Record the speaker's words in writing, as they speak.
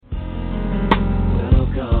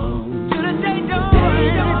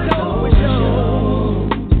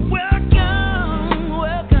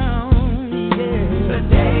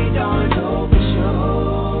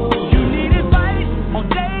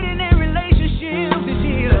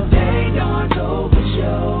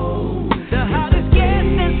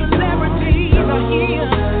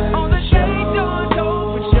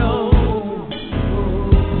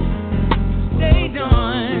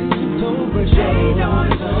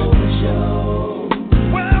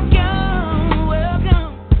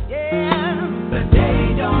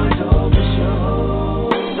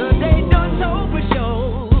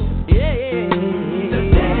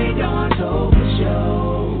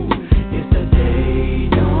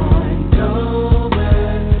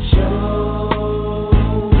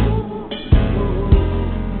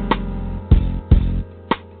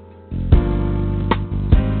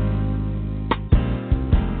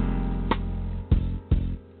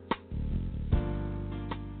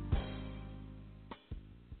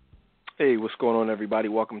Hey, what's going on, everybody?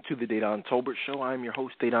 Welcome to the Dedan Tolbert Show. I'm your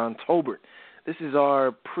host, Dedan Tolbert. This is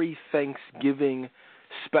our pre-Thanksgiving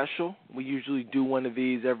special. We usually do one of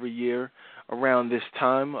these every year around this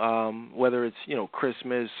time, whether it's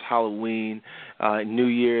Christmas, Halloween, New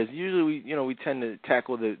Year's. Usually, we tend to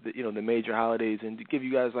tackle the major holidays and to give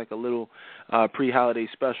you guys like a little pre-holiday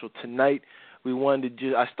special. Tonight,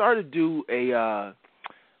 I started to do a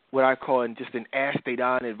what I call just an Ask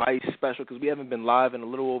Dedan advice special because we haven't been live in a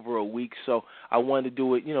little over a week, so I wanted to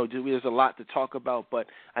do it. There's a lot to talk about, but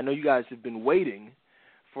I know you guys have been waiting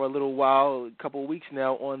for a little while, a couple of weeks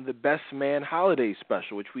now, on the Best Man Holiday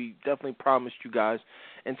Special, which we definitely promised you guys.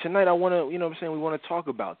 And tonight I want to, we want to talk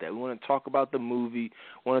about that. We want to talk about the movie.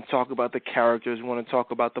 We want to talk about the characters. We want to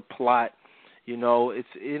talk about the plot.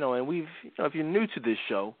 And we've, if you're new to this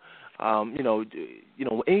show,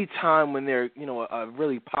 any time when there, a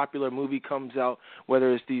really popular movie comes out,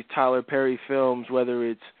 whether it's these Tyler Perry films, whether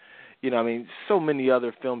it's, so many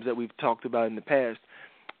other films that we've talked about in the past,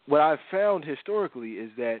 what I've found historically is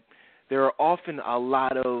that there are often a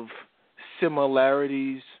lot of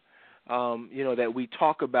similarities, that we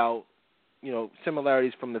talk about,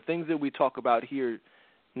 similarities from the things that we talk about here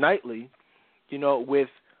nightly, with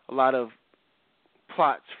a lot of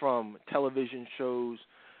plots from television shows,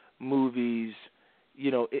 movies,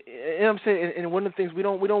 and I'm saying, and one of the things we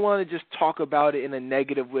don't want to just talk about it in a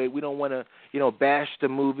negative way. We don't want to, bash the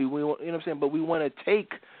movie. But we want to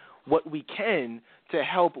take what we can to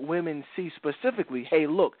help women see specifically, hey,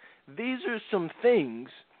 look, these are some things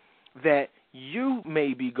that you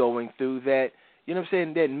may be going through that,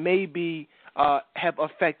 that maybe have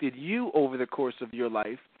affected you over the course of your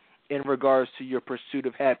life in regards to your pursuit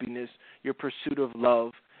of happiness, your pursuit of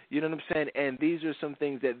love. You know what I'm saying? And these are some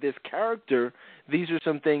things that these are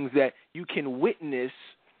some things that you can witness,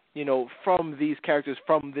 from these characters,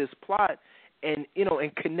 from this plot, and,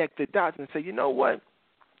 and connect the dots and say, you know what?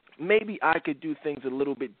 Maybe I could do things a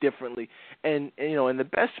little bit differently. And The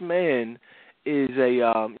Best Man is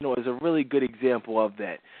a really good example of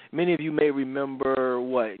that. Many of you may remember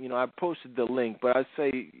I posted the link, but I'd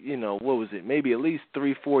say, what was it? Maybe at least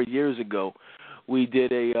 3-4 years ago, we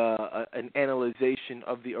did an analyzation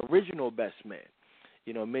of the original Best Man.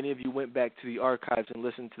 Many of you went back to the archives and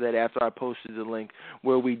listened to that after I posted the link,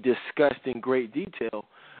 where we discussed in great detail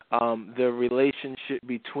the relationship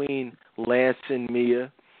between Lance and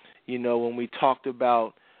Mia. When we talked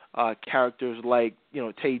about characters like,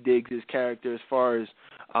 Taye Diggs' character, as far as,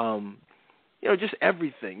 just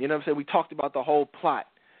everything. You know what I'm saying? We talked about the whole plot.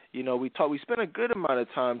 We spent a good amount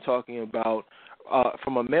of time talking about,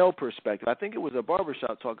 from a male perspective, I think it was a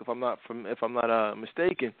barbershop talk, if I'm not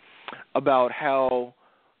mistaken, about how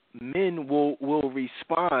men will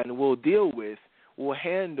respond, will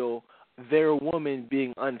handle their woman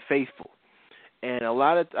being unfaithful. And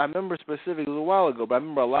I remember specifically, it was a while ago, but I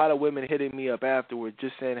remember a lot of women hitting me up afterward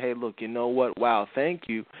just saying, hey, look, you know what, wow, thank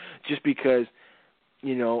you, just because,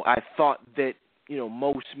 I thought that,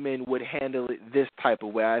 most men would handle it this type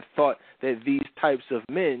of way. I thought that these types of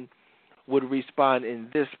men would respond in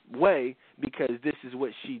this way because this is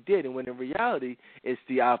what she did, and when in reality, it's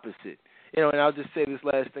the opposite. And I'll just say this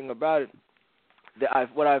last thing about it,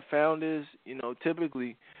 what I've found is,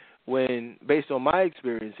 typically when, based on my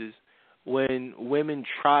experiences, when women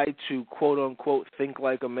try to, quote-unquote, think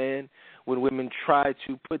like a man, when women try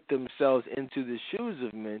to put themselves into the shoes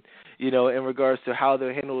of men, in regards to how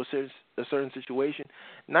they handle a certain situation,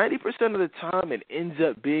 90% of the time it ends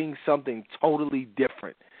up being something totally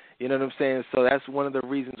different. You know what I'm saying? So that's one of the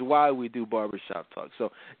reasons why we do Barbershop Talk.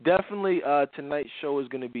 So definitely tonight's show is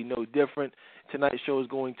going to be no different. Tonight's show is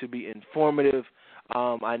going to be informative.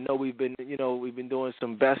 I know we've been doing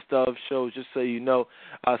some best of shows, just so you know.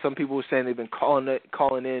 Some people were saying they've been calling in.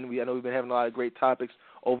 I know we've been having a lot of great topics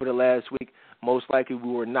over the last week. Most likely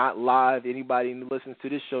we were not live. Anybody who listens to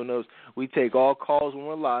this show knows we take all calls when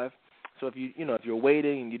we're live. So if you're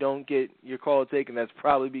waiting and you don't get your call taken, that's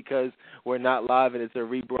probably because we're not live and it's a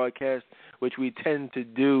rebroadcast, which we tend to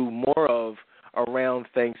do more of around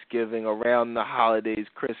Thanksgiving, around the holidays,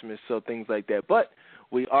 Christmas, so things like that. But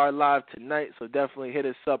we are live tonight, so definitely hit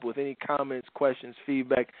us up with any comments, questions,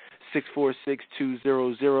 feedback,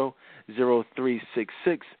 646-200-0366.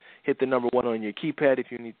 Hit the number 1 on your keypad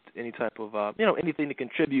if you need any type of, anything to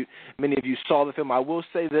contribute. Many of you saw the film. I will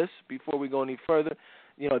say this before we go any further.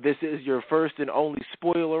 This is your first and only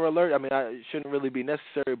spoiler alert. I mean, it shouldn't really be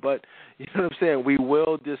necessary, but you know what I'm saying? We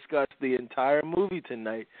will discuss the entire movie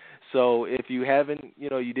tonight. So if you haven't, you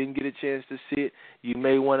didn't get a chance to see it, you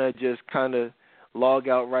may want to just kind of log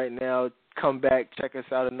out right now, come back, check us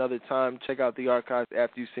out another time, check out the archives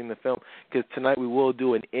after you've seen the film, because tonight we will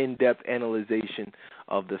do an in-depth analyzation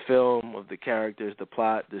of the film, of the characters, the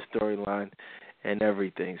plot, the storyline, and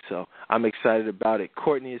everything. So I'm excited about it.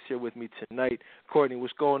 Courtney is here with me tonight. Courtney,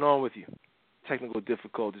 what's going on with you? Technical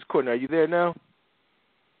difficulties. Courtney, are you there now?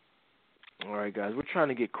 All right, guys, we're trying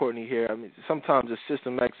to get Courtney here. I mean, sometimes the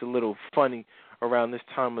system acts a little funny around this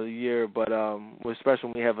time of the year, but especially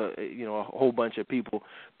when we have a whole bunch of people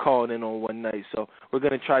calling in on one night. So we're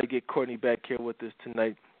going to try to get Courtney back here with us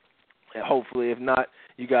tonight. And hopefully, if not,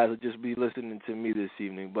 you guys will just be listening to me this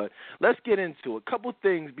evening. But let's get into it. A couple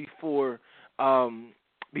things before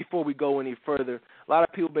we go any further. A lot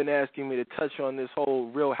of people have been asking me to touch on this whole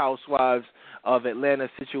Real Housewives of Atlanta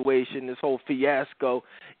situation, this whole fiasco.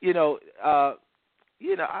 I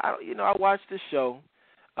watched the show.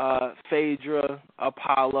 Phaedra,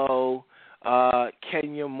 Apollo,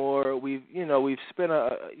 Kenya Moore. We've spent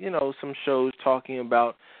some shows talking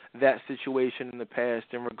about that situation in the past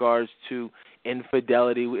in regards to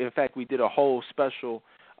infidelity. In fact, we did a whole special.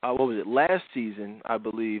 Last season, I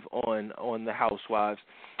believe, on the Housewives.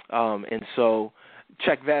 And so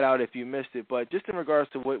check that out if you missed it. But just in regards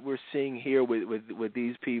to what we're seeing here with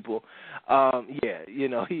these people,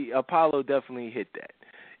 Apollo definitely hit that.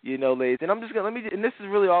 Ladies, and I'm just gonna and this is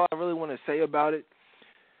really all I really want to say about it.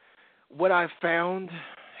 What I found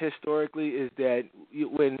historically is that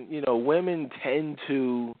when women tend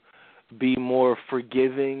to be more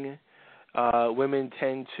forgiving, women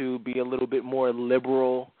tend to be a little bit more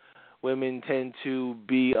liberal. Women tend to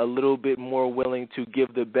be a little bit more willing to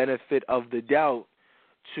give the benefit of the doubt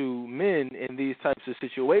to men in these types of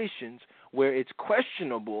situations where it's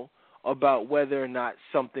questionable about whether or not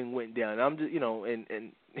something went down. I'm just,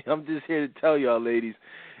 and I'm just here to tell y'all, ladies,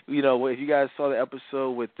 if you guys saw the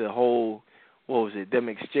episode with the whole, them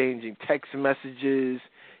exchanging text messages,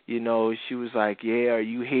 she was like, yeah, are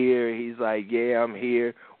you here? He's like, yeah, I'm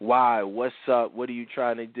here. Why? What's up? What are you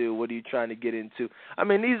trying to do? What are you trying to get into? I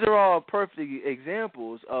mean, these are all perfect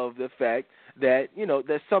examples of the fact that,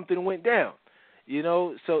 that something went down.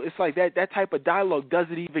 So it's like that type of dialogue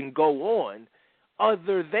doesn't even go on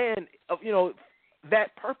other than,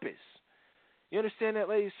 that purpose. You understand that,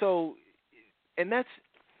 ladies? So, and that's,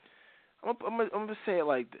 I'm going to say it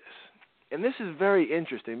like this. And this is very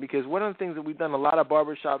interesting because one of the things that we've done a lot of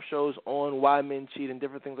barbershop shows on why men cheat and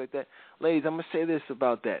different things like that. Ladies, I'm going to say this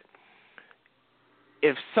about that.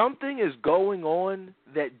 If something is going on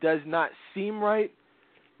that does not seem right,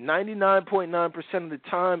 99.9% of the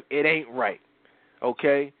time, it ain't right.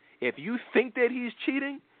 Okay? If you think that he's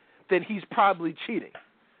cheating, then he's probably cheating.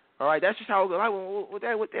 All right? That's just how it goes.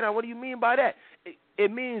 What do you mean by that? It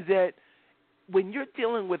means that when you're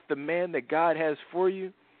dealing with the man that God has for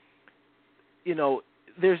you,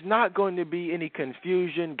 there's not going to be any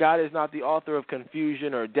confusion. God is not the author of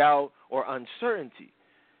confusion or doubt or uncertainty.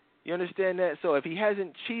 You understand that? So if he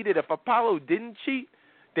hasn't cheated, if Apollo didn't cheat,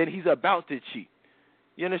 then he's about to cheat.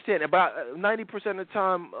 You understand? About 90% of the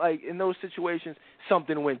time, like in those situations,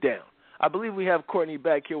 something went down. I believe we have Courtney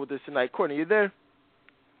back here with us tonight. Courtney, you there?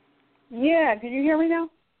 Yeah. Can you hear me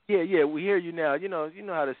now? Yeah, we hear you now. You know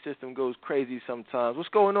how the system goes crazy sometimes. What's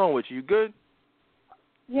going on with you? You good?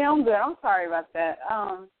 Yeah, I'm good. I'm sorry about that.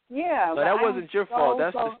 Yeah. No, that wasn't your fault.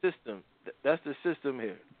 That's the system. That's the system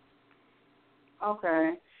here.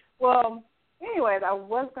 Okay. Well, anyways, I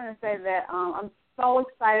was going to say that I'm so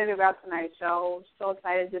excited about tonight's show. So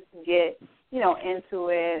excited just to get, into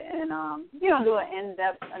it and, do an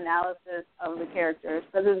in-depth analysis of the characters.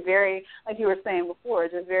 Because it's very, like you were saying before,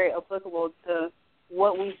 it's just very applicable to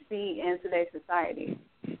what we see in today's society.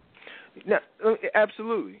 Now,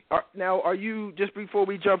 absolutely. Now, are you, just before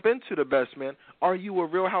we jump into the best man, are you a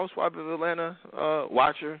Real Housewife of Atlanta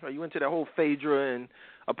watcher? Are you into that whole Phaedra and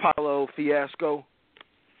Apollo fiasco?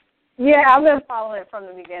 Yeah, I've been following it from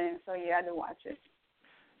the beginning, so yeah, I do watch it.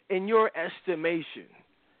 In your estimation,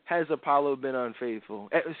 has Apollo been unfaithful?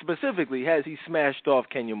 Specifically, has he smashed off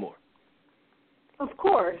Kenya Moore? Of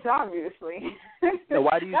course, obviously. Now,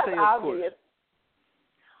 why do you say of course?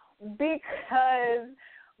 Because,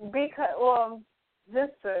 well,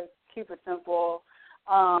 just to keep it simple,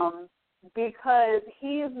 because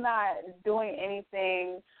he's not doing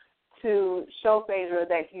anything to show Phaedra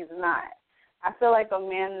that he's not. I feel like a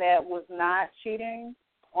man that was not cheating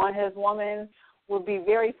on his woman would be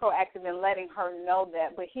very proactive in letting her know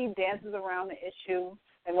that, but he dances around the issue,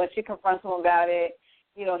 and when she confronts him about it,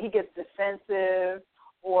 he gets defensive,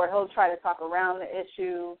 or he'll try to talk around the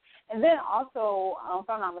issue. And then also, if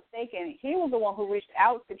I'm not mistaken, he was the one who reached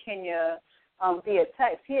out to Kenya via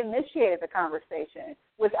text. He initiated the conversation,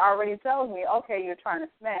 which already tells me, okay, you're trying to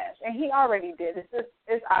smash. And he already did.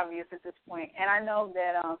 It's obvious at this point. And I know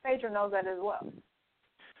that Phaedra knows that as well.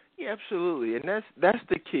 Yeah, absolutely. And that's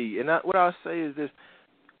the key. And what I'll say is this.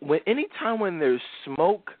 Anytime when there's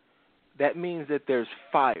smoke, that means that there's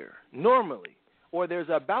fire, normally. Or there's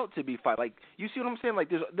about to be fire. Like, you see what I'm saying?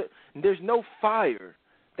 Like, there's no fire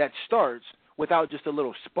that starts without just a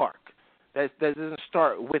little spark. That doesn't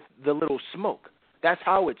start with the little smoke. That's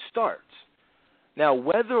how it starts. Now,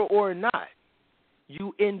 whether or not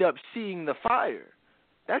you end up seeing the fire,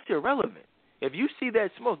 that's irrelevant. If you see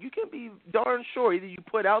that smoke, you can be darn sure either you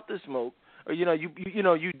put out the smoke or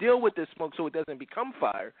you deal with the smoke so it doesn't become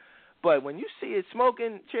fire. But when you see it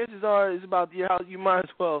smoking, chances are it's about your house. You might as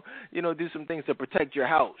well, do some things to protect your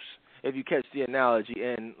house, if you catch the analogy.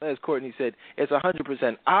 And as Courtney said, it's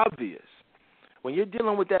 100% obvious. When you're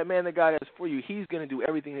dealing with that man that God has for you, he's going to do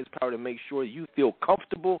everything in his power to make sure you feel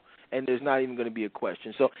comfortable and there's not even going to be a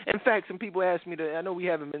question. So, in fact, some people ask me I know we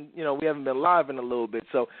haven't been live in a little bit,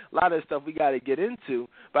 so a lot of stuff we got to get into,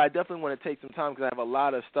 but I definitely want to take some time because I have a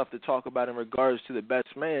lot of stuff to talk about in regards to the best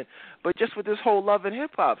man. But just with this whole love and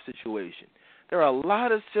hip-hop situation, there are a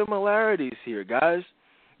lot of similarities here, guys.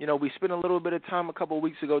 We spent a little bit of time a couple of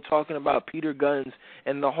weeks ago talking about Peter Guns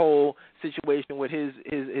and the whole situation with his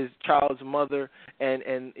child's mother and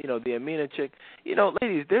the Amina chick.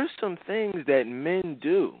 Ladies, there's some things that men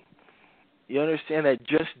do, you understand, that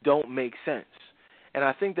just don't make sense. And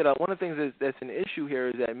I think that one of the things that's an issue here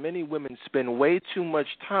is that many women spend way too much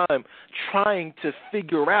time trying to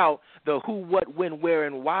figure out the who, what, when, where,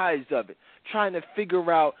 and whys of it, trying to figure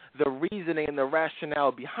out the reasoning and the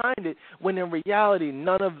rationale behind it, when in reality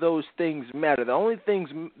none of those things matter. The only things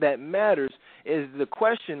that matters is the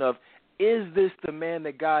question of, is this the man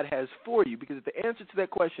that God has for you? Because if the answer to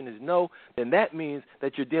that question is no, then that means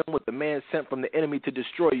that you're dealing with the man sent from the enemy to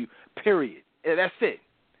destroy you, period. And that's it.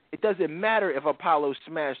 It doesn't matter if Apollo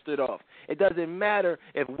smashed it off. It doesn't matter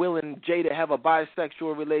if Will and Jada have a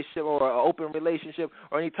bisexual relationship or an open relationship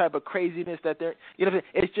or any type of craziness that they're,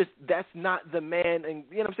 it's just that's not the man, and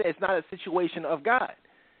it's not a situation of God.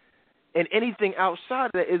 And anything outside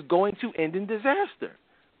of that is going to end in disaster,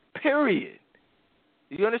 period.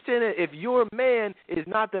 You understand that if your man is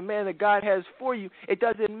not the man that God has for you, it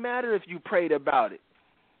doesn't matter if you prayed about it.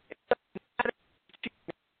 It doesn't matter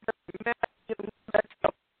if you prayed about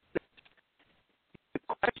it.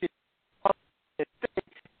 Question of the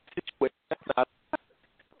situation.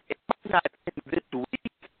 It might not end this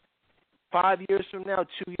week, 5 years from now,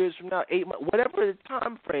 2 years from now, 8 months, whatever the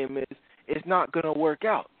time frame is, it's not going to work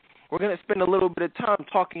out. We're going to spend a little bit of time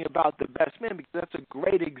talking about the best man because that's a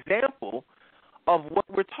great example of what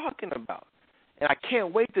we're talking about. And I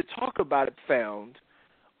can't wait to talk about it, Found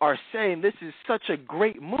are saying this is such a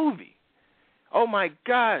great movie. Oh, my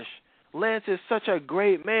gosh, Lance is such a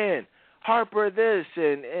great man. Harper this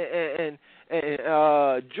and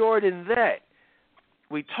Jordan that.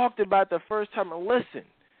 We talked about the first time. And listen,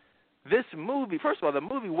 this movie, first of all, the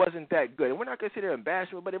movie wasn't that good. And we're not going to sit there and bash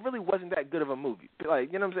it, but it really wasn't that good of a movie.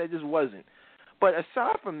 Like, what I'm saying? It just wasn't. But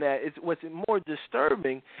aside from that, what's more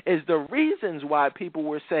disturbing is the reasons why people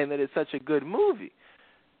were saying that it's such a good movie.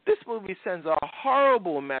 This movie sends a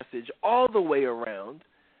horrible message all the way around.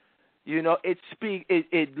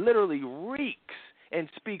 It literally reeks and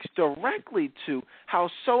speaks directly to how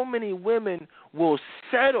so many women will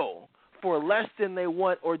settle for less than they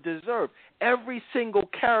want or deserve. Every single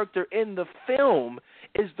character in the film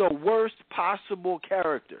is the worst possible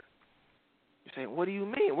character. You're saying, what do you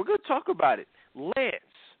mean? We're going to talk about it. Lance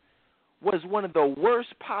was one of the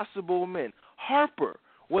worst possible men. Harper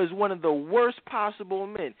was one of the worst possible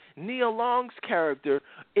men. Nia Long's character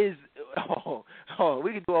is,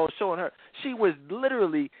 we could do a whole show on her. She was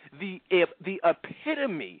literally the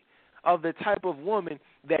epitome of the type of woman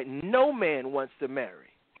that no man wants to marry.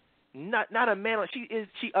 Not a man.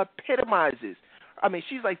 She epitomizes. I mean,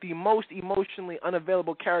 she's like the most emotionally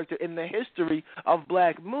unavailable character in the history of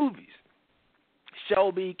black movies.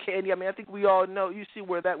 Shelby, Candy. I mean, I think we all know. You see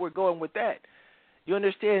where we're going with that. You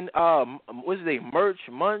understand? What's his name?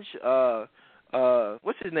 Munch.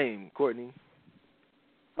 What's his name? Courtney.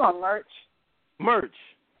 Murch.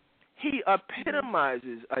 He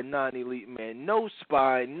epitomizes a non-elite man. No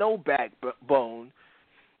spine, no backbone.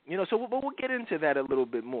 So we'll get into that a little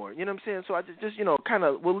bit more. You know what I'm saying? So I just kind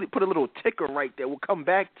of, we'll put a little ticker right there. We'll come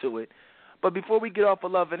back to it. But before we get off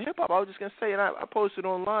of Love and Hip Hop, I was just gonna say, and I posted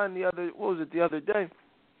online the other day.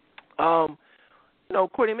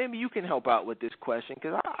 Courtney, maybe you can help out with this question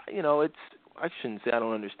because I shouldn't say I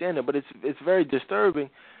don't understand it, but it's very disturbing.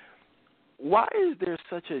 Why is there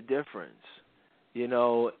such a difference You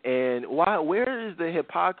know, and where is the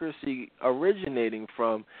hypocrisy originating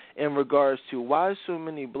from in regards to why so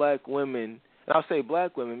many black women, and I'll say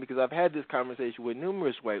black women because I've had this conversation with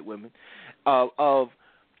numerous white women, of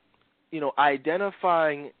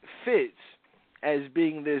identifying Fitz as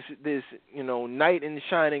being this knight in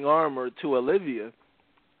shining armor to Olivia,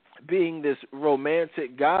 being this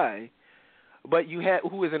romantic guy, but you have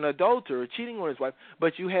who is an adulterer cheating on his wife,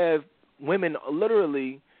 but you have women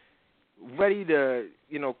literally ready to,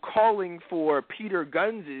 calling for Peter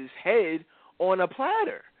Guns' head on a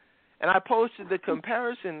platter. And I posted the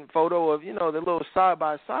comparison photo of, the little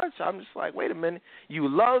side-by-side shot. I'm just like, wait a minute. You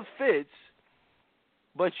love Fitz,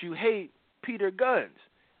 but you hate Peter Guns.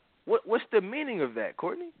 What's the meaning of that,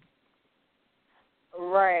 Courtney?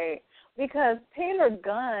 Right. Because Peter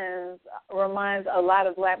Guns reminds a lot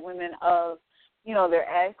of black women of, their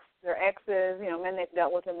exes, men they've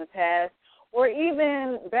dealt with in the past, or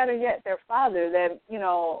even, better yet, their father that,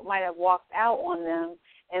 might have walked out on them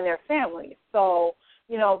and their families. So,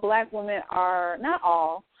 black women are, not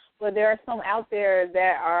all, but there are some out there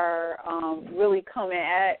that are really coming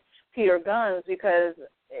at Peter Guns because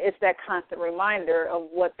it's that constant reminder of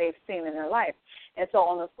what they've seen in their life. And so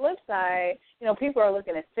on the flip side, people are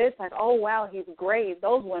looking at Fitz like, oh, wow, he's great.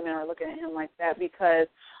 Those women are looking at him like that because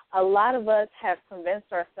a lot of us have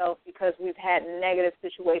convinced ourselves because we've had negative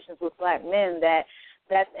situations with black men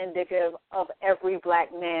that's indicative of every black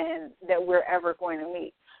man that we're ever going to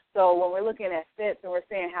meet. So when we're looking at Fitz and we're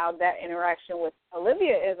seeing how that interaction with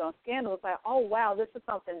Olivia is on Scandal, it's like, oh, wow, this is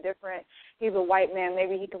something different. He's a white man.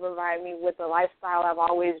 Maybe he can provide me with the lifestyle I've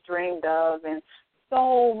always dreamed of. And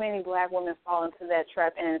so many black women fall into that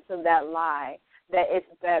trap and into that lie that it's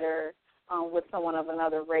better with someone of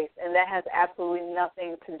another race. And that has absolutely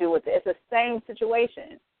nothing to do with it. It's the same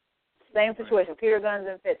situation. Same situation. Peter Guns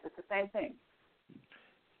and Fitz, it's the same thing.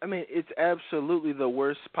 I mean, it's absolutely the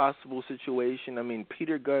worst possible situation. I mean,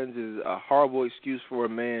 Peter Guns is a horrible excuse for a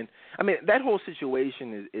man. I mean, that whole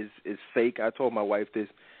situation is fake. I told my wife this.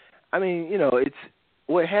 I mean, it's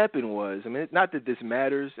what happened was. I mean, not that this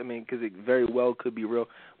matters. I mean, because it very well could be real.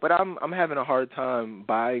 But I'm having a hard time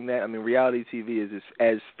buying that. I mean, reality TV is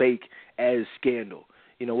as fake as Scandal.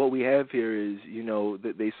 What we have here is,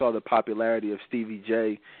 that they saw the popularity of Stevie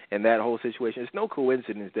J and that whole situation. It's no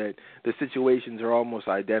coincidence that the situations are almost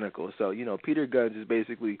identical. So, Peter Guns is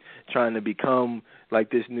basically trying to become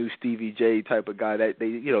like this new Stevie J type of guy that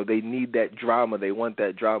they need that drama. They want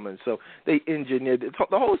that drama. And so they engineered it.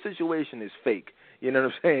 The whole situation is fake. You know what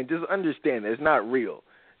I'm saying? Just understand that it's not real.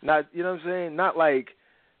 Not, you know what I'm saying? Not like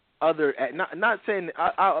not saying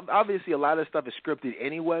obviously a lot of stuff is scripted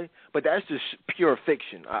anyway, but that's just pure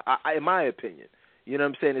fiction, in my opinion. You know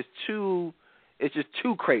what I'm saying? It's just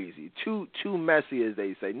too crazy, too messy, as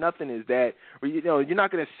they say. Nothing is that. You're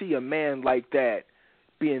not going to see a man like that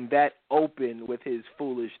being that open with his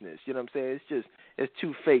foolishness. You know what I'm saying? It's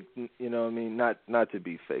too fake. You know what I mean? Not to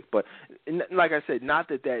be fake, but like I said, not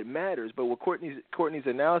that matters. But what Courtney's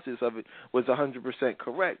analysis of it was 100%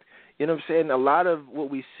 correct. You know what I'm saying? A lot of what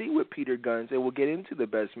we see with Peter Guns, and we'll get into The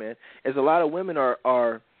Best Man, is a lot of women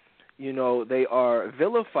are they are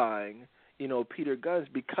vilifying, Peter Guns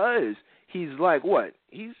because he's like what?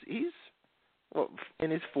 He's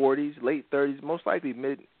in his 40s, late 30s, most likely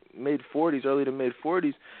mid 40s, early to mid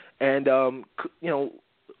 40s, and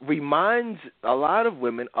reminds a lot of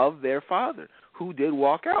women of their father who did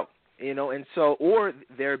walk out. And so, or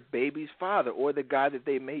their baby's father, or the guy that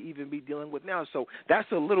they may even be dealing with now. So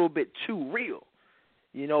that's a little bit too real,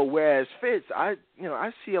 whereas Fitz, I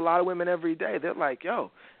see a lot of women every day. They're like, yo,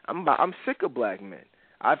 I'm sick of black men.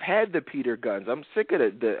 I've had the Peter Guns. I'm sick of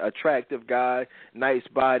the attractive guy, nice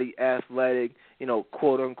body, athletic,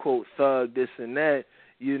 quote unquote thug, this and that,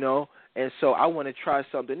 and so I want to try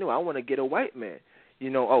something new. I want to get a white man.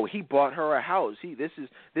 Oh, he bought her a house.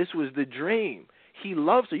 This was the dream. He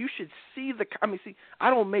loves her. You should see I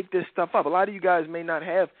don't make this stuff up. A lot of you guys may not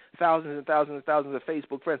have thousands and thousands and thousands of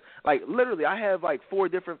Facebook friends. Like, literally, I have like 4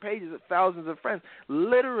 different pages of thousands of friends.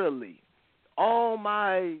 Literally, all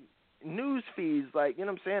my news feeds, like, you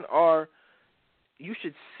know what I'm saying, you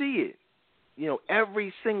should see it.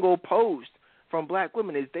 Every single post from black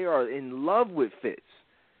women is they are in love with Fitz.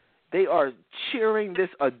 They are cheering this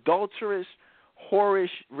adulterous, whorish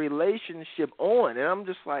relationship on. And I'm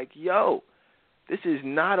just like, yo, this is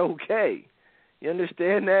not okay. You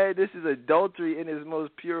understand that? This is adultery in its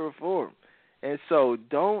most pure form. And so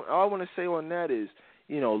all I want to say on that is,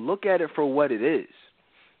 look at it for what it is.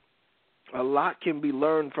 A lot can be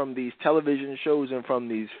learned from these television shows and from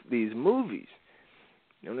these movies.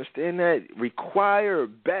 You understand that? Require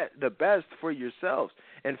the best for yourselves.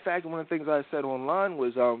 In fact, one of the things I said online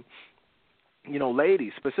was,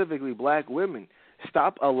 Ladies, specifically black women,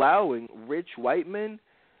 stop allowing rich white men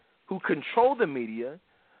who control the media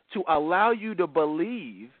to allow you to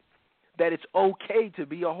believe that it's okay to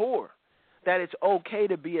be a whore, that it's okay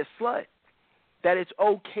to be a slut, that it's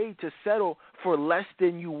okay to settle for less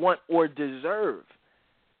than you want or deserve.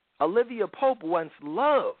 Olivia Pope wants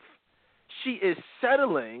love. She is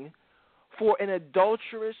settling for an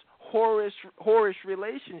adulterous, whorish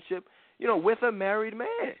relationship, with a married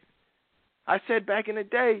man. I said back in the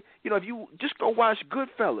day, if you just go watch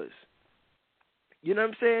Goodfellas, you know what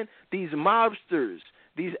I'm saying? These mobsters,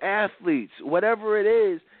 these athletes, whatever it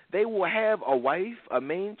is, they will have a wife, a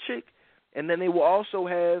main chick, and then they will also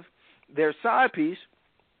have their side piece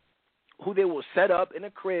who they will set up in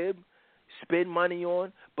a crib, spend money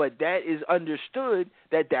on, but that is understood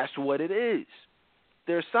that that's what it is.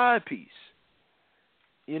 Their side piece.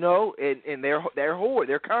 And their whore,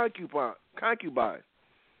 their concubine.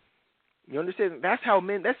 You understand? That's how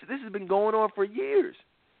men. This has been going on for years.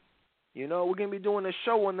 We're gonna be doing a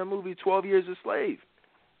show on the movie 12 Years a Slave.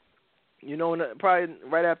 Probably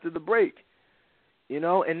right after the break.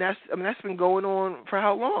 And that's been going on for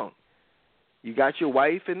how long? You got your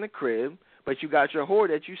wife in the crib, but you got your whore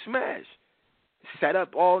that you smash. Set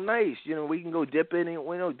up all nice. We can go dip in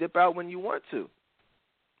and dip out when you want to.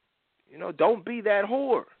 Don't be that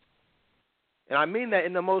whore. And I mean that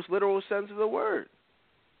in the most literal sense of the word.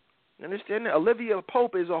 You understand that? Olivia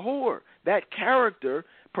Pope is a whore. That character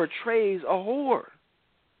portrays a whore.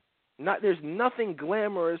 There's nothing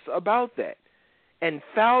glamorous about that. And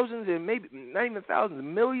thousands, and maybe not even thousands,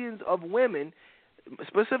 millions of women,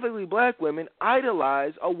 specifically black women,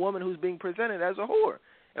 idolize a woman who's being presented as a whore.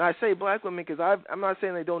 And I say black women because I'm not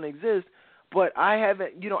saying they don't exist, but I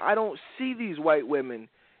don't see these white women,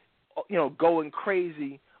 going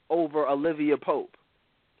crazy over Olivia Pope.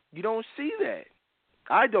 You don't see that.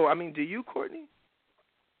 I don't. I mean, do you, Courtney?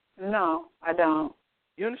 No, I don't.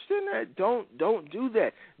 You understand that? Don't do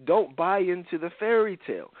that. Don't buy into the fairy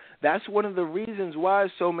tale. That's one of the reasons why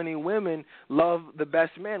so many women love The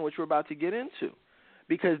Best Man, which we're about to get into.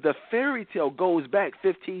 Because the fairy tale goes back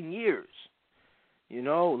 15 years.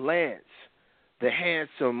 Lance, the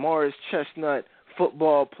handsome Morris Chestnut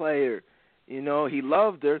football player, he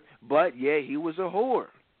loved her, but yeah, he was a whore.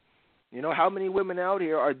 How many women out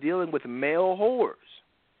here are dealing with male whores?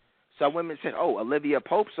 Some women said, "Oh, Olivia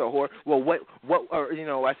Pope's a whore." Well,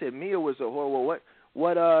 I said Mia was a whore. Well,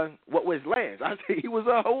 what was Lance? I said he was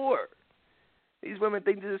a whore. These women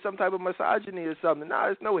think this is some type of misogyny or something. No,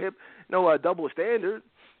 it's no double standard.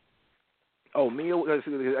 Oh, Mia,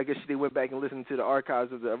 I guess they went back and listened to the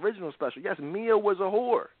archives of the original special. Yes, Mia was a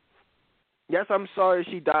whore. Yes, I'm sorry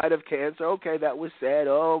she died of cancer. Okay, that was sad.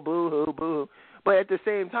 Oh, boo-hoo, boo-hoo. But at the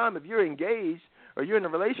same time, if you're engaged or you're in a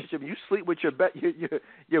relationship and you sleep with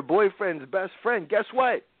your boyfriend's best friend, guess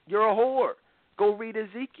what? You're a whore. Go read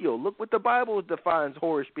Ezekiel. Look what the Bible defines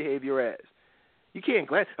whorish behavior as. You can't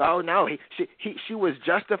glance. Oh no, she was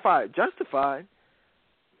justified. Justified?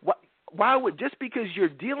 Why would, just because you're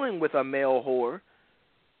dealing with a male whore,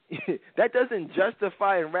 that doesn't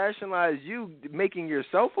justify and rationalize you making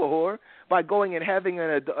yourself a whore by going and having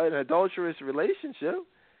an adulterous relationship?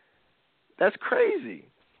 That's crazy.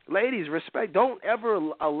 Ladies, respect. Don't ever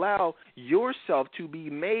allow yourself to be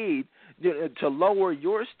made to lower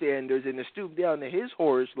your standards and to stoop down to his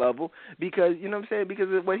whorish level because,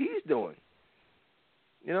 because of what he's doing.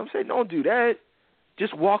 Don't do that.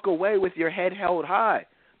 Just walk away with your head held high.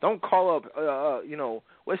 Don't call up,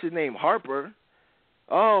 what's his name, Harper.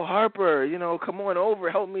 Oh, Harper, come on over,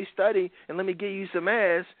 help me study, and let me get you some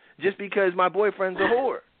ass just because my boyfriend's a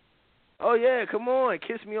whore. Oh, yeah, come on,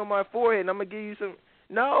 kiss me on my forehead, and I'm going to give you some.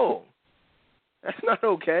 No, that's not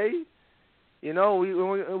okay.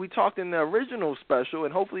 We talked in the original special,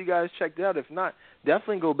 and hopefully you guys checked it out. If not,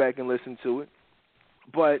 definitely go back and listen to it.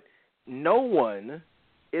 But no one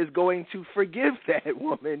is going to forgive that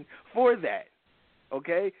woman for that.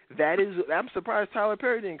 Okay? I'm surprised Tyler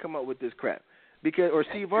Perry didn't come up with this crap. Or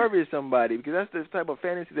Steve Harvey or somebody, because that's the type of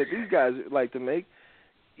fantasy that these guys like to make.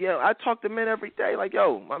 I talk to men every day, like,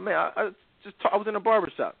 yo, my man, I was in a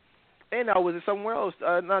barbershop, and I was somewhere else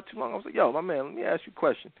not too long. I was like, yo, my man, let me ask you a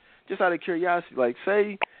question, just out of curiosity. Like,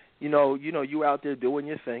 say, you out there doing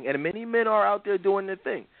your thing, and many men are out there doing their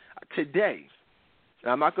thing. Today,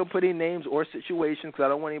 I'm not going to put any names or situations because I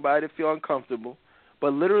don't want anybody to feel uncomfortable,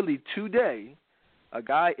 but literally today, a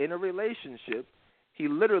guy in a relationship, he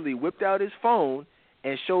literally whipped out his phone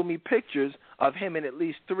and showed me pictures of him and at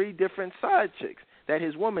least 3 different side chicks that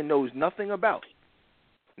his woman knows nothing about.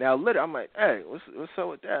 Now, literally, I'm like, hey, what's up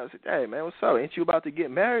with that? I said, hey, man, what's up? Ain't you about to get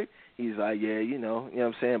married? He's like, yeah, you know what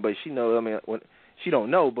I'm saying? But she knows, she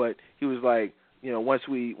don't know, but he was like, once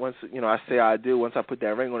I say I do, once I put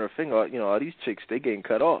that ring on her finger, all these chicks, they getting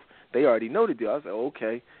cut off. They already know the deal. I was like,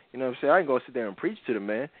 okay. You know what I'm saying? I ain't going to sit there and preach to the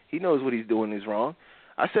man. He knows what he's doing is wrong.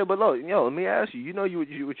 I said, but look, let me ask you.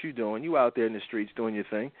 What you doing. You out there in the streets doing your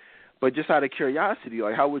thing. But just out of curiosity,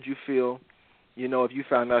 like, how would you feel, if you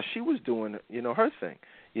found out she was doing, her thing,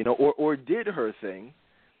 or did her thing,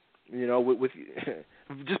 with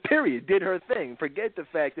just period, did her thing. Forget the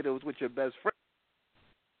fact that it was with your best friend.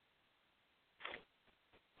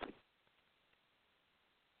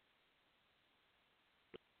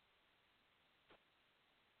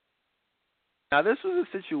 Now, this was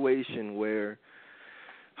a situation where,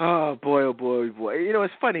 oh boy, oh boy, oh boy.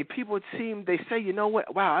 It's funny. People they say,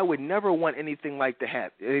 what? Wow, I would never want anything like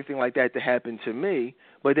that to happen to me.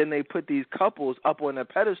 But then they put these couples up on a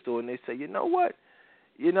pedestal and they say, you know what?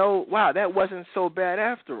 Wow, that wasn't so bad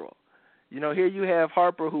after all. Here you have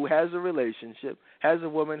Harper, who has a relationship, has a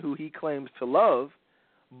woman who he claims to love,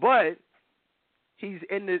 but he's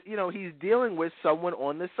he's dealing with someone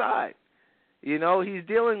on the side. He's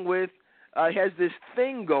dealing with. He has this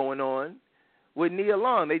thing going on with Nia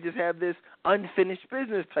Long. They just have this unfinished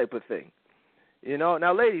business type of thing.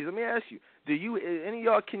 Now, ladies, let me ask you: any of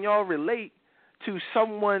y'all, can y'all relate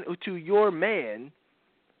to your man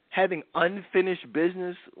having unfinished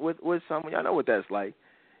business with someone? Y'all know what that's like.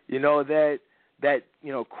 That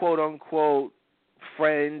quote unquote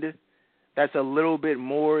friend that's a little bit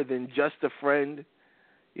more than just a friend.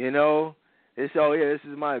 It's this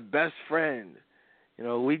is my best friend.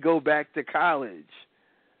 We go back to college.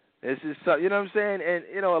 This is so, what I'm saying?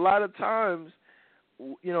 And, a lot of times,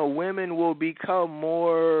 women will become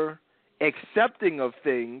more accepting of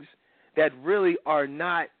things that really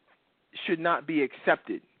should not be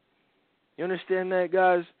accepted. You understand that,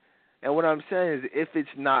 guys? And what I'm saying is, if it's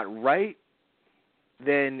not right,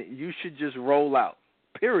 then you should just roll out,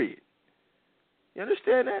 period. You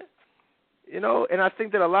understand that? And I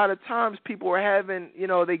think that a lot of times people are having,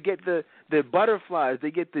 they get the butterflies,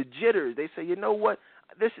 they get the jitters. They say, you know what,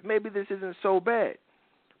 maybe this isn't so bad.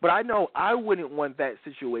 But I know I wouldn't want that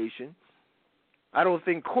situation. I don't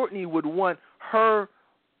think Courtney would want her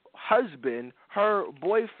husband, her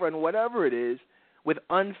boyfriend, whatever it is, with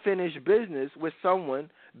unfinished business with someone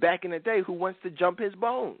back in the day who wants to jump his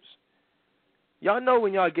bones. Y'all know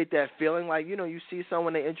when y'all get that feeling, like, you see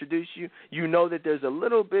someone, they introduce you, that there's a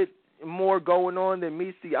little bit more going on than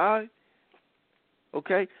meets the eye.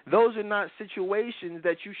 Okay? Those are not situations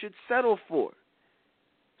that you should settle for.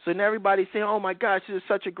 So now everybody's saying, oh my gosh, this is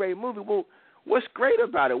such a great movie. Well, what's great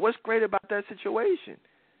about it? What's great about that situation?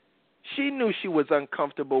 She knew she was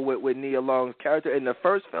uncomfortable with Nia Long's character in the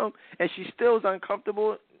first film, and she still is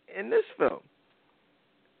uncomfortable in this film.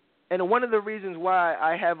 And one of the reasons why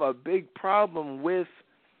I have a big problem with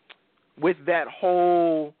that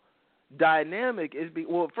whole dynamic is,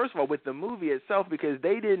 first of all, with the movie itself, because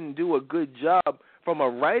they didn't do a good job from a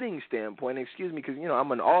writing standpoint. Excuse me, because,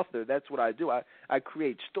 I'm an author. That's what I do. I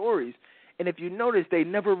create stories. And if you notice, they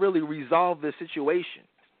never really resolved the situation.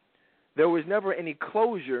 There was never any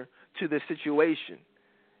closure to the situation.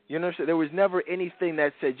 You know what I'm saying? There was never anything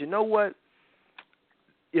that said, you know what,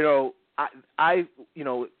 I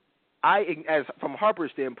as from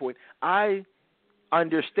Harper's standpoint, I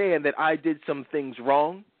understand that I did some things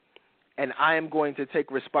wrong, and I am going to take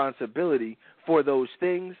responsibility for those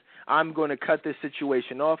things. I'm going to cut this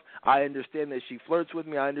situation off. I understand that she flirts with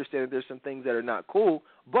me. I understand that there's some things that are not cool,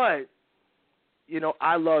 but,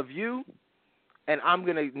 I love you, and I'm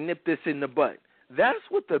going to nip this in the bud. That's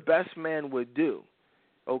what the best man would do,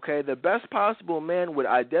 okay? The best possible man would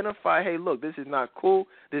identify, hey, look, this is not cool.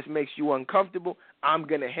 This makes you uncomfortable. I'm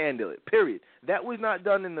going to handle it, period. That was not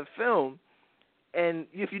done in the film. And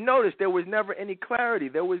if you notice, there was never any clarity.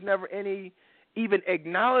 There was never any even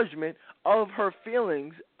acknowledgement of her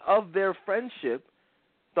feelings, of their friendship.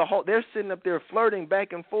 They're sitting up there flirting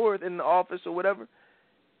back and forth in the office or whatever.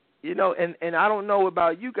 And I don't know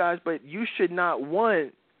about you guys, but you should not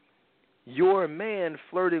want your man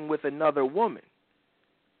flirting with another woman.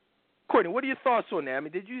 Courtney, what are your thoughts on that? I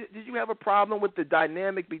mean, did you have a problem with the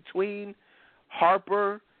dynamic between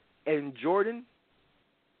Harper and Jordan?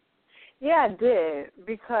 Yeah, I did,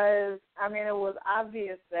 because, it was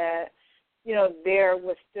obvious that, there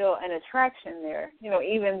was still an attraction there,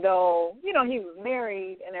 even though, he was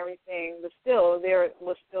married and everything, but still, there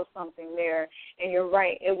was still something there. And you're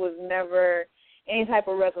right, it was never any type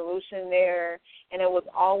of resolution there, and it was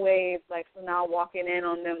always like now walking in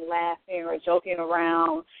on them laughing or joking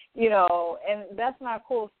around, and that's not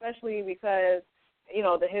cool, especially because,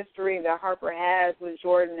 the history that Harper has with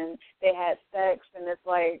Jordan, and they had sex, and it's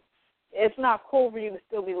like, it's not cool for you to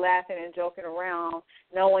still be laughing and joking around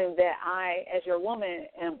knowing that I, as your woman,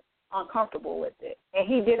 am uncomfortable with it. And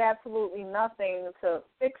he did absolutely nothing to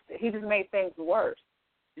fix it. He just made things worse.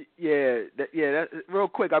 Real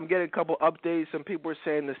quick, I'm getting a couple updates. Some people were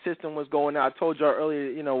saying the system was going out. I told y'all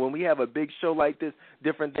earlier, when we have a big show like this,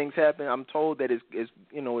 different things happen. I'm told that it's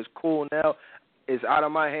cool now. It's out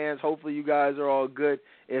of my hands. Hopefully you guys are all good.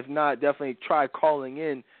 If not, definitely try calling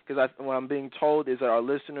in, because what I'm being told is that our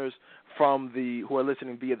listeners who are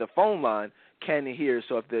listening via the phone line can hear.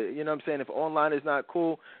 So if online is not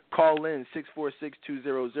cool, call in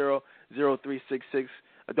 646-200-0366.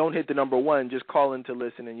 Don't hit the number 1. Just call in to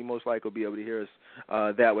listen, and you most likely will be able to hear us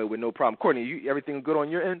that way with no problem. Courtney, everything good on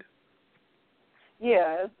your end?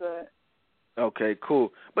 Yeah, it's good. Okay,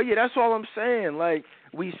 cool. But yeah, that's all I'm saying. Like,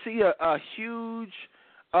 we see a huge,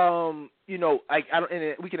 and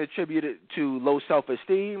we can attribute it to low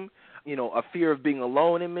self-esteem, a fear of being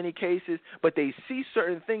alone in many cases. But they see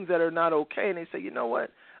certain things that are not okay, and they say, you know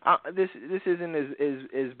what, this isn't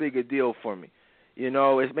as big a deal for me.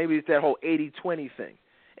 It's that whole 80-20 thing.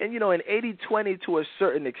 And, an 80-20 to a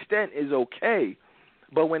certain extent is okay,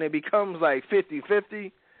 but when it becomes like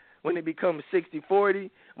 50-50, when it becomes 60-40,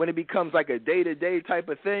 when it becomes like a day-to-day type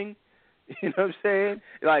of thing, you know what I'm saying?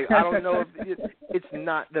 Like, I don't know if it's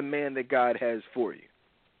not the man that God has for you,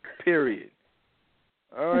 period.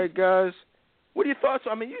 All right, guys. What are your thoughts?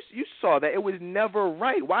 I mean, you saw that. It was never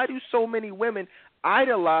right. Why do so many women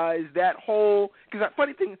idolize that whole – because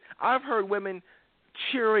funny thing, I've heard women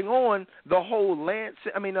cheering on the whole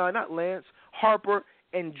Harper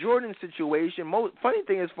and Jordan situation. Funny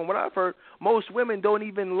thing is, from what I've heard, most women don't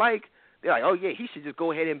even like – they're like, oh, yeah, he should just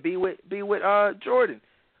go ahead and be with Jordan.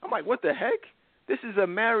 I'm like, what the heck? This is a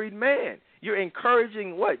married man. You're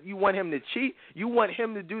encouraging what? You want him to cheat? You want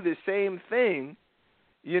him to do the same thing,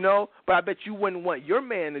 But I bet you wouldn't want your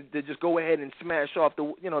man to just go ahead and smash off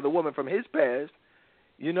the woman from his past,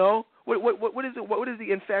 What is it? What is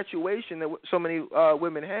the infatuation that so many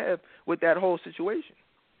women have with that whole situation?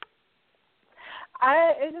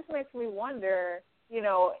 It just makes me wonder,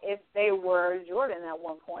 if they were Jordan at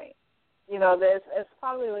one point. There's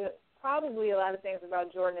probably a lot of things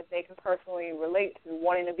about Jordan that they can personally relate to,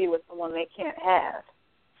 wanting to be with someone they can't have.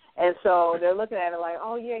 And so they're looking at it like,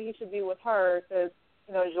 oh, yeah, he should be with her because,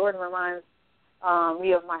 Jordan reminds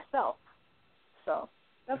me of myself. So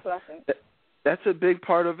that's what I think. That's a big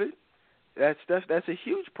part of it. That's a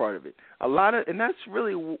huge part of it. And that's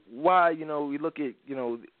really why, we look at,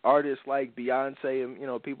 artists like Beyonce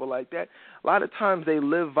and, people like that. A lot of times they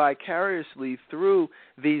live vicariously through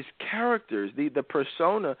these characters, the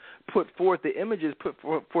persona put forth, the images put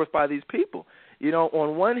forth by these people.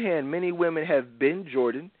 On one hand, many women have been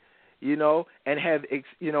Jordan, and have,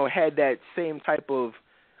 had that same type of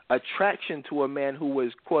attraction to a man who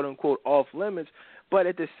was, quote unquote, off limits. But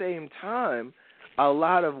at the same time, a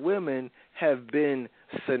lot of women have been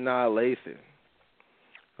Sanaa Lathan,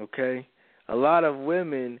 okay? A lot of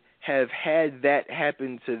women have had that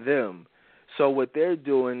happen to them. So what they're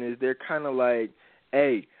doing is they're kind of like,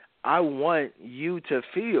 hey, I want you to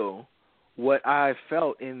feel what I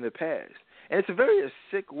felt in the past. And it's a very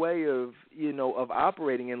sick way of, of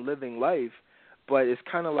operating and living life, but it's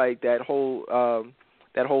kind of like that whole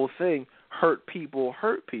thing, hurt people.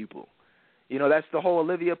 That's the whole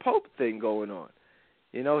Olivia Pope thing going on.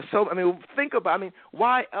 Think about,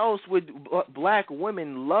 why else would black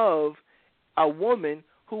women love a woman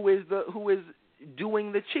who is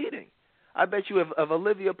doing the cheating? I bet you if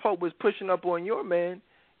Olivia Pope was pushing up on your man,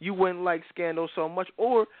 you wouldn't like Scandal so much.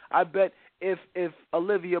 Or I bet if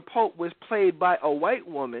Olivia Pope was played by a white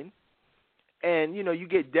woman, and you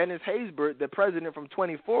get Dennis Haysbert, the president from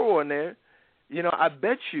 24, on there, I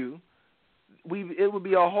bet you it would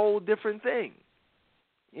be a whole different thing.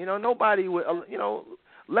 Nobody would.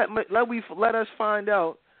 Let us find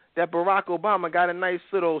out that Barack Obama got a nice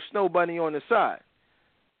little snow bunny on the side.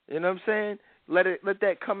 You know what I'm saying? Let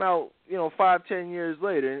that come out, 5-10 years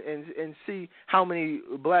later, and see how many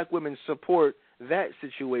black women support that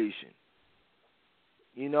situation.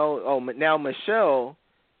 Now Michelle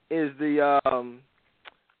is the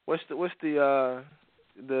what's the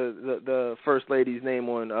first lady's name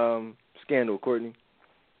on Scandal, Courtney?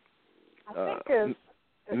 I think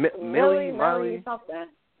it's Millie something.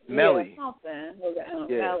 Melly. Yeah, something.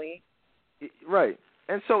 Melly. Right.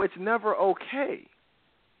 And so it's never okay.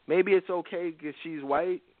 Maybe it's okay because she's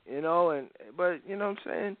white, but you know what I'm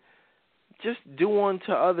saying? Just do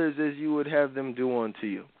unto others as you would have them do unto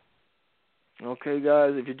you. Okay,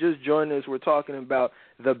 guys, if you're just joining us, we're talking about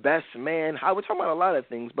The Best Man. We're talking about a lot of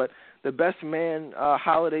things, but The Best Man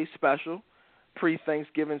holiday special,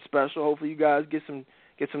 pre-Thanksgiving special. Hopefully you guys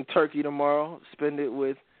get get some turkey tomorrow, spend it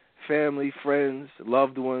with family, friends,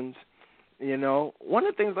 loved ones. You know, one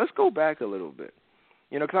of the things, let's go back a little bit.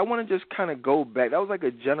 You know, because I want to just kind of go back. That was like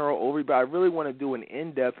a general overview, but I really want to do an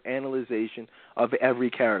in-depth analyzation of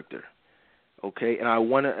every character. Okay, and I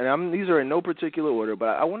want to, and these are in no particular order, but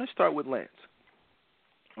I want to start with Lance.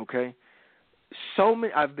 Okay,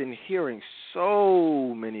 I've been hearing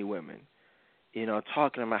so many women, you know,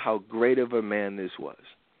 talking about how great of a man this was.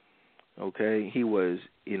 Okay, he was,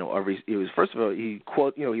 you know, he was, first of all, he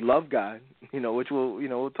loved God, you know, which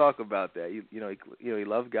we'll talk about that. He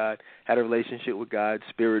loved God, had a relationship with God,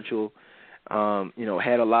 spiritual, you know,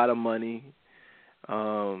 had a lot of money,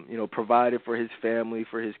 you know, provided for his family,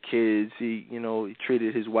 for his kids. He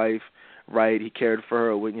treated his wife right. He cared for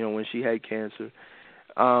her when she had cancer.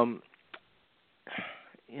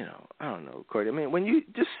 You know, I don't know, Cordy. I mean, when you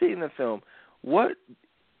just see in the film, what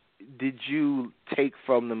did you take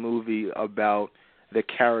from the movie about the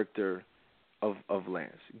character of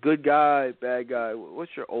Lance? Good guy, bad guy?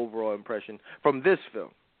 What's your overall impression from this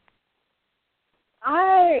film?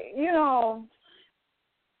 I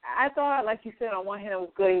thought, like you said, on one hand it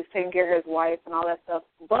was good. He was taking care of his wife and all that stuff.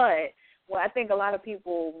 But what I think a lot of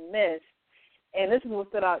people missed, and this is what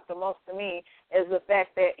stood out the most to me, is the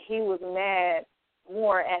fact that he was mad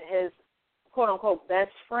more at his quote-unquote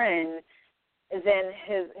best friend than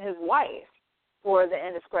his wife for the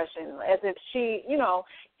indiscretion, as if she,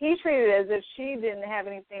 he treated it as if she didn't have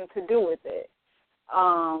anything to do with it,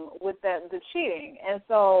 with the cheating. And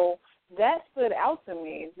so that stood out to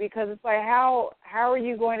me, because it's like, how are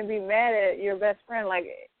you going to be mad at your best friend like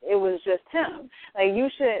it was just him? Like, you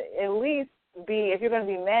should at least be, if you're going to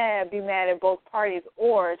be mad at both parties,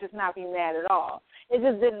 or just not be mad at all. It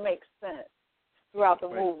just didn't make sense throughout the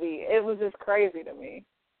movie. It was just crazy to me.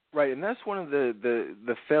 Right, and that's one of the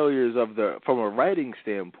failures from a writing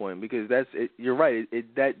standpoint, because you're right,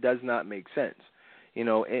 that does not make sense. You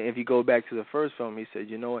know, and if you go back to the first film, he said,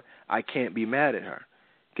 you know what, I can't be mad at her,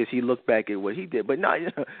 because he looked back at what he did. But no,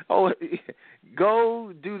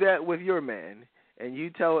 go do that with your man, and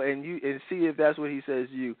you see if that's what he says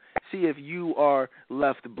to you. See if you are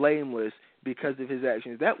left blameless because of his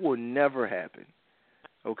actions. That will never happen.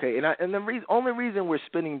 Okay, and the only reason we're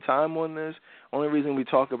spending time on this, only reason we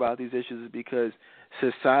talk about these issues, is because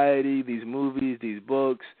society, these movies, these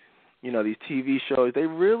books, these TV shows, they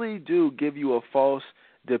really do give you a false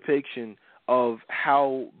depiction of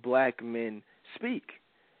how black men speak.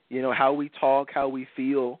 How we talk, how we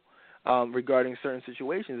feel regarding certain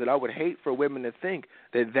situations. And I would hate for women to think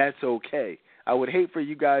that that's okay. I would hate for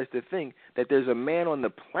you guys to think that there's a man on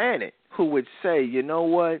the planet who would say, you know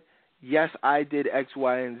what, yes, I did X,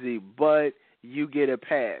 Y, and Z, but you get a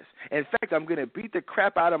pass. In fact, I'm going to beat the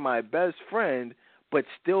crap out of my best friend, but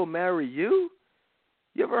still marry you?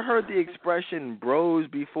 You ever heard the expression bros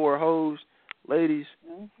before hoes? Ladies?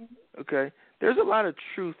 Okay. There's a lot of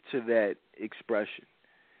truth to that expression.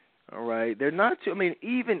 All right? They're not too,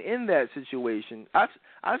 even in that situation,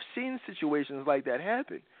 I've seen situations like that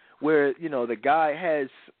happen where, the guy has,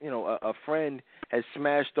 a friend has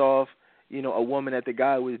smashed off, a woman that the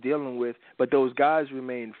guy was dealing with, but those guys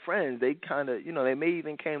remained friends. They kind of, they may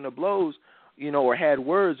even came to blows, or had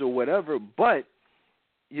words or whatever, but,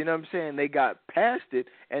 you know what I'm saying, they got past it,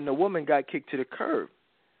 and the woman got kicked to the curb.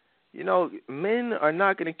 Men are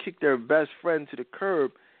not going to kick their best friend to the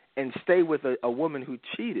curb and stay with a woman who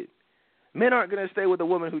cheated. Men aren't going to stay with a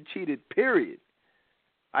woman who cheated, period.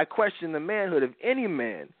 I question the manhood of any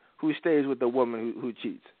man who stays with a woman who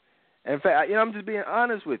cheats. In fact, I'm just being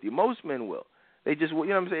honest with you. Most men will. They just,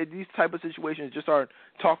 these type of situations just aren't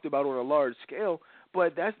talked about on a large scale,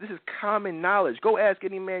 but this is common knowledge. Go ask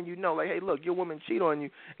any man you know, like, hey, look, your woman cheat on you,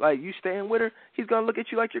 like, you staying with her, he's going to look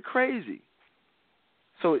at you like you're crazy.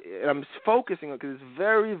 So I'm focusing on, because it's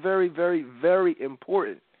very, very, very, very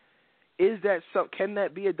important. Can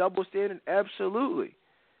that be a double standard? Absolutely.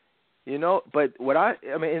 But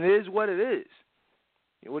it is what it is.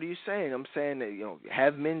 What are you saying? I'm saying that,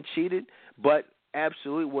 have men cheated, but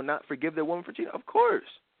absolutely will not forgive their woman for cheating? Of course.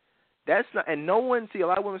 That's not, and no one, a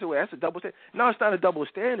lot of women say, well, that's a double standard. No, it's not a double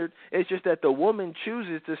standard. It's just that the woman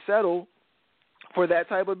chooses to settle for that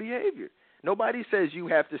type of behavior. Nobody says you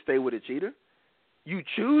have to stay with a cheater. You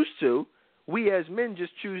choose to. We as men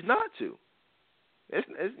just choose not to.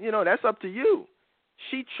 That's up to you.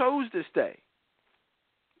 She chose to stay.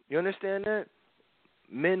 You understand that?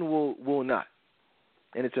 Men will not.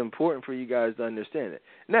 And it's important for you guys to understand it.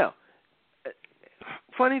 Now,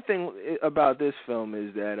 funny thing about this film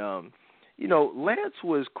is that, Lance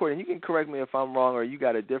was, and you can correct me if I'm wrong or you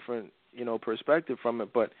got a different, perspective from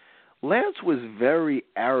it, but Lance was very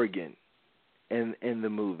arrogant in the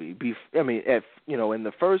movie. I mean, in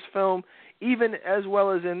the first film, even as well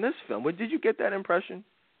as in this film. Did you get that impression?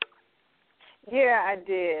 Yeah, I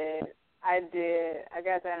did. I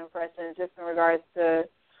got that impression just in regards to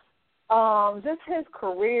just his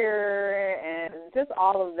career and just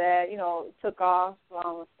all of that, took off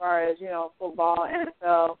as far as, football,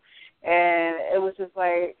 NFL, and it was just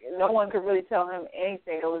like no one could really tell him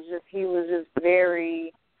anything. It was just, he was just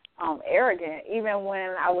very arrogant, even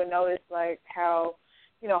when I would notice like how,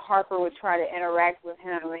 Harper would try to interact with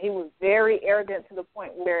him, and he was very arrogant to the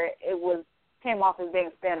point where it came off as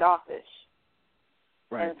being standoffish.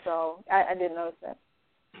 Right. And so I did notice that.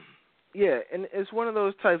 Yeah, and it's one of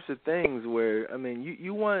those types of things where, I mean,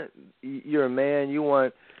 you're a man,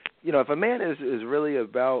 if a man is really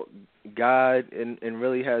about God and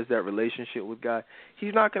really has that relationship with God,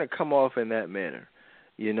 he's not going to come off in that manner.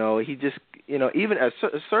 He just, even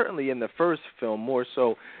certainly in the first film more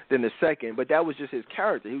so than the second, but that was just his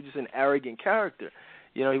character. He was just an arrogant character.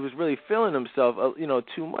 He was really feeling himself,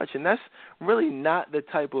 too much, and that's really not the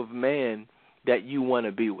type of man that you want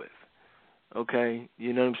to be with. Okay,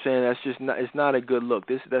 you know what I'm saying? That's just not. It's not a good look.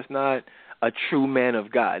 That's not a true man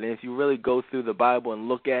of God. And if you really go through the Bible and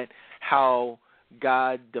look at how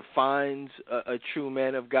God defines a true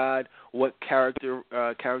man of God, what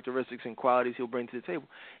characteristics and qualities he'll bring to the table,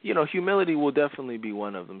 humility will definitely be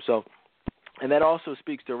one of them. So, and that also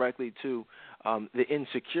speaks directly to the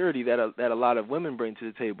insecurity that a lot of women bring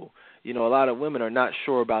to the table. A lot of women are not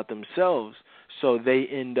sure about themselves, so they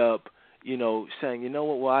end up,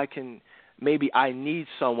 saying, maybe I need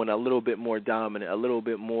someone a little bit more dominant, a little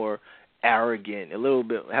bit more arrogant,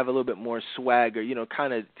 have a little bit more swagger,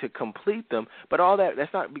 kind of to complete them. But all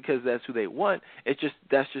that's not because that's who they want. That's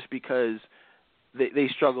just because they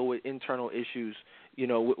struggle with internal issues,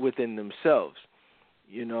 within themselves.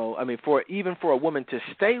 I mean, for a woman to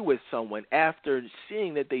stay with someone after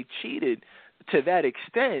seeing that they cheated to that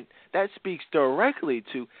extent, that speaks directly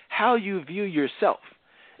to how you view yourself.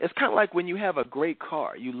 It's kind of like when you have a great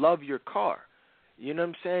car. You love your car. You know what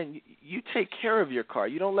I'm saying? You take care of your car.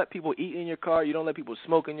 You don't let people eat in your car. You don't let people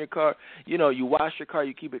smoke in your car. You wash your car.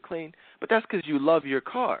 You keep it clean. But that's because you love your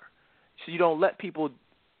car. So you don't let people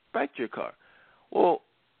wreck your car. Well,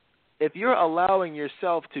 if you're allowing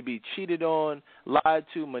yourself to be cheated on, lied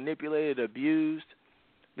to, manipulated, abused,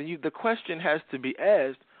 then the question has to be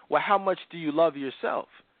asked, well, how much do you love yourself?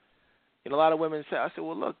 A lot of women say, I said,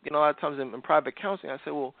 well, look, a lot of times in private counseling, I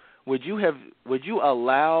said, well, would you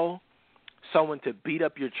allow someone to beat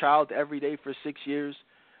up your child every day for 6 years,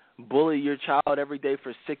 bully your child every day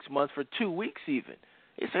for 6 months, for 2 weeks even?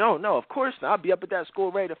 He said, oh, no, of course not. I'll be up at that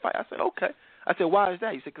school ready to fight. I said, okay. I said, why is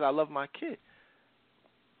that? He said, because I love my kid.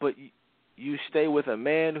 But you stay with a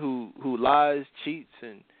man who lies, cheats,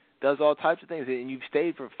 and does all types of things, and you've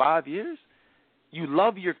stayed for 5 years? You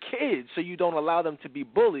love your kids, so you don't allow them to be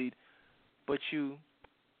bullied, but you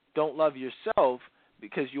don't love yourself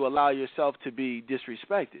because you allow yourself to be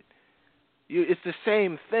disrespected. It's the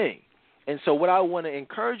same thing. And so what I want to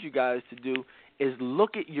encourage you guys to do is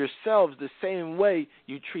look at yourselves the same way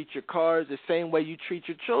you treat your cars, the same way you treat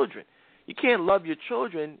your children. You can't love your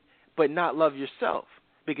children but not love yourself,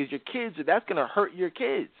 because your kids, that's going to hurt your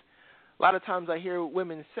kids. A lot of times I hear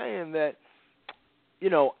women saying that,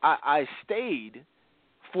 I stayed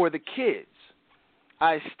for the kids.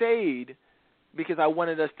 I stayed because I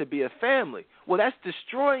wanted us to be a family. Well, that's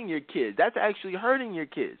destroying your kids. That's actually hurting your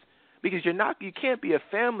kids, because you can't be a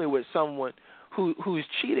family with someone who's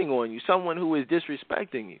cheating on you, someone who is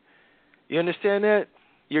disrespecting you. You understand that?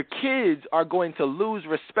 Your kids are going to lose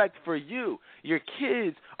respect for you. Your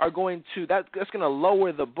kids are going to, that's going to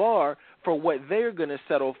lower the bar for what they're going to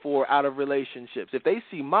settle for out of relationships. If they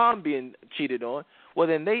see mom being cheated on, well,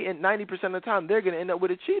 then 90% of the time, they're going to end up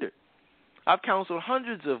with a cheater. I've counseled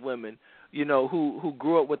hundreds of women, who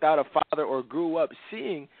grew up without a father or grew up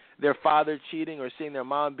seeing their father cheating or seeing their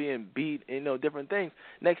mom being beat, different things.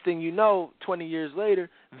 Next thing you know, 20 years later,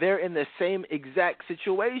 they're in the same exact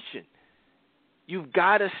situation. You've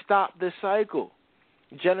got to stop this cycle.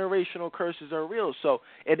 Generational curses are real. So,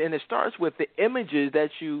 and it starts with the images that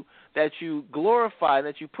you glorify and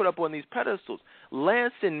that you put up on these pedestals.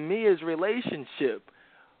 Lance and Mia's relationship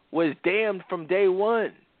was damned from day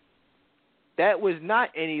one. That was not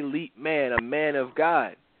an elite man, a man of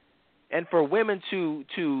God. And for women to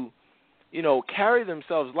carry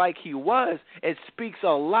themselves like he was, it speaks a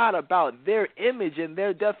lot about their image and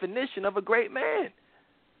their definition of a great man.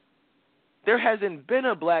 There hasn't been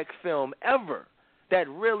a black film ever that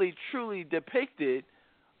really, truly depicted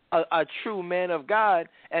a true man of God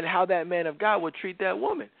and how that man of God would treat that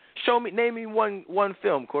woman. Name me one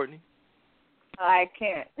film, Courtney. I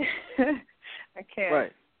can't. I can't.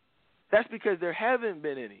 Right. That's because there haven't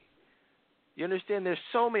been any. You understand? There's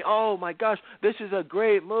so many. Oh, my gosh, this is a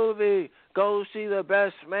great movie. Go see The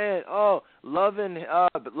Best Man. Oh, loving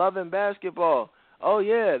basketball. Oh,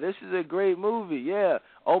 yeah, this is a great movie. Yeah.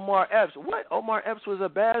 Omar Epps. What? Omar Epps was a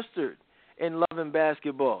bastard in Loving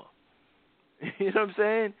Basketball. You know what I'm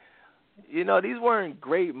saying? You know, these weren't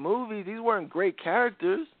great movies. These weren't great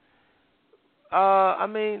characters. We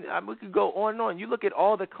could go on and on. You look at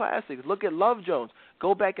all the classics. Look at Love Jones.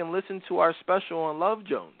 Go back and listen to our special on Love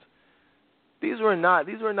Jones. These were not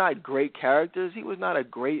great characters. He was not a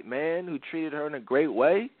great man who treated her in a great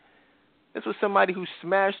way. This was somebody who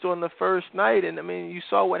smashed on the first night, and you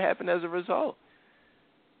saw what happened as a result.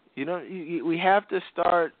 You know, we have to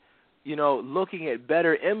start, looking at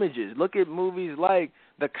better images. Look at movies like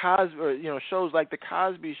the Cosby, or, shows like the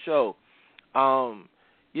Cosby Show.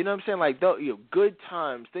 You know what I'm saying? Like, Good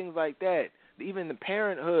Times, things like that. Even the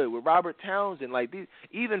Parenthood with Robert Townsend, like these,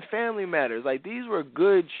 even Family Matters, like these were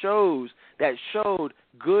good shows that showed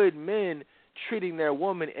good men treating their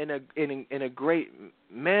woman in a great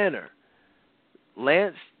manner.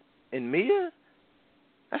 Lance and Mia,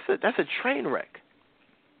 that's a train wreck.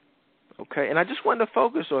 Okay, and I just wanted to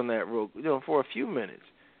focus on that for a few minutes,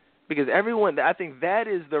 because I think that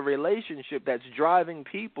is the relationship that's driving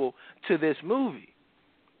people to this movie.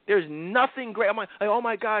 There's nothing great. I'm like, oh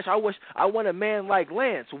my gosh, I want a man like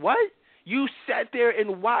Lance. What? You sat there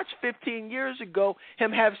and watched 15 years ago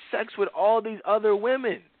him have sex with all these other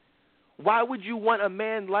women. Why would you want a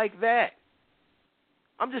man like that?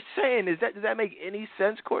 I'm just saying, does that make any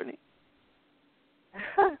sense, Courtney?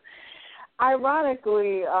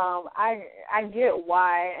 Ironically, I get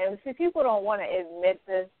why, and see, people don't want to admit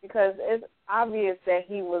this because it's obvious that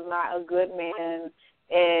he was not a good man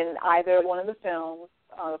in either one of the films.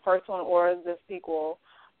 The first one or the sequel,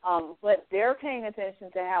 but they're paying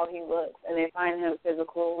attention to how he looks, and they find him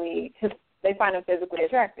physically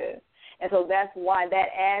attractive, and so that's why that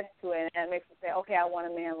adds to it, and it makes them say, okay, I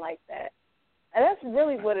want a man like that, and that's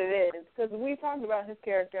really what it is, because we talked about his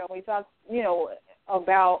character, and we talked,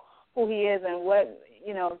 about who he is and what,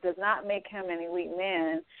 does not make him an elite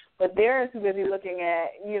man, but they're too busy looking at,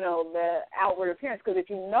 the outward appearance, because if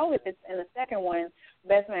you notice in the second one,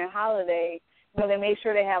 Best Man Holiday, they made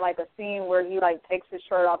sure they had, like, a scene where he, like, takes his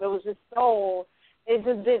shirt off. It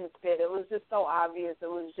just didn't fit. It was just so obvious. It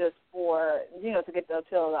was just for, to get the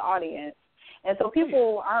appeal of the audience. And so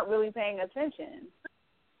people aren't really paying attention.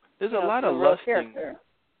 There's a lot of lusting.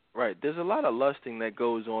 Right. There's a lot of lusting that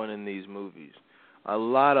goes on in these movies. A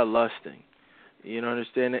lot of lusting. You know,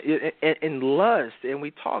 understand? And lust, and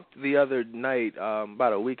we talked the other night,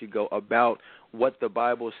 about a week ago, about what the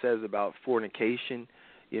Bible says about fornication.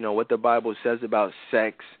 What the Bible says about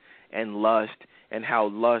sex and lust, and how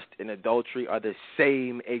lust and adultery are the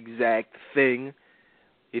same exact thing.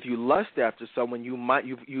 If you lust after someone,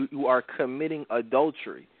 you are committing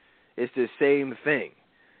adultery. It's the same thing.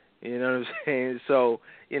 You know what I'm saying? So,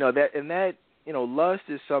 lust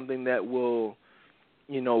is something that will,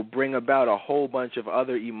 bring about a whole bunch of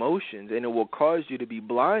other emotions, and it will cause you to be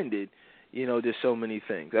blinded, to so many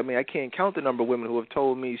things. I can't count the number of women who have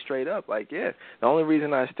told me straight up, like, yeah, the only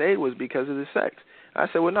reason I stayed was because of the sex. I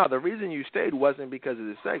said, well, no, the reason you stayed wasn't because of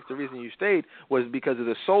the sex. The reason you stayed was because of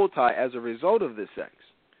the soul tie as a result of the sex.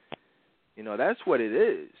 That's what it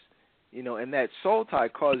is. And that soul tie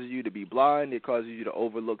causes you to be blind. It causes you to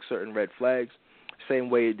overlook certain red flags, same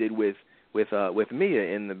way it did with Mia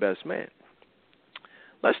in The Best Man.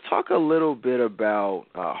 Let's talk a little bit about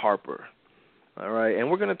Harper. All right, and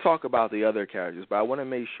we're going to talk about the other characters, but I want to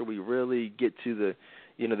make sure we really get to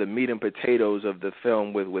the meat and potatoes of the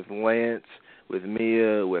film with Lance, with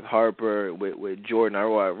Mia, with Harper, with Jordan. I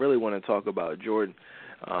really want to talk about Jordan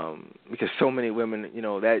because so many women,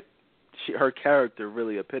 her character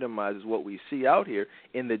really epitomizes what we see out here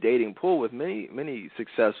in the dating pool with many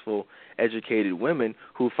successful, educated women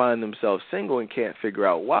who find themselves single and can't figure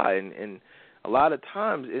out why. And a lot of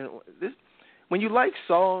times, when you like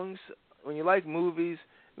songs, when you like movies,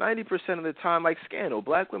 90% of the time, like Scandal,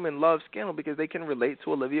 black women love Scandal because they can relate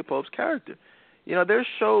to Olivia Pope's character. There's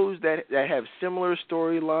shows that have similar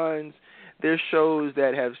storylines. There's shows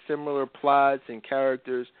that have similar plots and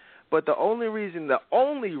characters. But the only reason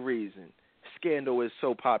Scandal is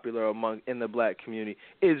so popular in the black community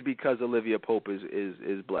is because Olivia Pope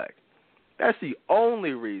is black. That's the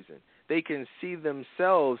only reason. They can see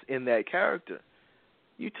themselves in that character.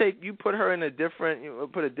 You put her in a different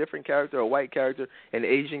character, a white character, an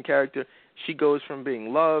Asian character, she goes from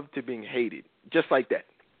being loved to being hated, just like that.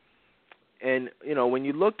 And, when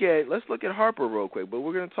you let's look at Harper real quick, but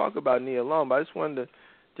we're going to talk about Nia Long, but I just wanted to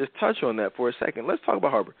just touch on that for a second. Let's talk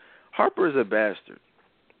about Harper. Harper is a bastard.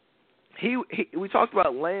 We talked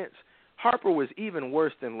about Lance. Harper was even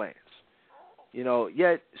worse than Lance.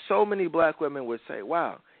 Yet so many black women would say,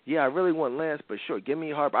 wow, yeah, I really want Lance, but sure, give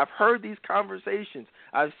me Harper. I've heard these conversations.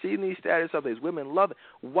 I've seen these status updates. Women love it.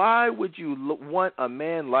 why would you want a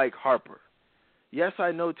man like Harper? Yes,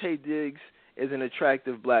 I know Taye Diggs is an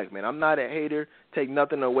attractive black man. I'm not a hater. Take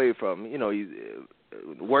nothing away from him.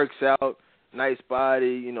 He works out, nice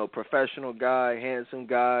body, professional guy, handsome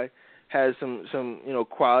guy, has some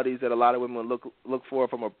qualities that a lot of women look for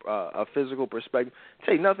from a physical perspective.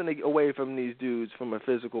 Take nothing away from these dudes from a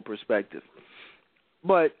physical perspective.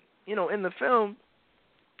 But, in the film,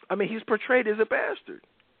 he's portrayed as a bastard,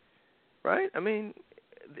 right?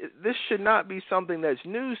 This should not be something that's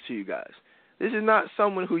news to you guys. This is not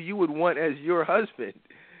someone who you would want as your husband,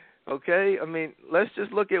 okay? Let's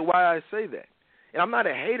just look at why I say that. And I'm not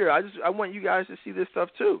a hater. I want you guys to see this stuff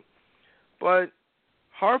too. But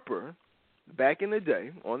Harper, back in the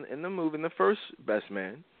day, in the movie, in the first Best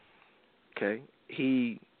Man, okay,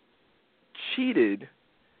 he cheated,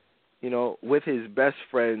 with his best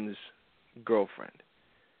friend's girlfriend.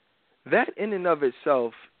 That in and of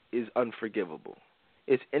itself is unforgivable.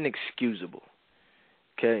 It's inexcusable,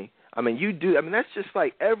 okay? That's just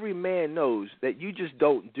like every man knows that you just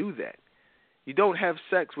don't do that. You don't have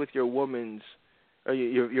sex with your woman's or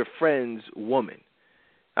your friend's woman.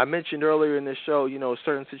 I mentioned earlier in the show,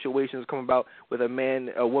 certain situations come about with a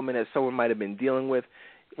woman that someone might have been dealing with.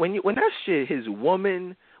 When that shit his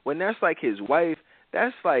woman, when that's like his wife,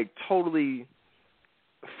 that's like totally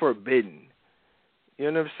forbidden. You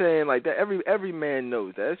know what I'm saying? Like that, every man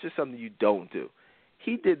knows that. That's just something you don't do.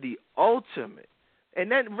 He did the ultimate. And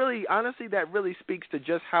that really, honestly, that really speaks to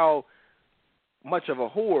just how much of a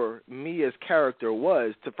whore Mia's character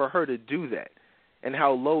was for her to do that, and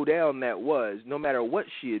how low down that was, no matter what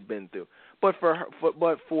she had been through. But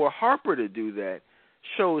for Harper to do that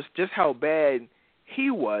shows just how bad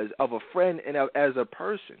he was of a friend and as a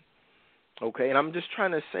person. Okay, and I'm just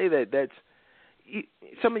trying to say that's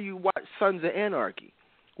some of you watch Sons of Anarchy,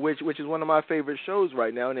 which is one of my favorite shows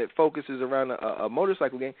right now, and it focuses around a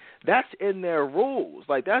motorcycle gang. That's in their rules.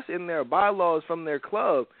 Like, that's in their bylaws from their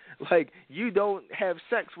club. Like, you don't have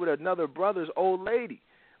sex with another brother's old lady.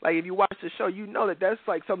 Like, if you watch the show, you know that's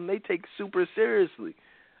like something they take super seriously.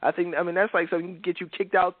 That's like something that can get you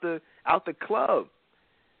kicked out the club.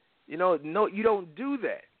 No, you don't do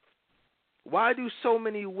that. Why do so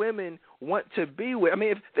many women want to be with?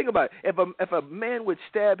 Think about it. If a man would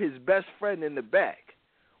stab his best friend in the back,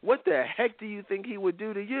 what the heck do you think he would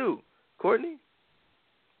do to you, Courtney?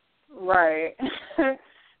 Right.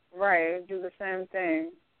 Right. Do the same thing.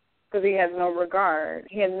 Because he has no regard.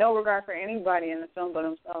 He had no regard for anybody in the film but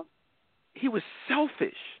himself. He was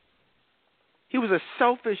selfish. He was a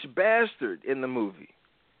selfish bastard in the movie.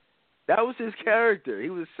 That was his character. He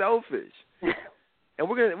was selfish. And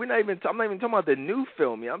I'm not even talking about the new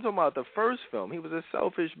film. I'm talking about the first film. He was a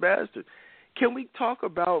selfish bastard. Can we talk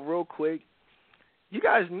about real quick? You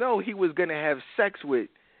guys know he was going to have sex with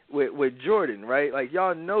Jordan, right? Like,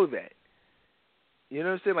 y'all know that. You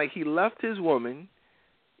know what I'm saying? Like, he left his woman.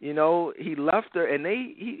 He left her, and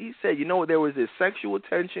he said, there was this sexual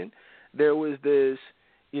tension. There was this,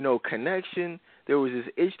 connection. There was this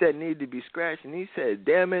itch that needed to be scratched, and he said,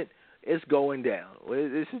 damn it, it's going down.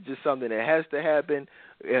 This is just something that has to happen.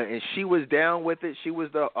 And she was down with it. She was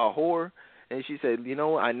a whore. And she said,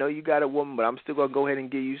 I know you got a woman, but I'm still going to go ahead and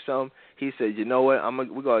give you some. He said, you know what,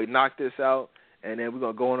 we're going to knock this out, and then we're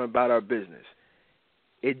going to go on about our business.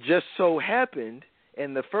 It just so happened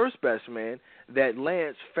in the first Best Man that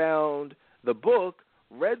Lance found the book,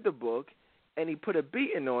 read the book, and he put a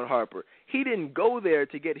beating on Harper. He didn't go there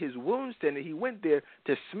to get his wounds tended. He went there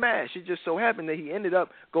to smash. It just so happened that he ended up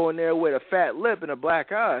going there with a fat lip and a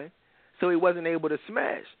black eye, so he wasn't able to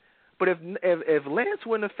smash. But if Lance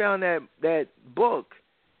wouldn't have found that book,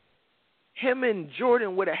 him and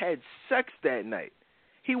Jordan would have had sex that night.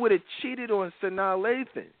 He would have cheated on Sanaa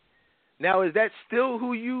Lathan. Now, is that still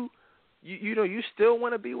who you still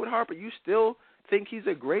want to be with Harper? You still think he's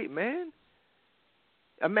a great man?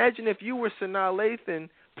 Imagine if you were Sanaa Lathan,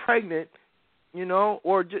 pregnant, or you know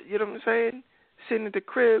what I'm saying, sitting at the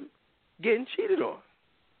crib getting cheated on.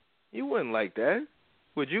 You wouldn't like that,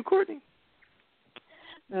 would you, Courtney?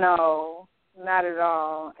 No, not at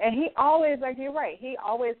all. And he always, like you're right, he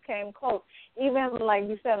always came close. Even like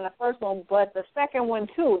you said in the first one, but the second one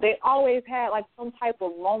too, they always had like some type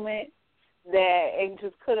of moment that it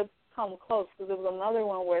just could have come close. Because there was another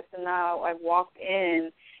one where Sanaa like walked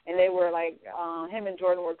in and they were like, him and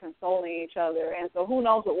Jordan were consoling each other. And so who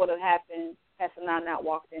knows what would have happened had Sanaa not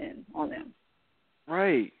walked in on them.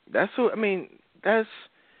 Right. That's what,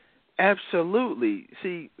 Absolutely.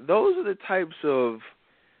 See, those are the types of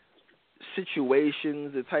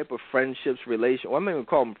situations, the type of friendships, well, I'm not going to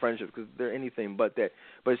call them friendships because they're anything but that,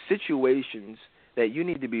 but situations that you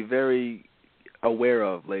need to be very aware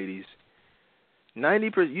of, ladies.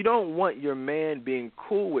 90%, you don't want your man being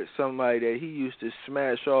cool with somebody that he used to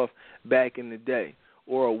smash off back in the day,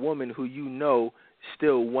 or a woman who you know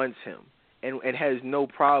still wants him and has no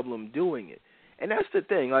problem doing it. And that's the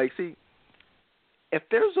thing. Like, see, if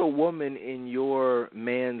there's a woman in your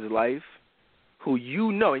man's life who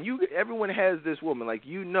you know, and everyone has this woman, like,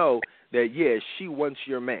 you know that, yeah, she wants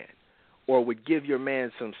your man or would give your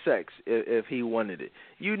man some sex if he wanted it.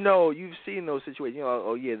 You know, you've seen those situations. You know,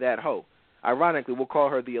 oh, yeah, that hoe. Ironically, we'll call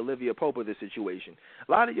her the Olivia Pope of the situation.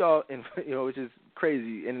 A lot of y'all, which is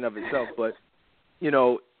crazy in and of itself, but,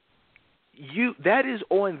 that is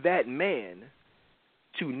on that man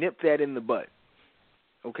to nip that in the bud,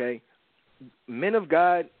 okay? Men of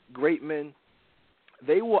God, great men,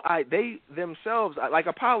 they themselves, like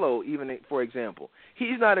Apollo, even for example,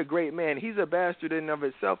 he's not a great man. He's a bastard in and of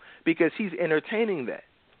itself because he's entertaining that.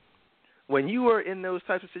 When you are in those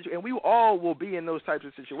types of situations, and we all will be in those types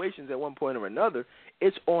of situations at one point or another,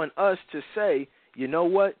 it's on us to say, you know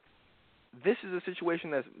what, this is a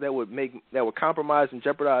situation that would compromise and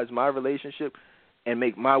jeopardize my relationship and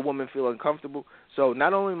make my woman feel uncomfortable. So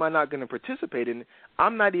not only am I not going to participate in it,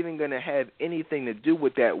 I'm not even going to have anything to do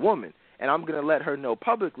with that woman, and I'm going to let her know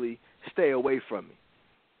publicly, stay away from me.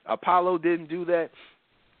 Apollo didn't do that.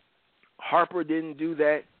 Harper didn't do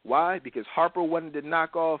that. Why? Because Harper wanted to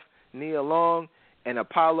knock off Nia Long, and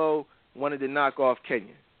Apollo wanted to knock off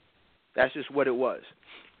Kenya. That's just what it was,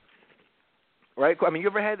 right? I mean, you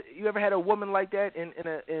ever had a woman like that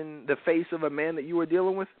in the face of a man that you were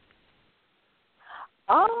dealing with?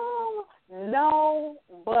 No,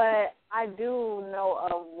 but I do know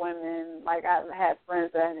of women. Like, I've had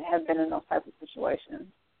friends that have been in those types of situations.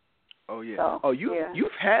 Oh yeah. So,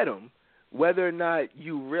 you've had them. Whether or not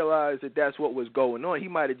you realize that that's what was going on, he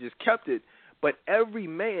might have just kept it. But every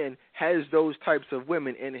man has those types of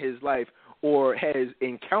women in his life or has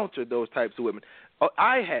encountered those types of women.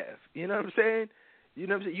 I have. You know what I'm saying? You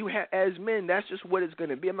know what I'm saying? You have, as men, that's just what it's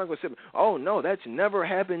going to be. I'm not going to say, oh, no, that's never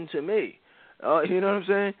happened to me. You know what I'm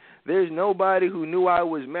saying? There's nobody who knew I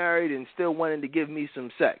was married and still wanted to give me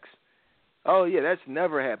some sex. Oh, yeah, that's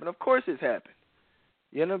never happened. Of course it's happened.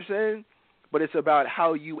 You know what I'm saying? But it's about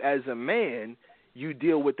how you, as a man, you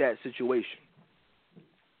deal with that situation.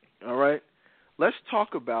 All right? Let's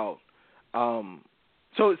talk about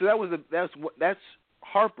that's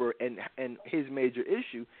Harper and his major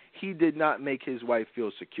issue. He did not make his wife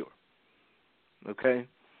feel secure. Okay?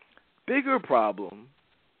 Bigger problem,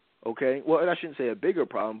 okay? Well, I shouldn't say a bigger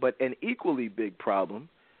problem, but an equally big problem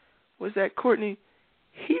was that Courtney,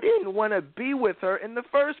 he didn't want to be with her in the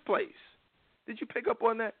first place. Did you pick up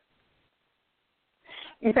on that?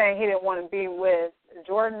 You saying he didn't want to be with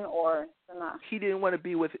Jordan or Sanaa? He didn't want to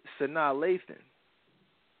be with Sanaa Lathan.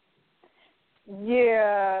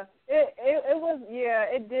 Yeah, it was. Yeah,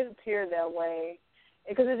 it did appear that way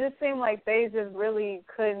because it just seemed like they just really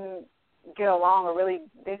couldn't get along, or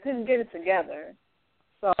they couldn't get it together.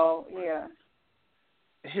 So yeah.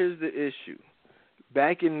 Here's the issue.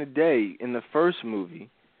 Back in the day, in the first movie,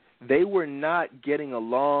 they were not getting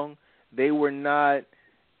along. They were not.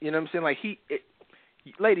 You know what I'm saying? Like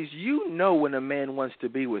ladies, you know when a man wants to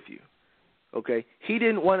be with you. Okay, he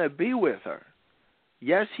didn't want to be with her.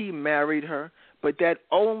 Yes, he married her, but that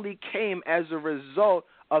only came as a result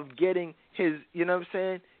of getting his, you know what I'm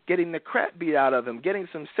saying, getting the crap beat out of him, getting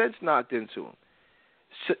some sense knocked into him.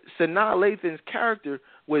 Sanaa Lathan's character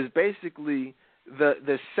was basically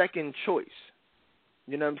the second choice.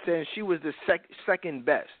 You know what I'm saying? She was the second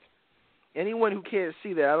best. Anyone who can't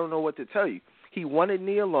see that, I don't know what to tell you. He wanted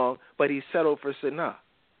Nia Long, but he settled for Sanaa.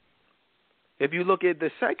 If you look at the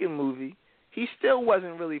second movie, he still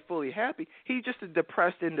wasn't really fully happy. He's just a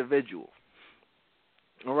depressed individual.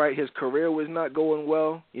 All right, his career was not going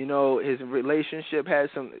well. You know, his relationship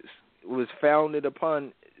was founded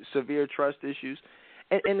upon severe trust issues.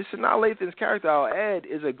 And Sanaa Lathan's character, I'll add,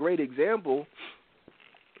 is a great example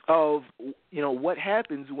of, you know, what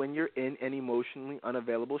happens when you're in an emotionally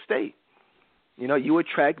unavailable state. You know, you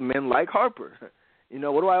attract men like Harper. You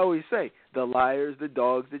know, what do I always say? The liars, the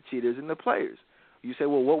dogs, the cheaters, and the players. You say,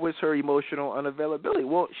 well, what was her emotional unavailability?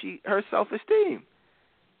 Well, her self-esteem.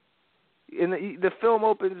 And the film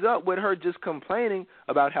opens up with her just complaining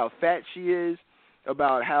about how fat she is,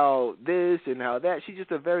 about how this and how that. She's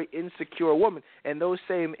just a very insecure woman. And those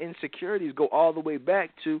same insecurities go all the way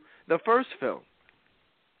back to the first film.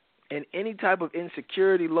 And any type of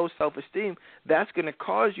insecurity, low self-esteem, that's going to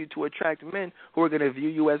cause you to attract men who are going to view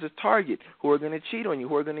you as a target, who are going to cheat on you,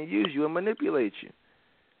 who are going to use you and manipulate you.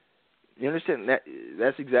 You understand?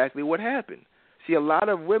 That's exactly what happened. See, a lot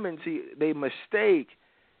of women, they mistake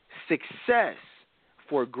success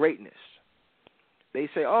for greatness. They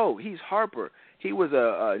say, oh, he's Harper. He was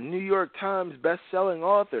a New York Times best-selling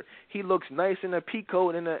author. He looks nice in a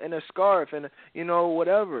peacoat and a scarf and,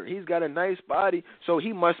 whatever. He's got a nice body, so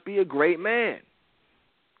he must be a great man.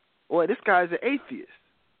 Boy, this guy's an atheist.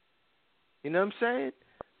 You know what I'm saying?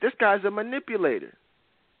 This guy's a manipulator.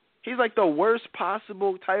 He's like the worst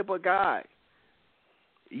possible type of guy.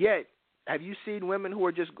 Yet, have you seen women who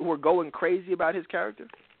are going crazy about his character?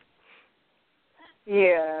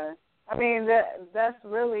 Yeah. I mean, that's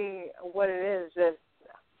really what it is, just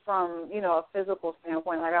from, a physical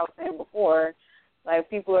standpoint, like I was saying before. Like,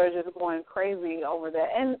 people are just going crazy over that.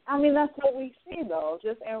 And, I mean, that's what we see, though,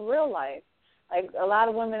 just in real life. Like, a lot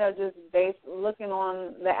of women are just looking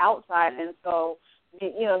on the outside, and so,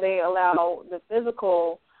 they allow the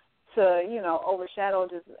physical to, overshadow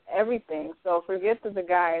just everything. So forget that the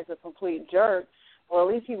guy is a complete jerk. Or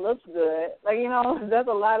at least he looks good. Like, there's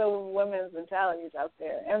a lot of women's mentalities out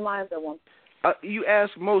there, and mine's at one. You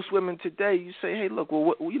ask most women today, you say, hey, look,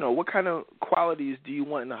 well, what kind of qualities do you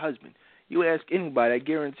want in a husband? You ask anybody, I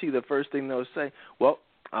guarantee the first thing they'll say, well,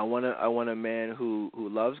 I want a man who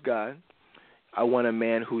loves God. I want a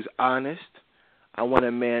man who's honest. I want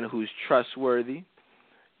a man who's trustworthy.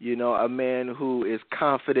 A man who is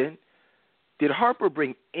confident. Did Harper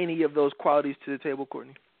bring any of those qualities to the table,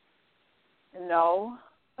 Courtney? No.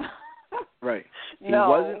 Right. He No.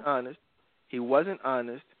 wasn't honest. He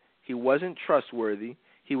wasn't trustworthy.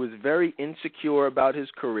 He was very insecure about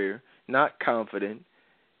his career, not confident.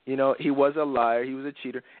 He was a liar. He was a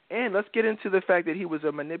cheater. And let's get into the fact that he was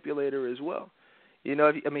a manipulator as well. He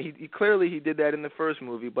clearly he did that in the first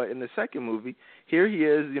movie, but in the second movie, here he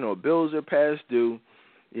is, bills are past due.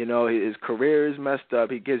 His career is messed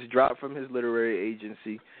up. He gets dropped from his literary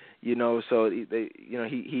agency. So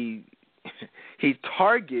he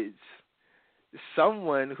targets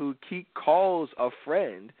someone who he calls a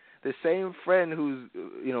friend, the same friend whose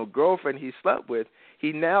girlfriend he slept with.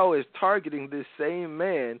 He now is targeting this same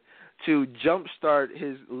man to jumpstart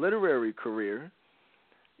his literary career,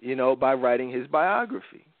 by writing his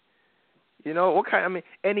biography.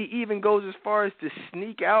 And he even goes as far as to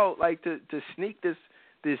sneak out, like to sneak this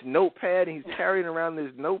notepad, and he's carrying around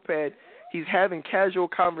this notepad. He's having casual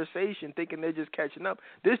conversation, thinking they're just catching up.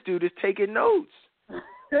 This dude is taking notes.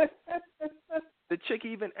 The chick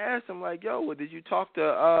even asked him, like, "Yo, well, did you talk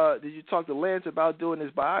to Lance about doing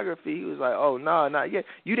his biography?" He was like, "Oh, no, not yet."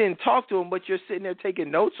 You didn't talk to him, but you're sitting there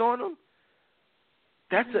taking notes on him.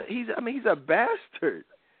 He's a bastard.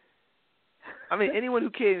 Anyone who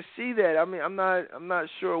can't see that, I'm not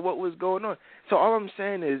sure what was going on. So all I'm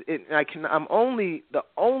saying is, the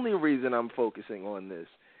only reason I'm focusing on this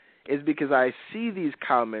is because I see these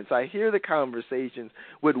comments, I hear the conversations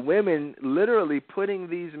with women literally putting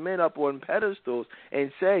these men up on pedestals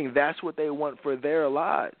and saying that's what they want for their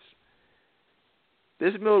lives.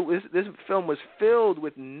 This film was filled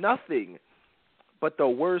with nothing but the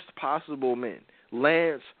worst possible men.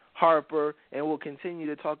 Lance, Harper, and we'll continue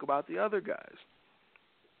to talk about the other guys.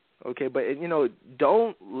 Okay, but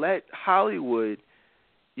don't let Hollywood,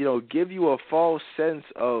 give you a false sense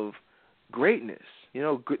of greatness.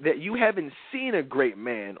 That you haven't seen a great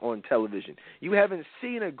man on television. You haven't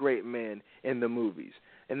seen a great man in the movies.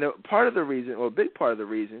 And a big part of the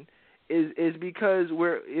reason is because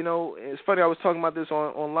it's funny, I was talking about this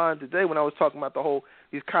online today when I was talking about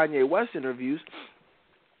these Kanye West interviews,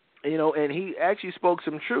 and he actually spoke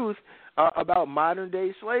some truth about modern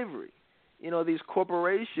day slavery. These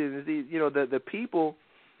corporations, the people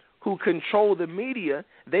who control the media,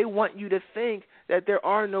 they want you to think that there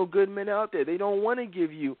are no good men out there. They don't want to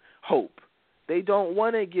give you hope. They don't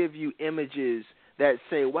want to give you images that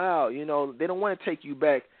say, wow, they don't want to take you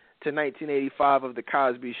back to 1985 of the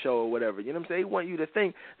Cosby Show or whatever. You know what I'm saying? They want you to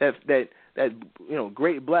think that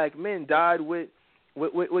great black men died with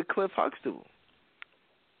Cliff Huxtable.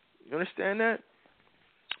 You understand that?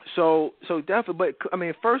 So definitely,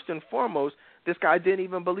 but first and foremost, this guy didn't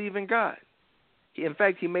even believe in God. In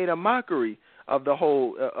fact, he made a mockery of the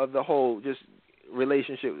whole just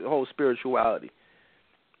relationship, the whole spirituality.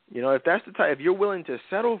 If that's the type, if you're willing to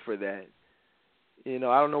settle for that, I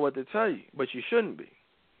don't know what to tell you, but you shouldn't be.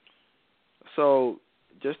 So,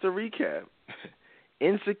 just to recap,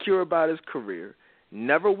 insecure about his career,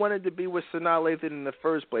 never wanted to be with Sanaa Lathan in the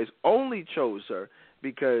first place, only chose her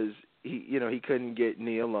because he couldn't get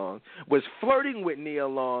Nia Long, was flirting with Nia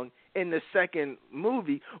Long in the second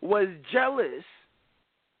movie, was jealous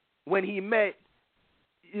when he met,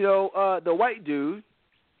 the white dude.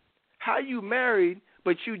 How you married,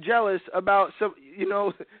 but you jealous about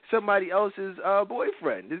somebody else's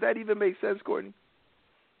boyfriend? Does that even make sense, Courtney?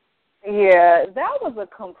 Yeah, that was a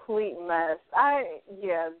complete mess.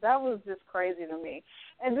 That was just crazy to me.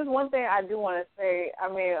 And just one thing I do want to say,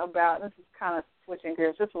 about, this is kind of switching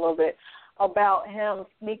gears just a little bit, about him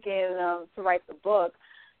sneaking to write the book.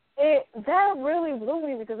 That really blew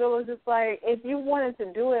me, because it was just like, if you wanted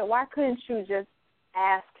to do it, why couldn't you just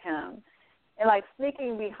ask him? And like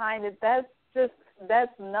sneaking behind it, that's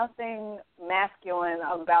nothing masculine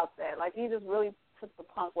about that. Like, he just really took the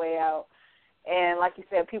punk way out. And like you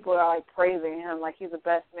said, people are like praising him like he's the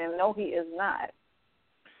best man. No, he is not.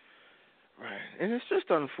 Right, and it's just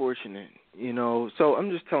unfortunate, So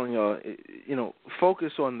I'm just telling y'all,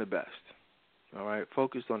 focus on the best. All right,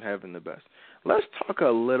 focus on having the best. Let's talk a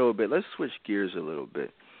little bit. Let's switch gears a little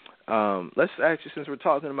bit. Let's actually, since we're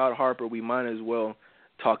talking about Harper, we might as well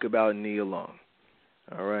talk about Nia Long.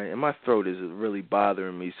 All right, and my throat is really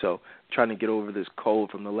bothering me, so I'm trying to get over this cold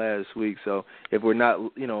from the last week. So if we're not,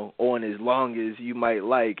 on as long as you might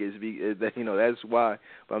like, that's why.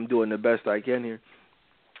 But I'm doing the best I can here.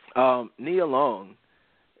 Nia Long,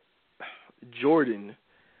 Jordan,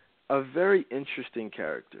 a very interesting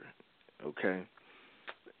character. Okay,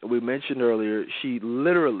 we mentioned earlier she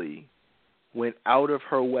literally went out of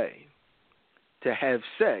her way to have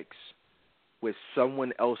sex with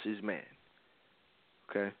someone else's man.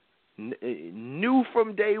 Okay, knew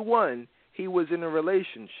from day one he was in a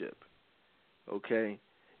relationship. Okay,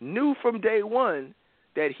 knew from day one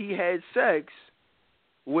that he had sex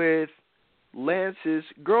with Lance's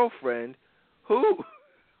girlfriend, who,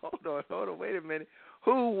 hold on, wait a minute,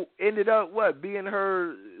 who ended up being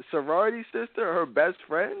her sorority sister or her best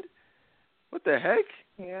friend? What the heck?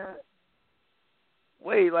 Yeah.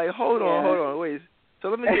 Wait, hold on, wait. So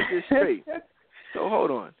let me get this straight. So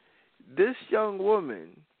hold on. This young woman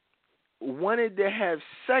wanted to have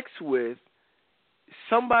sex with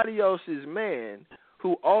somebody else's man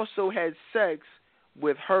who also had sex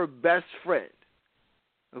with her best friend.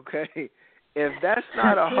 Okay? If that's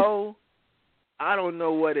not a hoe, I don't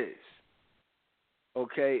know what is.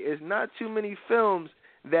 Okay? It's not too many films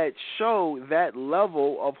that show that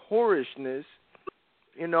level of whorishness,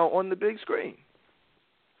 on the big screen.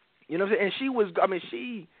 You know what I'm saying? And she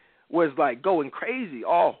was like going crazy,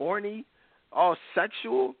 all horny, all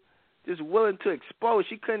sexual, just willing to explode.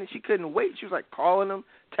 She couldn't wait. She was like calling him,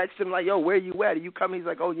 texting him like, "Yo, where you at? Are you coming?" He's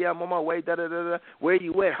like, "Oh yeah, I'm on my way." Da da da da. Where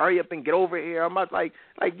you at? Hurry up and get over here. I'm about like,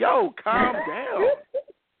 yo, calm down.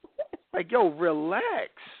 Like, yo,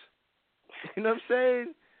 relax. You know what I'm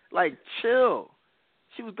saying? Like, chill.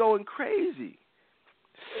 She was going crazy,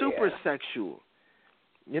 super sexual.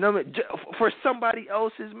 You know what I mean? For somebody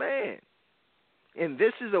else's man. And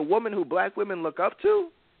this is a woman who black women look up to?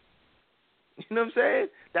 You know what I'm saying?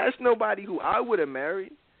 That's nobody who I would have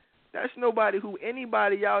married. That's nobody who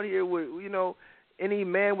anybody out here would, any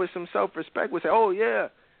man with some self-respect would say, oh, yeah,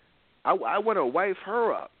 I want to wife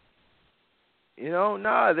her up.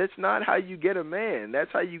 Nah, that's not how you get a man.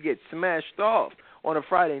 That's how you get smashed off on a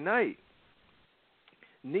Friday night.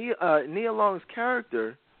 Nia Long's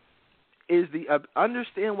character is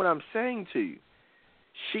understand what I'm saying to you.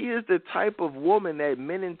 She is the type of woman that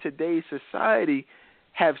men in today's society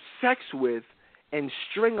have sex with and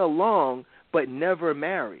string along but never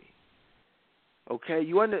marry. Okay?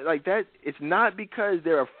 That it's not because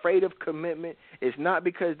they're afraid of commitment. It's not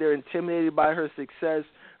because they're intimidated by her success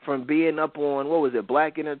from being up on,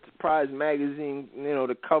 Black Enterprise magazine,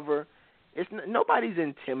 the cover. Nobody's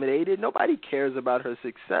intimidated. Nobody cares about her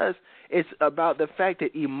success. It's about the fact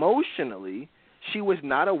that emotionally she was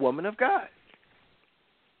not a woman of God.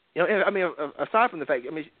 Aside from the fact,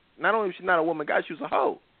 not only was she not a woman of God, she was a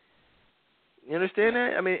hoe. You understand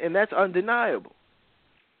that? And that's undeniable.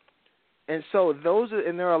 And so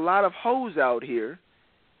there are a lot of hoes out here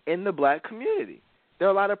in the black community. There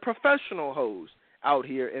are a lot of professional hoes out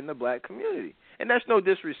here in the black community. And that's no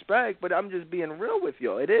disrespect, but I'm just being real with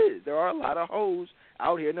y'all. It is. There are a lot of hoes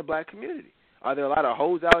out here in the black community. Are there a lot of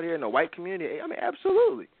hoes out here in the white community?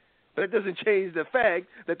 Absolutely. But it doesn't change the fact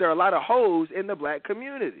that there are a lot of hoes in the black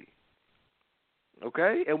community.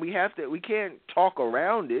 Okay? And we can't talk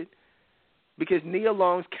around it because Nia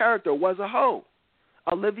Long's character was a hoe.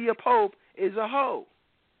 Olivia Pope is a hoe.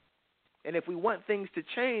 And if we want things to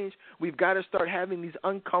change, we've got to start having these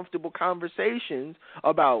uncomfortable conversations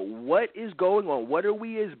about what is going on. What are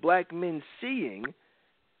we as black men seeing,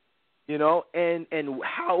 and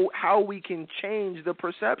how we can change the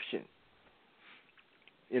perception.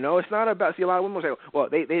 It's not about, see, a lot of women say, well,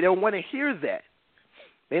 they don't want to hear that.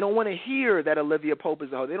 They don't want to hear that Olivia Pope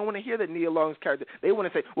is a hoe. They don't want to hear that Nia Long's character. They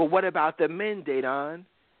want to say, well, what about the men, Dedan?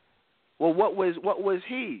 Well, what was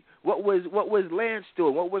he? What was Lance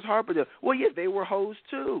doing? What was Harper doing? Well, yeah, they were hoes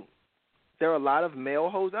too. There are a lot of male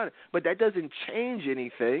hoes on it, but that doesn't change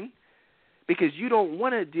anything because you don't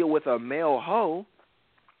want to deal with a male hoe.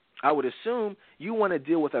 I would assume you want to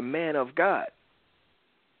deal with a man of God.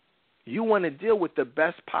 You want to deal with the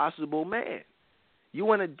best possible man. You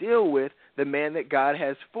want to deal with the man that God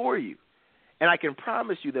has for you. And I can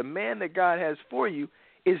promise you the man that God has for you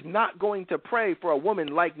is not going to pray for a woman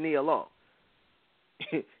like Nia Long.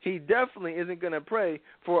 He definitely isn't going to pray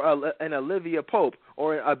for an Olivia Pope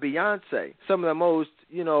or a Beyonce, some of the most,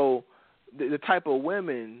 the type of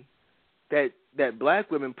women that black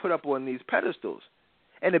women put up on these pedestals.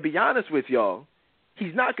 And to be honest with y'all,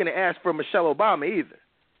 he's not going to ask for Michelle Obama either.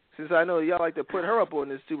 Since I know y'all like to put her up on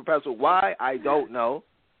this super pedestal. Why? I don't know.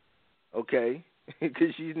 Okay? Because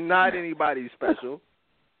she's not anybody special.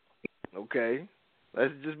 Okay?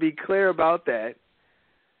 Let's just be clear about that.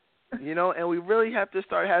 And we really have to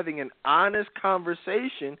start having an honest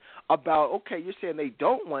conversation about, okay, you're saying they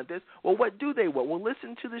don't want this. Well, what do they want? Well,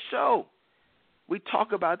 listen to the show. We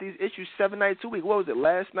talk about these issues 7 nights a week. What was it?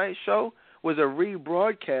 Last night's show was a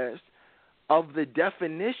rebroadcast of the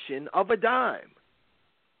definition of a dime.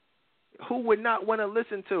 Who would not want to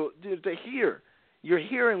listen to hear? You're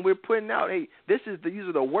hearing, we're putting out, hey, these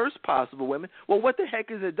are the worst possible women. Well, what the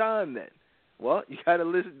heck is a dime then? Well, you got to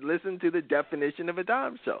listen to the definition of a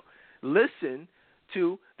dime show. Listen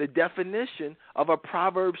to the definition of a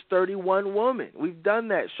Proverbs 31 woman. We've done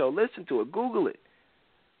that show. Listen to it. Google it.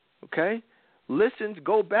 Okay?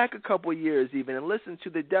 Go back a couple years even and listen to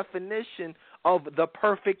the definition of the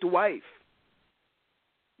perfect wife.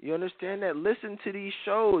 You understand that? Listen to these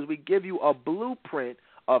shows. We give you a blueprint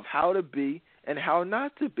of how to be and how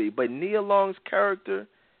not to be. But Nia Long's character,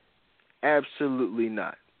 absolutely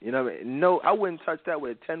not. You know what I mean? No, I wouldn't touch that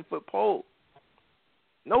with a 10-foot pole.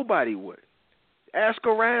 Nobody would. Ask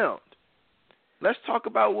around. Let's talk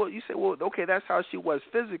about what you say. Well, okay, that's how she was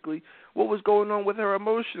physically. What was going on with her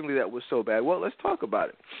emotionally that was so bad? Well, let's talk about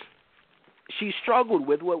it. She struggled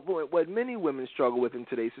with what many women struggle with in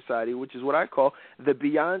today's society, which is what I call the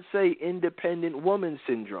Beyonce independent woman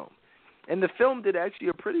syndrome. And the film did actually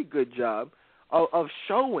a pretty good job of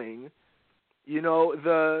showing,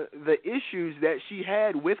 the issues that she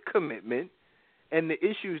had with commitment and the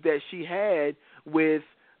issues that she had with,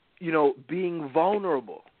 being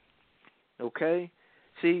vulnerable. Okay?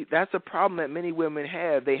 See, that's a problem that many women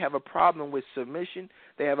have. They have a problem with submission.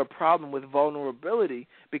 They have a problem with vulnerability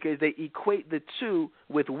because they equate the two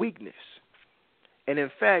with weakness. And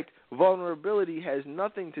in fact, vulnerability has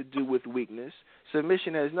nothing to do with weakness.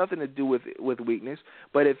 Submission has nothing to do with weakness.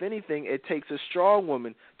 But if anything, it takes a strong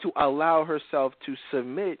woman to allow herself to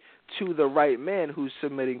submit to the right man who's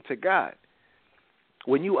submitting to God.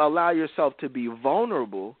 When you allow yourself to be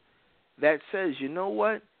vulnerable, that says, you know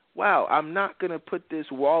what? Wow, I'm not going to put this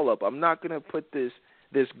wall up. I'm not going to put this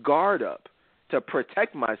guard up to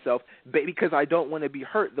protect myself because I don't want to be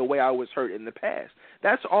hurt the way I was hurt in the past.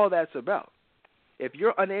 That's all that's about. If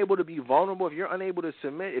you're unable to be vulnerable, if you're unable to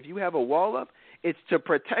submit, if you have a wall up, it's to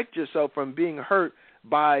protect yourself from being hurt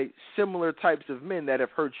by similar types of men that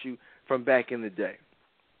have hurt you from back in the day.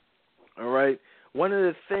 All right? One of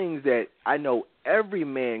the things that I know every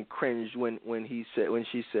man cringed when he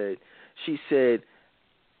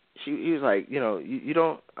was like, you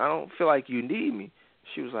don't, I don't feel like you need me.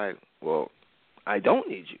 She was like, well, I don't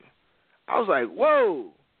need you. I was like,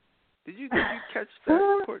 whoa. Did you catch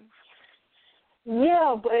that, Courtney?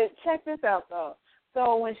 Yeah, but check this out, though.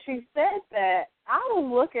 So when she said that, I was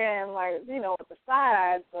looking, like, at the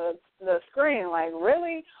side of the screen, like,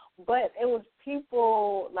 really? But it was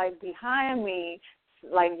people, like, behind me,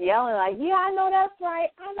 like, yelling, like, yeah, I know that's right.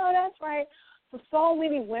 I know that's right. So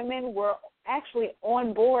many women were actually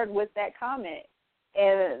on board with that comment.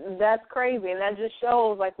 And that's crazy. And that just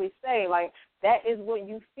shows, like we say, like, that is what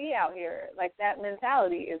you see out here. Like, that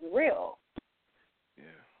mentality is real. Yeah.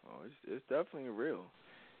 Oh, it's definitely real.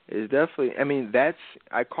 It's definitely,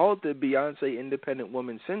 I call it the Beyonce independent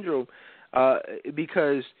woman syndrome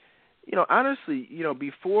because, honestly,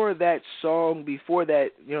 before that song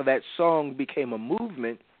became a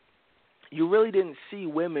movement, you really didn't see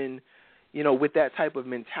women, with that type of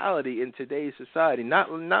mentality in today's society.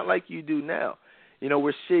 Not like you do now.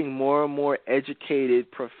 We're seeing more and more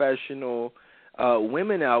educated, professional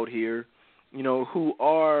women out here, who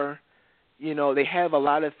are, they have a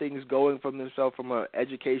lot of things going from themselves from an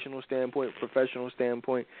educational standpoint, professional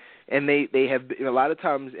standpoint, and they have a lot of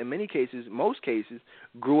times, in many cases, most cases,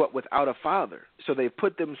 grew up without a father. So they've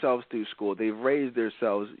put themselves through school. They've raised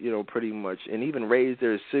themselves, pretty much, and even raised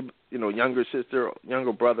their, younger sister,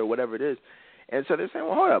 younger brother, whatever it is. And so they're saying,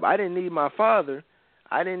 well, hold up, I didn't need my father.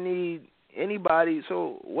 I didn't need anybody.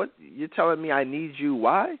 So what, you're telling me I need you?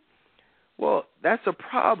 Why? Well, that's a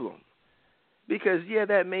problem. Because,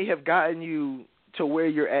 that may have gotten you to where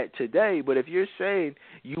you're at today, but if you're saying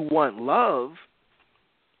you want love,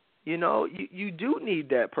 you do need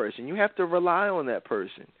that person. You have to rely on that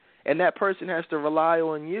person, and that person has to rely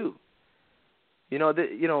on you.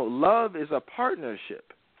 Love is a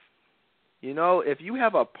partnership. If you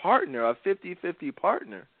have a partner, a 50-50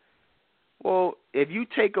 partner, well, if you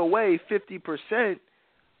take away 50%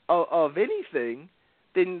 of anything,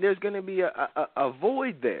 then there's going to be a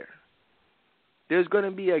void there. There's going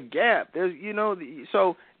to be a gap.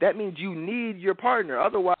 So that means you need your partner.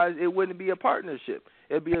 Otherwise, it wouldn't be a partnership.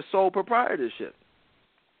 It'd be a sole proprietorship.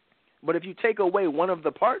 But if you take away one of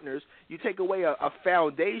the partners, you take away a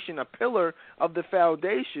foundation, a pillar of the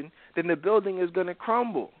foundation, then the building is going to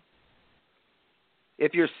crumble.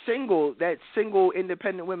 If you're single, that single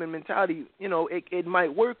independent women mentality, it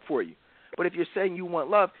might work for you. But if you're saying you want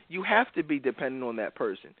love, you have to be dependent on that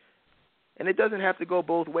person. And it doesn't have to go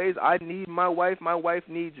both ways. I need my wife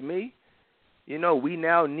needs me. We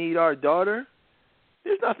now need our daughter.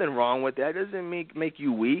 There's nothing wrong with that. It doesn't make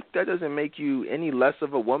you weak. That doesn't make you any less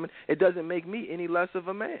of a woman. It doesn't make me any less of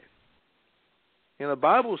a man. The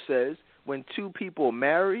Bible says when two people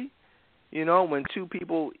marry, when two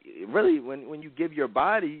people, really, when you give your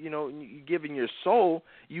body, you give in your soul,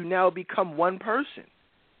 you now become one person.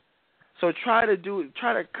 So try to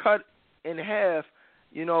cut in half,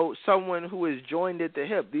 someone who is joined at the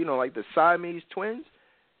hip, like the Siamese twins.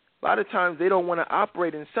 A lot of times they don't want to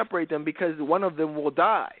operate and separate them because one of them will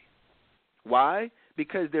die. Why?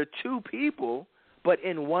 Because they're two people, but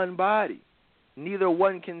in one body. Neither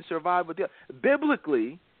one can survive with the other.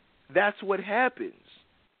 Biblically, that's what happens,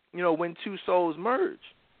 when two souls merge.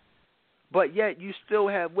 But yet you still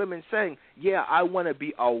have women saying, I want to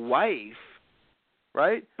be a wife,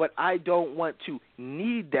 right? But I don't want to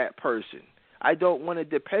need that person. I don't want to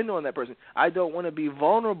depend on that person. I don't want to be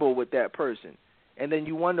vulnerable with that person. And then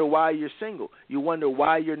you wonder why you're single. You wonder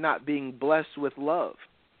why you're not being blessed with love.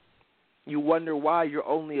 You wonder why you're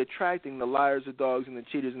only attracting the liars, the dogs, and the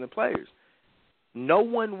cheaters and the players. No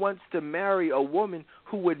one wants to marry a woman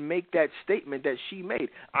who would make that statement that she made.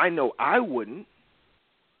 I know I wouldn't.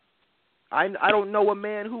 I don't know a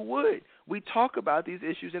man who would. We talk about these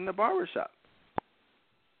issues in the barbershop.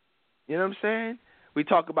 You know what I'm saying? We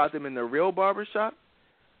talk about them in the real barbershop.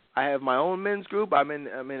 I have my own men's group. I'm in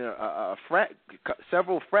a frat,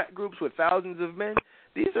 several frat groups with thousands of men.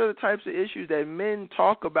 These are the types of issues that men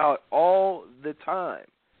talk about all the time.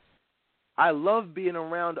 I love being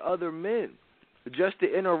around other men just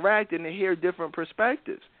to interact and to hear different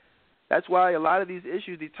perspectives. That's why a lot of these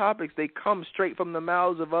issues, these topics, they come straight from the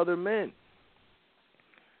mouths of other men.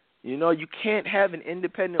 You can't have an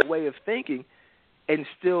independent way of thinking and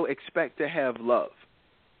still expect to have love.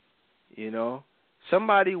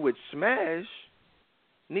 Somebody would smash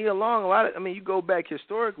Nia Long. You go back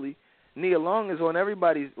historically, Nia Long is on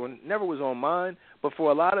everybody's, never was on mine, but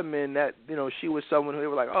for a lot of men that, she was someone who they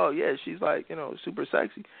were like, oh yeah, she's like, super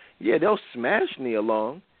sexy. Yeah, they'll smash Nia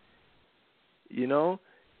Long,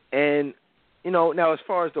 and, now as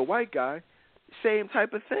far as the white guy, same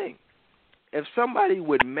type of thing. If somebody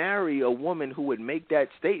would marry a woman who would make that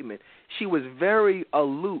statement, she was very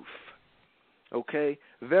aloof, okay,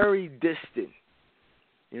 very distant.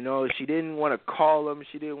 She didn't want to call him.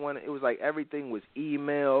 She didn't want to, it was like everything was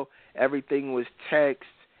email, everything was text,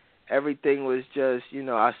 everything was just,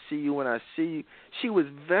 I see you when I see you. She was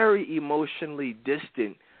very emotionally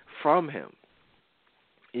distant from him.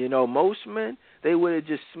 Most men, they would have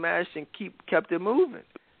just smashed and kept it moving.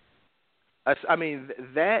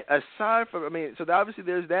 That aside from, so obviously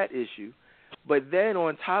there's that issue. But then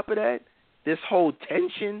on top of that, this whole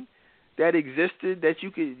tension that existed that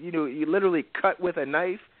you could, you literally cut with a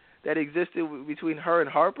knife that existed between her and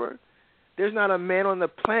Harper, there's not a man on the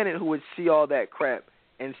planet who would see all that crap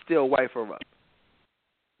and still wife her up.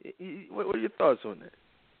 What are your thoughts on that?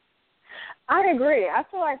 I agree. I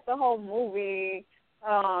feel like the whole movie,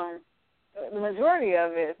 the majority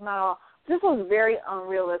of it, this was very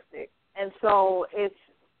unrealistic. And so it's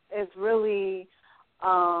really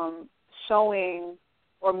showing,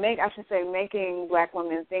 or making black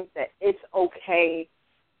women think that it's okay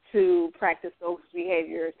to practice those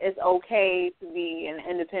behaviors. It's okay to be an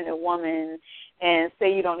independent woman and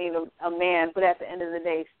say you don't need a man, but at the end of the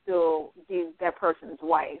day still be that person's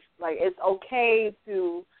wife. Like, it's okay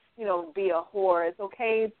to, be a whore. It's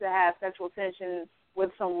okay to have sexual tension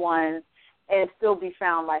with someone and still be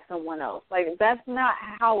found by someone else. Like, that's not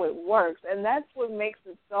how it works, and that's what makes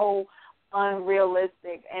it so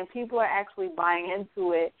unrealistic, and people are actually buying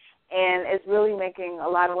into it, and it's really making a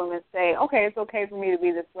lot of women say, okay, it's okay for me to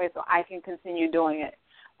be this way so I can continue doing it,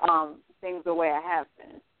 things the way I have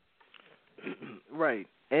been. Right.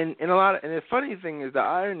 And the funny thing is, the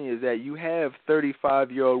irony is that you have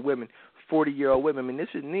 35-year-old women, 40-year-old women. I mean, this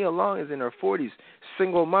is Nia Long is in her 40s,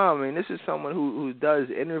 single mom. I mean, this is someone who does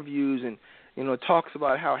interviews and, talks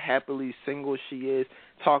about how happily single she is,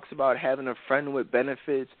 talks about having a friend with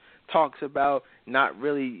benefits, talks about not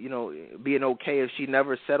really, being okay if she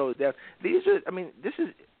never settles down. This is,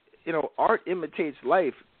 art imitates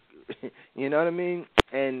life. You know what I mean?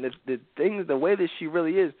 And the way that she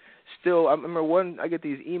really is, still, I remember I get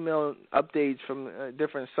these email updates from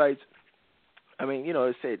different sites. I mean,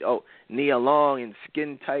 it said, Nia Long in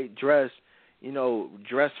skin-tight dress,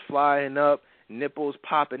 dress flying up, nipples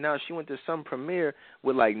popping out. She went to some premiere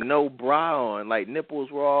with, like, no bra on. Like, nipples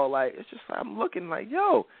were all, like, it's just, I'm looking like,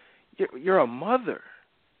 yo, you're a mother.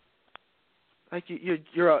 Like,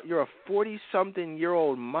 you're a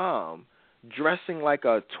 40-something-year-old mom dressing like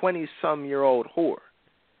a 20-some-year-old whore.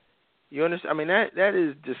 You understand? I mean, that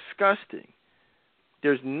is disgusting.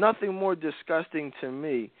 There's nothing more disgusting to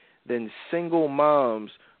me than single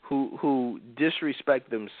moms who disrespect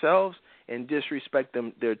themselves and disrespect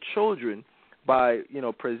their children by,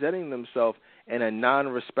 presenting themselves in a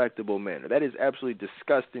non-respectable manner. That is absolutely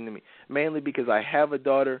disgusting to me, mainly because I have a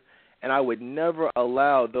daughter, and I would never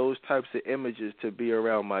allow those types of images to be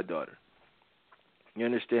around my daughter. You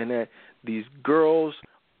understand that? These girls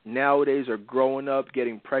nowadays are growing up,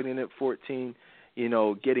 getting pregnant at 14,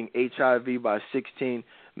 getting HIV by 16,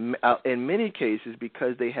 in many cases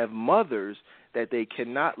because they have mothers that they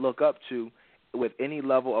cannot look up to with any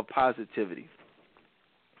level of positivity.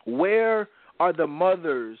 Where are the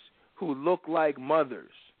mothers who look like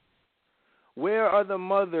mothers? Where are the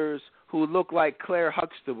mothers who look like Claire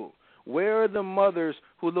Huxtable? Where are the mothers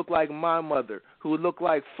who look like my mother, who look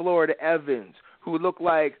like Florida Evans, who look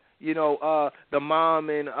like, the mom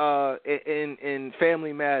in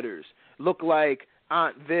Family Matters, look like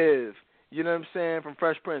Aunt Viv, you know what I'm saying, from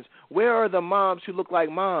Fresh Prince? Where are the moms who look like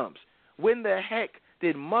moms? When the heck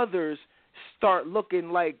did mothers start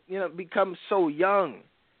looking like, become so young?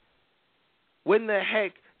 When the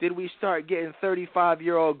heck did we start getting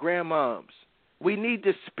 35-year-old grandmoms? We need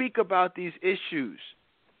to speak about these issues.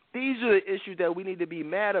 These are the issues that we need to be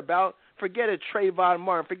mad about. Forget a Trayvon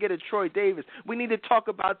Martin. Forget a Troy Davis. We need to talk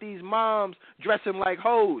about these moms dressing like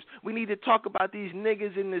hoes. We need to talk about these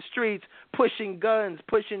niggas in the streets pushing guns,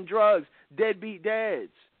 pushing drugs, deadbeat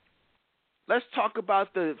dads. Let's talk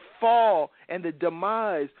about the fall and the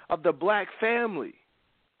demise of the black family.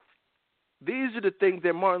 These are the things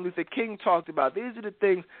that Martin Luther King talked about. These are the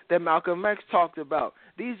things that Malcolm X talked about.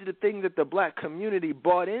 These are the things that the black community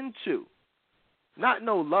bought into. Not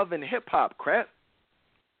no love and hip-hop crap.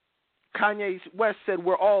 Kanye West said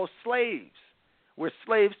we're all slaves. We're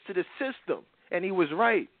slaves to the system, and he was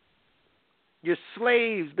right. Your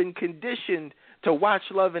slaves been conditioned to watch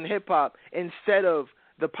love and hip-hop instead of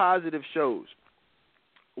the positive shows.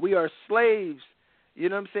 We are slaves, you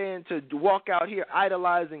know what I'm saying, to walk out here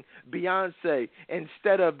idolizing Beyonce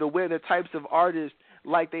instead of the types of artists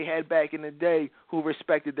like they had back in the day who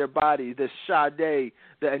respected their bodies, the Sade,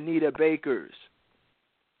 the Anita Bakers.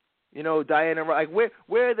 Diana, like where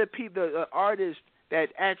are the artists that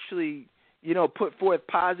actually, put forth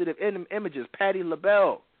positive images? Patti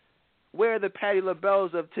LaBelle. Where are the Patti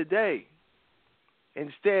LaBelles of today?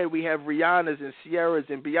 Instead, we have Rihanna's and Ciara's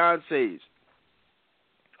and Beyonce's.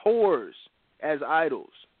 Whores as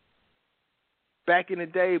idols. Back in the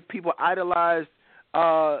day, people idolized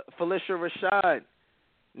Felicia Rashad.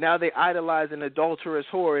 Now they idolize an adulterous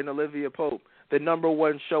whore in Olivia Pope. The number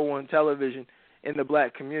one show on television in the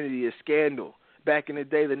black community is Scandal. Back in the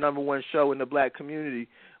day, the number one show in the black community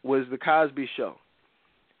was The Cosby Show.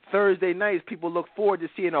 Thursday nights, people look forward to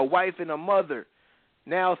seeing a wife and a mother.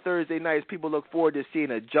 Now Thursday nights, people look forward to seeing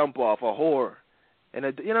a jump off, a whore. And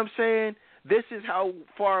you know what I'm saying? This is how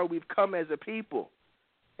far we've come as a people.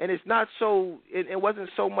 And it's not so, it wasn't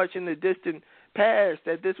so much in the distant past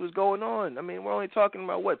that this was going on. I mean, we're only talking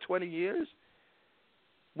about, 20 years?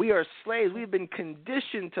 We are slaves. We've been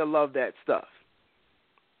conditioned to love that stuff.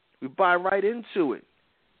 We buy right into it.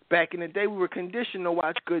 Back in the day, we were conditioned to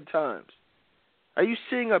watch Good Times. Are you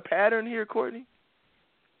seeing a pattern here, Courtney?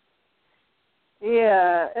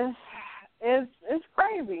 Yeah, it's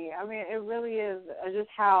crazy. I mean, it really is just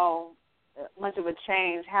how much of a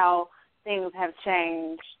change, how things have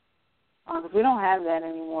changed. Because we don't have that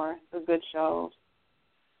anymore, the good shows.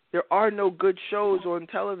 There are no good shows on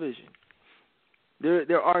television.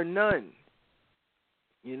 There are none.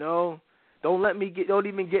 You know, don't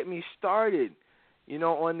even get me started. You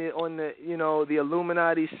know, on the the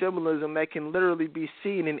Illuminati symbolism that can literally be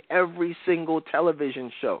seen in every single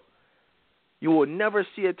television show. You will never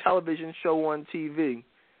see a television show on TV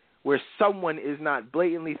where someone is not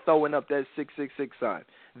blatantly throwing up that 666 sign.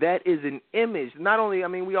 That is an image. Not only, I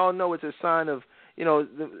mean, we all know it's a sign of,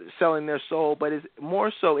 selling their soul, but it's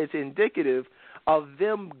more so it's indicative of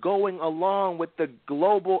them going along with the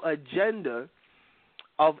global agenda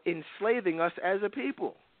of enslaving us as a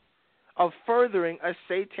people, of furthering a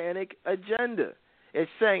satanic agenda.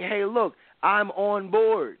 It's saying, hey, look, I'm on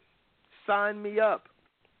board. Sign me up.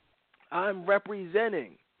 I'm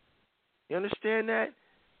representing. You understand that?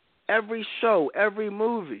 Every show, every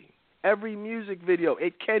movie, every music video,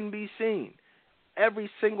 it can be seen. Every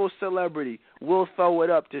single celebrity will throw it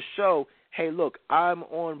up to show, hey, look, I'm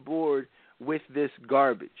on board with this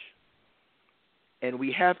garbage. And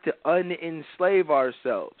we have to unenslave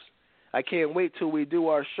ourselves. I can't wait till we do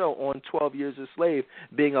our show on 12 Years a Slave,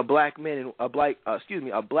 being a black man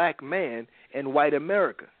in white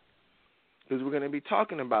America. Because we're going to be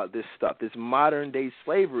talking about this stuff, this modern day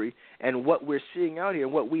slavery, and what we're seeing out here,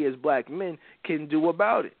 and what we as black men can do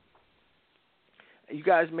about it. You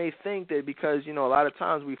guys may think that because, a lot of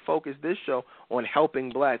times we focus this show on helping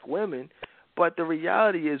black women, but the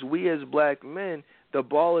reality is we as black men, the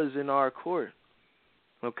ball is in our court.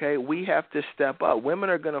 Okay? We have to step up. Women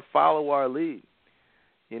are going to follow our lead.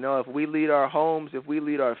 If we lead our homes, if we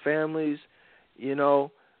lead our families,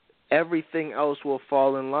 everything else will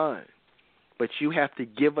fall in line. But you have to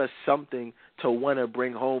give us something to want to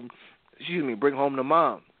bring home to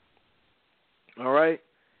mom. All right?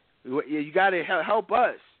 You got to help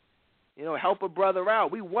us. Help a brother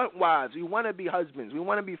out. We want wives. We want to be husbands. We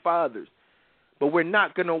want to be fathers. But we're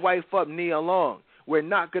not going to wife up Nia Long. We're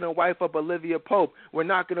not going to wife up Olivia Pope. We're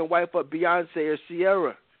not going to wife up Beyonce or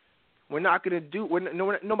Sierra. We're not going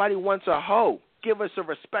to nobody wants a hoe. Give us a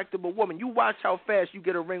respectable woman. You watch how fast you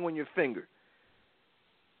get a ring on your finger.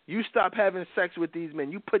 You stop having sex with these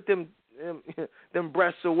men. You put them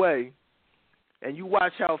breasts away, and you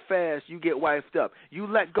watch how fast you get wifed up. You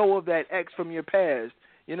let go of that ex from your past.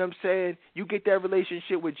 You know what I'm saying? You get that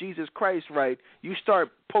relationship with Jesus Christ right. You start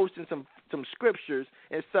posting some scriptures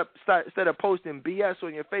and instead of posting BS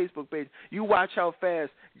on your Facebook page. You watch how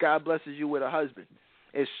fast God blesses you with a husband.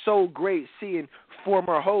 It's so great seeing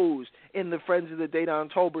former hoes in the Friends of the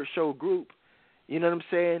Dedan Tolbert Show group. You know what I'm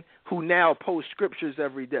saying? Who now post scriptures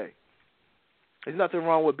every day. There's nothing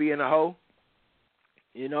wrong with being a hoe.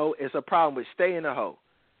 It's a problem with staying a hoe.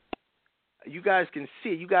 You guys can see.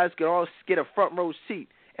 You guys can all get a front row seat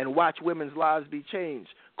and watch women's lives be changed.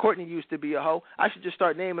 Courtney used to be a hoe. I should just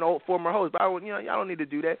start naming old former hoes, but y'all don't need to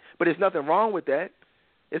do that. But there's nothing wrong with that.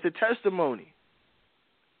 It's a testimony.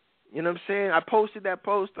 You know what I'm saying? I posted that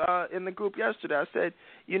post in the group yesterday. I said,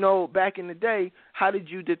 back in the day, how did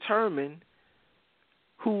you determine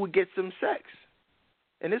who would get some sex?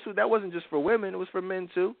 And that wasn't just for women; it was for men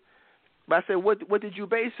too. But I said, what did you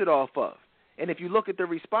base it off of? And if you look at the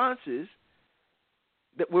responses,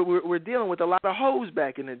 that we're dealing with a lot of hoes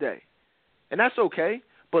back in the day, and that's okay.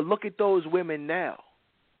 But look at those women now.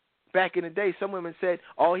 Back in the day, some women said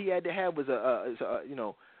all he had to have was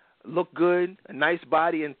look good, a nice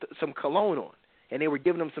body, and some cologne on, and they were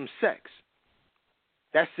giving him some sex.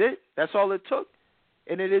 That's it. That's all it took,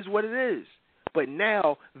 and it is what it is. But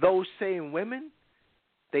now those same women,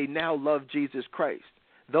 they now love Jesus Christ.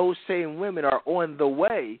 Those same women are on the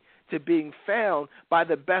way to being found by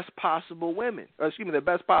the best possible the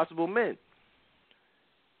best possible men.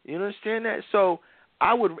 You understand that? So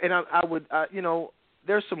I would,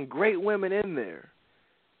 there's some great women in there,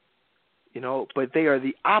 but they are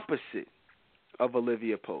the opposite of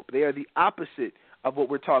Olivia Pope. They are the opposite of what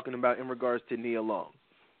we're talking about in regards to Nia Long.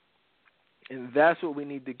 And that's what we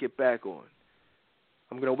need to get back on.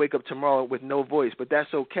 I'm going to wake up tomorrow with no voice, but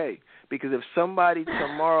that's okay. Because if somebody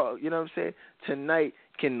tomorrow, tonight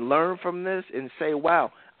can learn from this and say,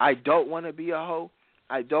 wow, I don't want to be a hoe.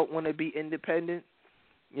 I don't want to be independent.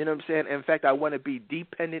 You know what I'm saying? In fact, I want to be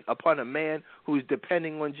dependent upon a man who's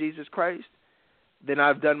depending on Jesus Christ. Then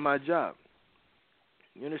I've done my job.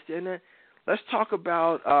 You understand that? Let's talk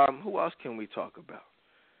about, who else can we talk about?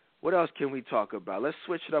 What else can we talk about? Let's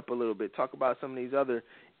switch it up a little bit. Talk about some of these other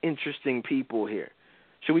interesting people here.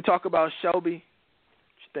 Should we talk about Shelby?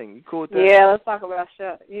 What you think? You cool with that? Yeah, let's talk about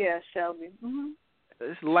Shelby. Yeah, Shelby. Mm-hmm.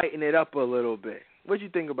 Let's lighten it up a little bit. What you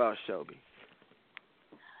think about Shelby?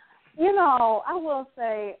 You know, I will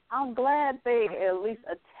say I'm glad they at least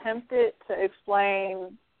attempted to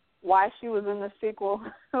explain why she was in the sequel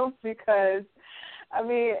because, I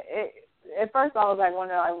mean, at first I was like,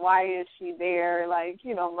 wondering, like, why is she there? Like,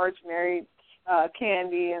 you know, Merch married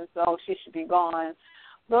Candy, and so she should be gone.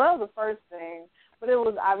 So that was the first thing. But it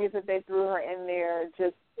was obvious that they threw her in there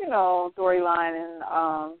just, you know, storyline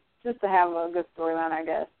and just to have a good storyline, I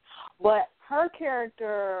guess. But her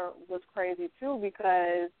character was crazy, too,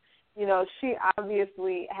 because, you know, she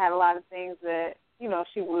obviously had a lot of things that, you know,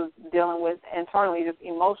 she was dealing with internally, just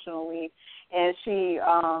emotionally. And she,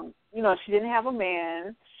 you know, she didn't have a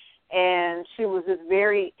man, and she was just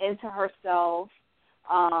very into herself.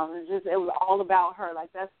 It was all about her. Like,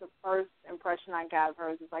 that's the first impression I got of her.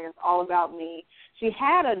 It's like, it's all about me. She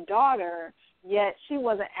had a daughter, yet she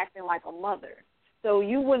wasn't acting like a mother. So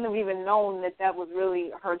you wouldn't have even known that that was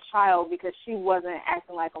really her child because she wasn't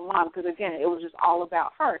acting like a mom because, again, it was just all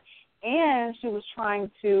about her. And she was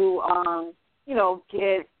trying to, you know,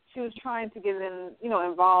 get in, you know,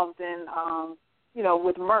 involved in, you know,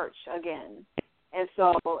 with Merch again. And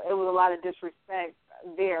so it was a lot of disrespect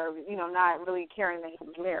there, you know, not really caring that he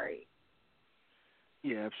was married.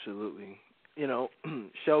 Yeah, absolutely. You know,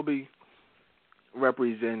 Shelby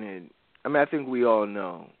represented, I mean, I think we all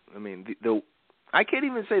know, I mean, I can't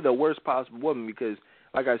even say the worst possible woman because,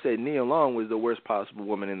 like I said, Nia Long was the worst possible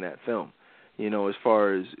woman in that film, you know, as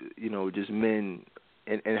far as, you know, just men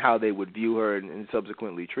and how they would view her and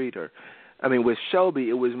subsequently treat her. I mean, with Shelby,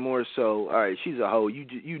 it was more so, all right, she's a hoe.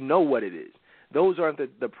 You know what it is. Those aren't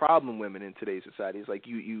the problem women in today's society. It's like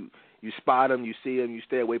you spot them, you see them, you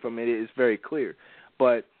stay away from it. It's very clear.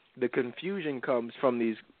 But the confusion comes from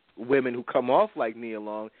these women who come off like Nia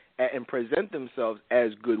Long and present themselves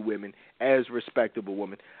as good women, as respectable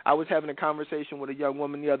women. I was having a conversation with a young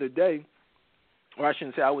woman the other day, or I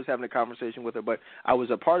shouldn't say I was having a conversation with her, but I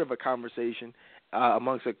was a part of a conversation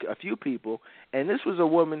amongst a few people, and this was a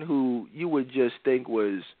woman who you would just think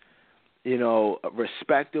was, you know,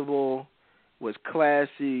 respectable, was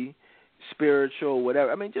classy, spiritual,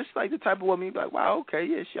 whatever. I mean, just like the type of woman you'd be like, wow, okay,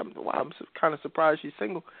 yeah, I'm kind of surprised she's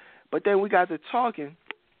single. But then we got to talking,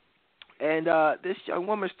 and this young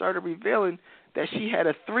woman started revealing that she had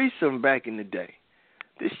a threesome back in the day.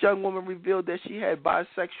 This young woman revealed that she had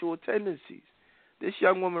bisexual tendencies. This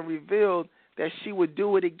young woman revealed that she would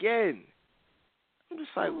do it again. I'm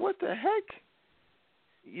just like, what the heck?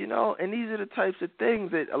 You know, and these are the types of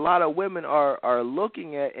things that a lot of women are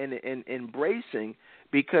looking at and embracing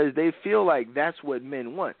because they feel like that's what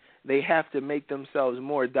men want. They have to make themselves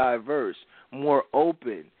more diverse, more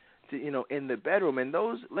open, to, you know, in the bedroom. And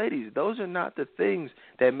those, ladies, those are not the things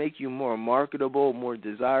that make you more marketable, more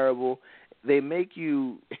desirable. They make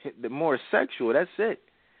you more sexual. That's it.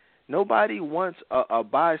 Nobody wants a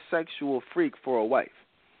bisexual freak for a wife.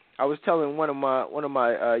 I was telling one of my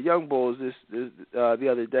young bulls this the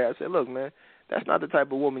other day. I said, "Look, man, that's not the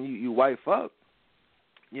type of woman you wife up.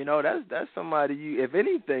 You know, that's somebody you, if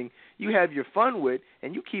anything, you have your fun with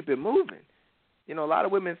and you keep it moving. You know, a lot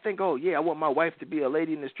of women think, oh yeah, I want my wife to be a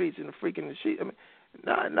lady in the streets and a freak in the sheets. I mean,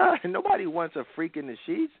 nah, nobody wants a freak in the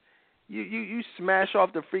sheets. You smash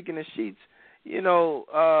off the freak in the sheets. You know,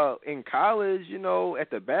 in college, you know,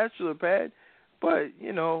 at the bachelor pad, but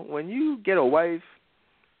you know, when you get a wife.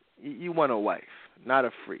 You want a wife, not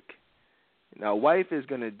a freak. Now, a wife is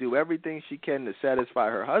going to do everything she can to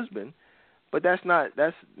satisfy her husband, but that's not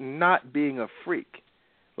being a freak.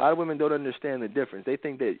 A lot of women don't understand the difference. They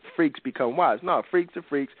think that freaks become wives. No, freaks are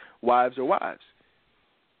freaks, wives are wives.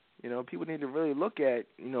 You know, people need to really look at,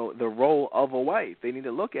 you know, the role of a wife. They need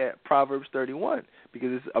to look at Proverbs 31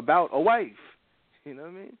 because it's about a wife. You know what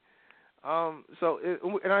I mean?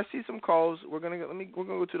 And I see some calls. We're gonna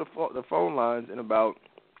go to the phone lines in about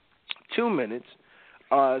 2 minutes,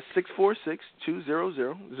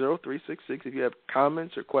 646-200-0366. If you have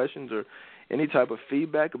comments or questions or any type of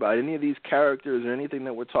feedback about any of these characters or anything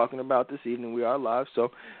that we're talking about this evening, we are live.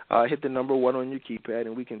 So hit the number 1 on your keypad,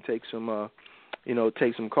 and we can take some,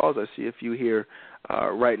 take some calls. I see a few here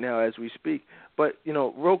right now as we speak. But, you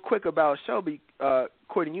know, real quick about Shelby,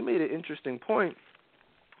 Courtney, you made an interesting point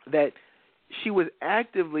that she was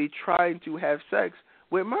actively trying to have sex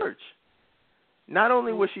with Merch. Not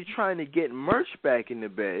only was she trying to get Merch back in the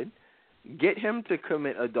bed, get him to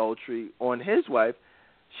commit adultery on his wife,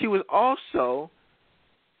 she was also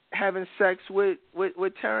having sex with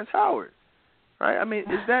Terrence Howard, right? I mean,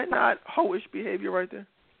 is that not hoish behavior right there?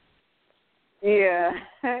 Yeah,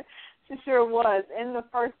 she sure was, in the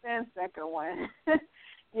first and second one.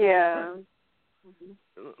 Yeah.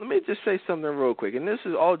 Let me just say something real quick, and this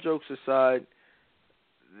is all jokes aside.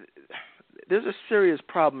 there's a serious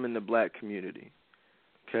problem in the black community.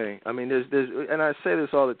 Okay, I mean, there's, and I say this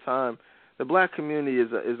all the time. The black community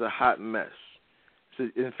is a hot mess.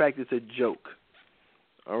 In fact, it's a joke.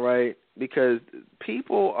 All right, because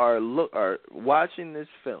people are watching this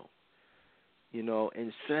film, you know,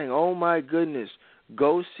 and saying, "Oh my goodness,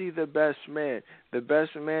 go see The Best Man. The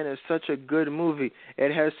Best Man is such a good movie.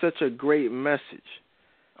 It has such a great message."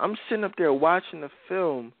 I'm sitting up there watching the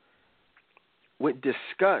film with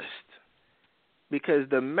disgust, because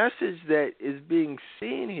the message that is being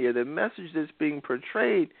seen here, the message that's being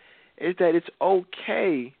portrayed, is that it's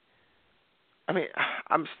okay. I mean,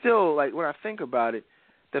 I'm still, like, when I think about it,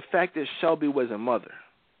 the fact that Shelby was a mother.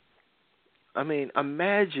 I mean,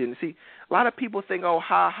 imagine. See, a lot of people think, oh,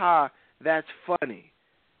 ha, ha, that's funny.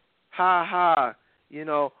 Ha, ha, you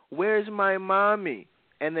know, where's my mommy?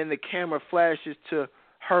 And then the camera flashes to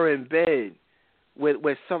her in bed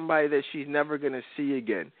with somebody that she's never going to see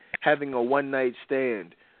again, having a one-night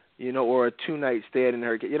stand, you know, or a two-night stand in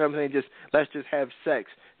her, you know what I'm saying? Just, let's just have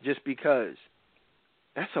sex just because.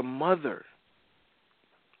 That's a mother.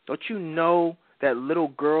 Don't you know that little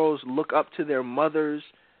girls look up to their mothers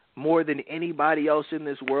more than anybody else in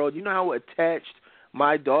this world? You know how attached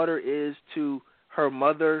my daughter is to her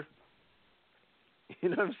mother? You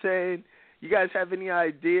know what I'm saying? You guys have any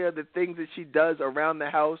idea the things that she does around the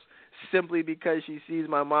house simply because she sees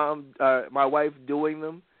my wife doing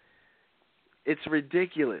them? It's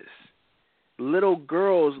ridiculous. Little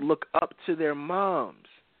girls look up to their moms.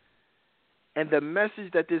 And the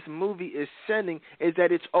message that this movie is sending is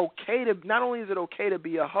that it's okay to, not only is it okay to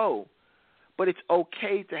be a hoe, but it's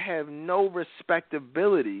okay to have no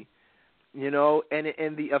respectability, you know, and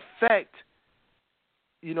the effect,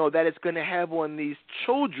 you know, that it's going to have on these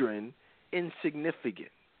children,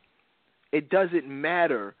 insignificant. It doesn't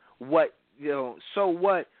matter what, you know, so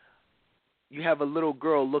what, you have a little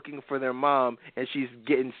girl looking for their mom and she's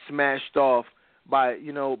getting smashed off by,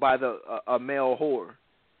 you know, by a male whore.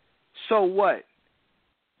 So what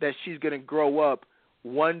that she's going to grow up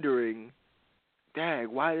wondering,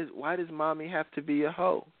 dang, why does mommy have to be a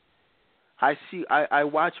hoe? I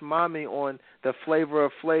watch mommy on the Flavor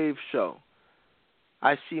of Flav show.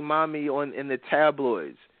 I see mommy in the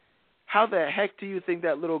tabloids. How the heck do you think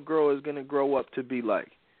that little girl is going to grow up to be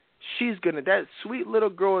like? That sweet little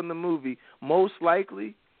girl in the movie most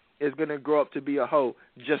likely is going to grow up to be a hoe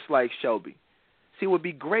just like Shelby. See, it would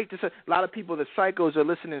be great to say, a lot of people, the psychos, are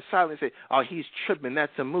listening silently and say, oh, he's tripping,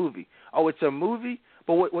 that's a movie. Oh, it's a movie?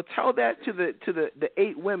 But we'll tell that to the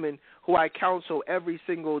 8 women who I counsel every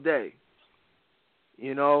single day,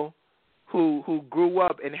 you know, who grew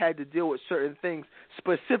up and had to deal with certain things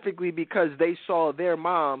specifically because they saw their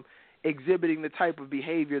mom exhibiting the type of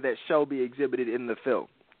behavior that Shelby exhibited in the film.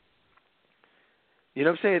 You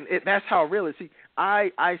know what I'm saying? That's how real it is. See,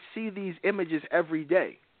 I see these images every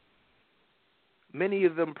day. Many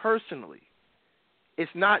of them personally.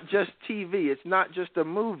 It's not just TV. It's not just a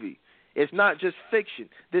movie. It's not just fiction.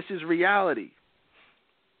 This is reality.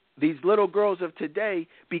 These little girls of today,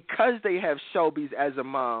 because they have Shelby's as a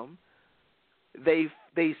mom, they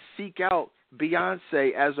seek out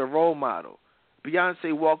Beyonce as a role model.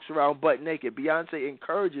 Beyonce walks around butt naked. Beyonce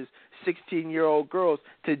encourages 16-year-old girls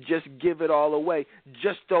to just give it all away.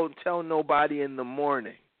 Just don't tell nobody in the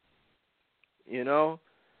morning. You know?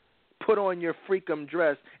 Put on your freakum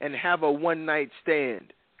dress and have a one-night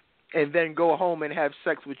stand and then go home and have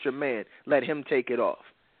sex with your man. Let him take it off.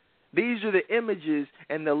 These are the images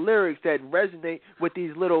and the lyrics that resonate with these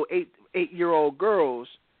little eight-year-old girls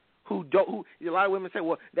who a lot of women say,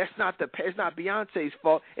 well, it's not Beyonce's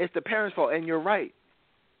fault, it's the parents' fault, and you're right.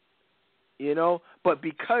 You know, but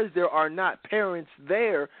because there are not parents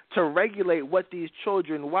there to regulate what these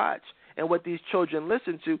children watch and what these children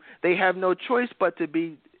listen to, they have no choice but to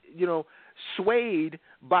be, you know, swayed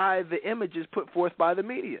by the images put forth by the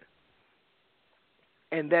media.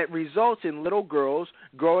 And that results in little girls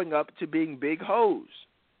growing up to being big hoes.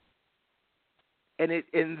 And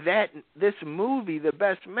this movie, The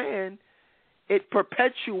Best Man, it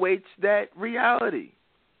perpetuates that reality.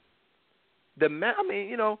 I mean,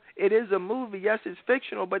 you know, it is a movie. Yes, it's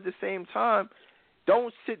fictional, but at the same time,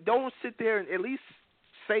 don't sit there and at least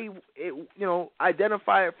say it, you know,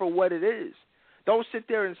 identify it for what it is. Don't sit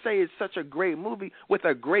there and say it's such a great movie with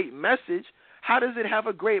a great message. How does it have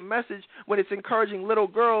a great message when it's encouraging little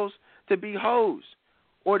girls to be hoes,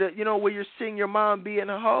 or to, you know, where you're seeing your mom being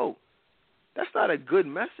a hoe? That's not a good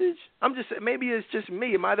message. I'm just saying, maybe it's just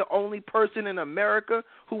me. Am I the only person in America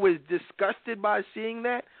who was disgusted by seeing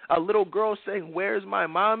that? A little girl saying, "Where's my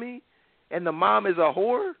mommy?" and the mom is a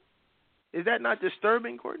whore? Is that not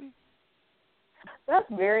disturbing, Courtney? that's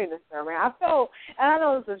very disturbing. I felt, and I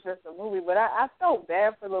know this is just a movie, but I felt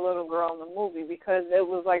bad for the little girl in the movie because it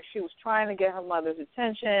was like she was trying to get her mother's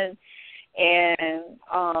attention, and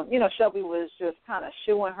Shelby was just kind of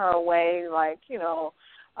shooing her away, like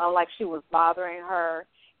like she was bothering her,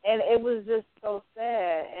 and it was just so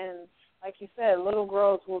sad. And like you said, little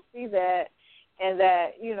girls will see that, and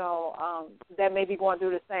that that may be going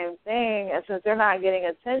through the same thing, and since they're not getting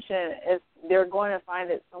attention, they're going to find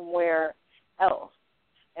it somewhere else.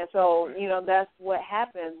 And so that's what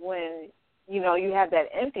happens when you have that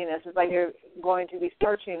emptiness. It's like you're going to be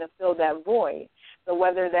searching to fill that void. So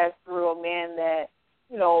whether that's through a man that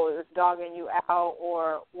is dogging you out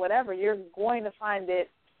or whatever, you're going to find it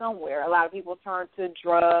somewhere. A lot of people turn to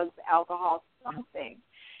drugs, alcohol, something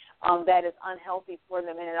that is unhealthy for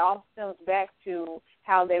them, and it all stems back to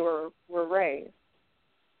how they were raised.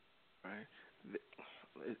 Right.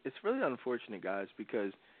 It's really unfortunate, guys,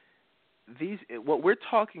 because what we're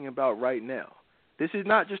talking about right now, this is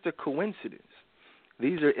not just a coincidence.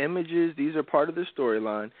 These are images, these are part of the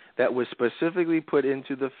storyline that was specifically put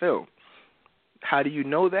into the film. How do you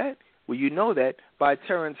know that? Well, you know that by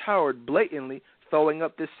Terrence Howard blatantly throwing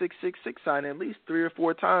up the 666 sign at least 3 or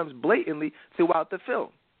 4 times blatantly throughout the film.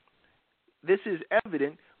 This is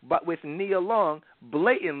evident, but with Nia Long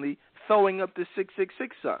blatantly throwing up the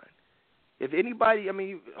 666 sign. If anybody,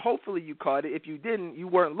 hopefully you caught it. If you didn't, you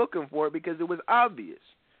weren't looking for it because it was obvious.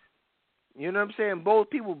 You know what I'm saying? Both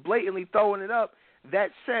people blatantly throwing it up. That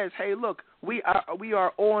says, hey, look, we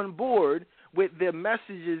are on board with the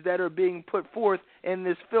messages that are being put forth in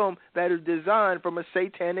this film that are designed from a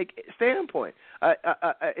satanic standpoint,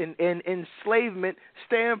 an enslavement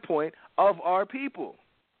standpoint of our people.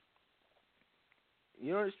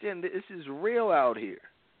 You understand? This is real out here.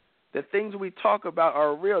 The things we talk about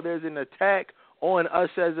are real. There's an attack on us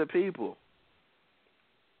as a people.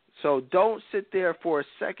 So don't sit there for a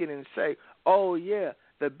second and say, oh, yeah,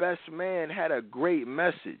 the best man had a great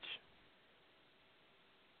message.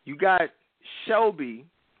 You got Shelby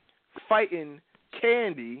fighting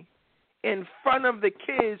Candy in front of the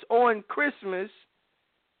kids on Christmas,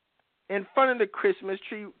 in front of the Christmas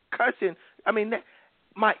tree, cussing.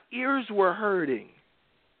 My ears were hurting.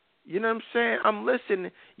 You know what I'm saying? I'm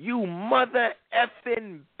listening, you mother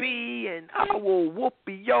effing B, and I will whoop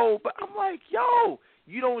yo. But I'm like, yo,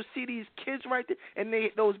 you don't see these kids right there? And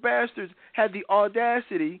those bastards had the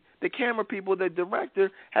audacity, the camera people, the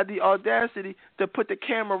director, had the audacity to put the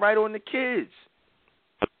camera right on the kids.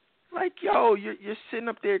 Like, yo, you're sitting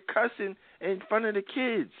up there cussing in front of the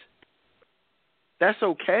kids. That's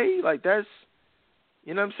okay? Like, that's,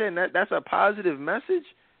 you know what I'm saying? That's a positive message?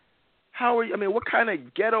 How are you? What kind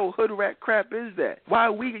of ghetto hood rat crap is that?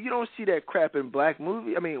 You don't see that crap in white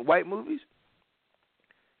movies?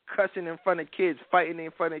 Cussing in front of kids, fighting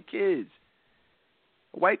in front of kids.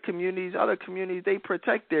 White communities, other communities, they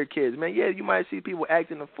protect their kids, man. Yeah, you might see people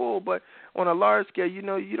acting a fool, but on a large scale, you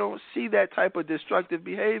don't see that type of destructive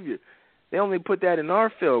behavior. They only put that in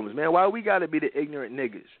our films, man. Why we got to be the ignorant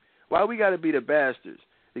niggas? Why we got to be the bastards,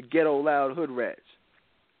 the ghetto loud hood rats?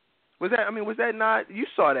 Was that not? You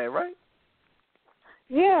saw that, right?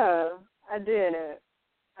 Yeah, I did.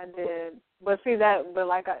 But see but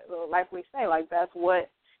like we say, like that's what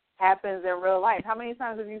happens in real life. How many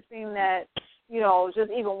times have you seen that?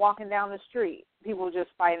 Just even walking down the street, people just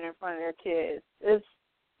fighting in front of their kids. It's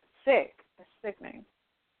sick. It's sickening.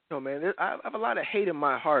 No, man, I have a lot of hate in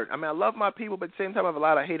my heart. I love my people, but at the same time, I have a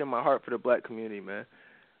lot of hate in my heart for the black community, man.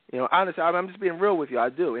 Honestly, I'm just being real with you. I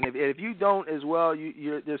do, and if you don't as well,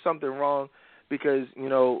 there's something wrong. Because,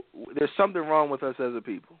 there's something wrong with us as a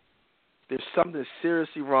people. There's something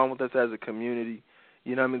seriously wrong with us as a community.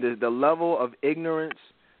 The level of ignorance,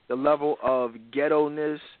 the level of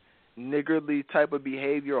ghetto-ness, niggardly type of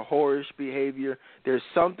behavior, whorish behavior. There's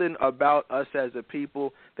something about us as a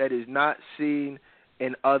people that is not seen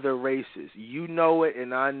in other races. You know it,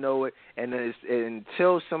 and I know it. And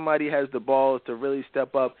until somebody has the balls to really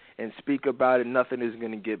step up and speak about it, nothing is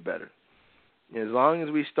going to get better. As long as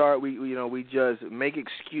we start, we just make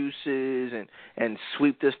excuses and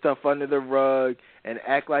sweep this stuff under the rug and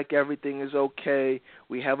act like everything is okay.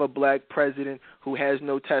 We have a black president who has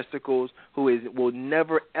no testicles, will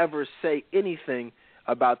never ever say anything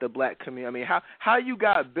about the black community. How you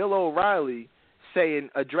got Bill O'Reilly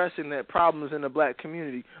addressing the problems in the black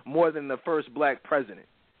community more than the first black president?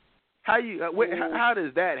 How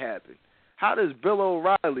does that happen? How does Bill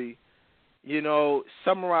O'Reilly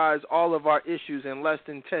summarize all of our issues in less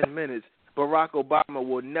than 10 minutes, Barack Obama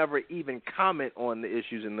will never even comment on the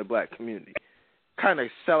issues in the black community? Kind of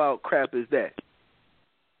sellout crap is that?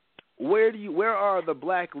 where are the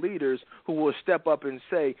black leaders who will step up and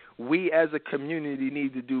say, we as a community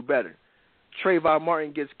need to do better? Trayvon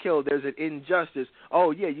Martin gets killed. There's an injustice.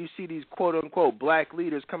 Oh, yeah, you see these quote-unquote black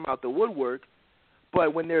leaders come out the woodwork,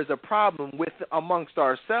 but when there's a problem with amongst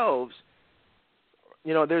ourselves,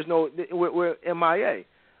 you know, we're MIA.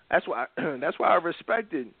 That's why I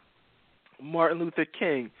respected Martin Luther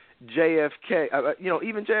King, JFK,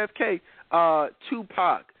 even JFK,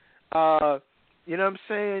 Tupac, you know what I'm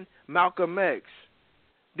saying, Malcolm X.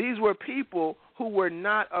 These were people who were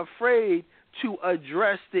not afraid to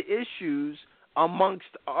address the issues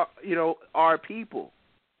amongst our people.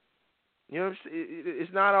 You know what I'm saying?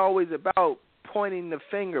 It's not always about pointing the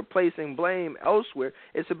finger, placing blame elsewhere.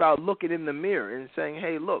 It's about looking in the mirror and saying,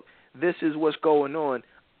 hey, look, this is what's going on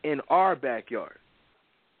in our backyard.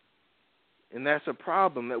 And that's a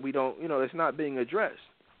problem that we don't, it's not being addressed.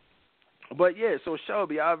 But, yeah, so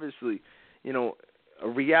Shelby, obviously, a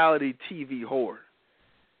reality TV whore.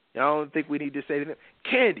 I don't think we need to say anything.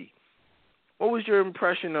 Candy, what was your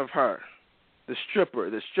impression of her, the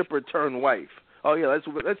stripper turned wife? Oh, yeah,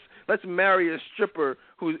 let's marry a stripper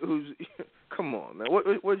who's come on, man.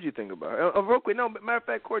 What did you think about her? Real quick, no, matter of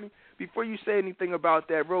fact, Courtney, before you say anything about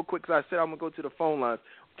that, real quick, because I said I'm going to go to the phone lines.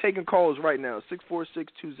 Taking calls right now,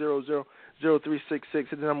 646-200-0366. It's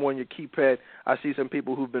the number on your keypad. I see some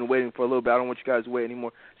people who've been waiting for a little bit. I don't want you guys to wait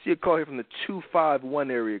anymore. See a call here from the 251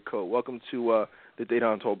 area code. Welcome to the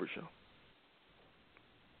Dedan Tolbert Show.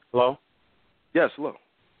 Hello? Yes, hello.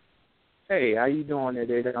 Hey, how you doing there,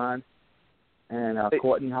 Dedan? And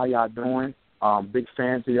Courtney, how y'all doing? Big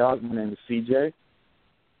fans of y'all. My name is CJ.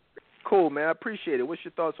 Cool, man. I appreciate it. What's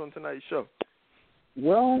your thoughts on tonight's show?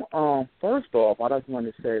 Well, first off, I just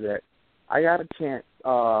wanted to say that I got a chance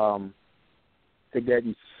to get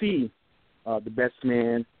and see The Best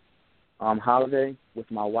Man holiday with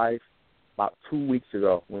my wife about 2 weeks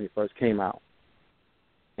ago when it first came out.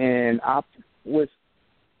 And I was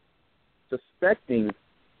suspecting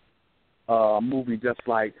a movie just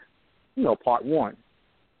like, part one.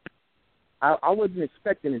 I wasn't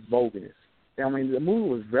expecting its boldness. I mean, the movie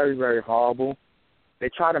was very, very horrible. They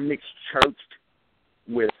try to mix church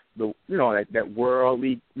with the, that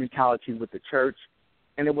worldly mentality with the church,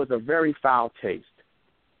 and it was a very foul taste.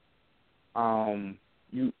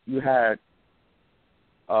 You had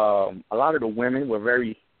a lot of the women were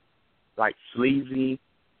very sleazy,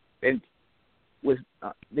 and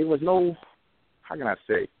there was no, how can I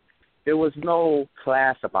say, there was no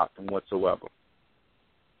class about them whatsoever,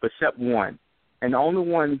 except one, and the only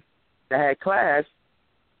one that had class,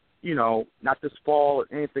 not to spoil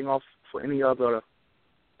anything off for any other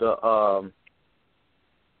the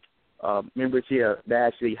members here that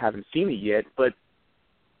actually haven't seen it yet, but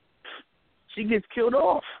she gets killed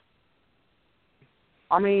off.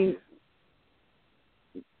 I mean,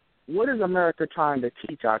 what is America trying to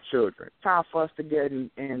teach our children? Time for us to get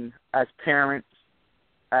in as parents,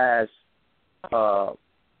 as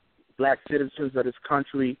black citizens of this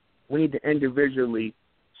country. We need to individually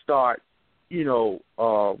start,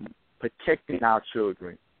 protecting our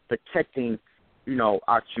children, protecting,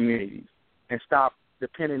 our communities, and stop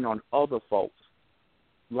depending on other folks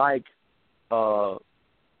like, a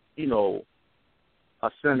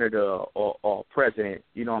senator or president,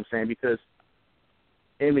 you know what I'm saying? Because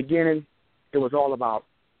in the beginning, it was all about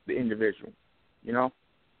the individual,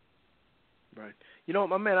 Right.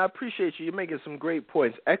 My man, I appreciate you. You're making some great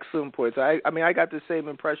points, excellent points. I got the same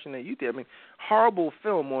impression that you did. I mean, horrible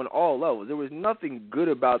film on all levels. There was nothing good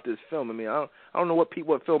about this film. I mean, I don't know what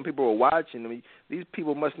film people were watching. I mean, these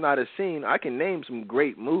people must not have seen. I can name some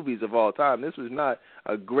great movies of all time. This was not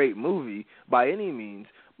a great movie by any means.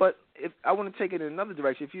 But if I want to take it in another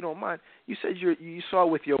direction, if you don't mind, you said you saw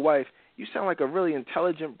with your wife. You sound like a really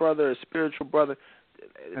intelligent brother, a spiritual brother.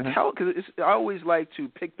 Because I always like to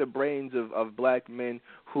pick the brains of black men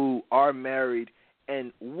who are married.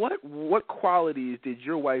 And what qualities did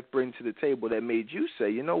your wife bring to the table that made you say,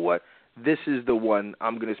 you know what, this is the one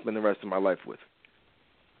I'm going to spend the rest of my life with?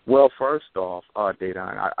 Well, first off,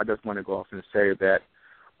 Dedan, I just want to go off and say that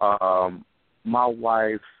my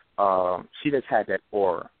wife, she just had that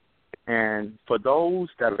aura. And for those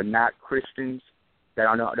that are not Christians,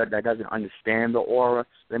 that doesn't understand the aura,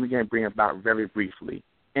 let me bring it back very briefly.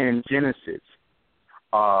 In Genesis,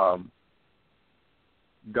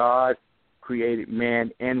 God created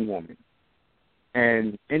man and woman.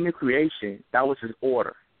 And in the creation, that was his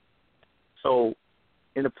order. So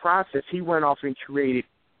in the process, he went off and created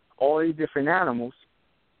all these different animals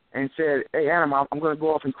and said, hey, animal, I'm going to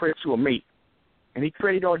go off and create you a mate. And he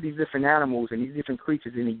created all these different animals and these different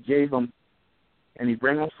creatures, and he gave them, and he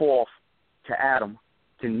bring them forth to Adam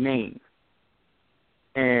to name.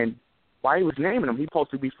 And while he was naming them, he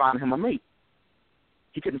supposed to be finding him a mate.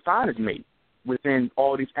 He couldn't find his mate within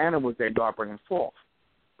all these animals that God bringing forth.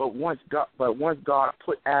 But once God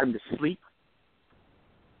put Adam to sleep,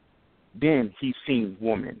 then he seen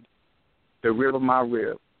woman, the rib of my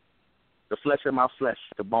rib, the flesh of my flesh,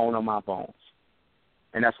 the bone of my bones.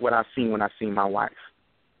 And that's what I seen when I seen my wife.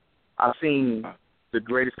 I seen the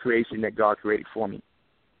greatest creation that God created for me,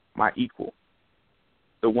 my equal,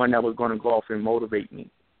 the one that was going to go off and motivate me,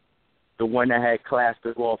 the one that had class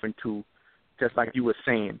to go off into, just like you were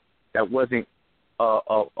saying, that wasn't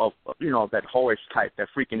that whorish type, that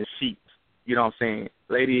freaking the sheets. You know what I'm saying?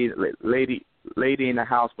 Lady in the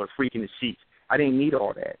house, but freaking the sheets. I didn't need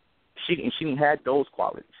all that. She didn't have those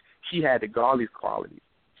qualities. She had the godly qualities.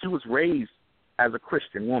 She was raised as a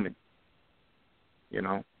Christian woman. You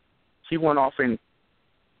know, she went off and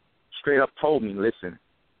straight up told me, listen,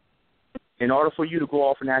 in order for you to go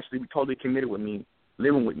off and actually be totally committed with me,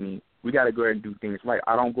 living with me, we got to go ahead and do things right.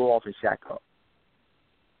 I don't go off and shack up.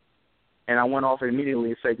 And I went off immediately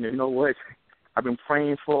and said, you know what? I've been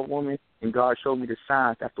praying for a woman, and God showed me the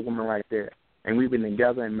signs. That's the woman right there. And we've been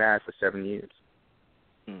together and married for 7 years.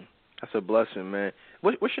 That's a blessing, man.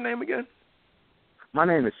 What's your name again? My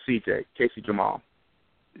name is CJ, Casey Jamal.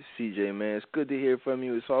 CJ, man, it's good to hear from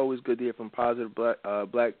you. It's always good to hear from positive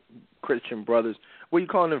black Christian brothers. Where you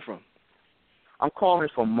calling in from? I'm calling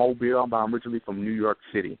from Mobile, but I'm originally from New York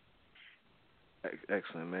City.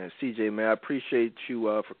 Excellent, man. CJ, man, I appreciate you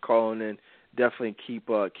for calling in. Definitely keep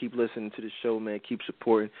listening to the show, man. Keep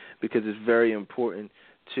supporting, because it's very important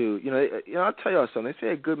to, I'll tell y'all something. They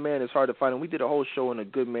say a good man is hard to find, and we did a whole show on a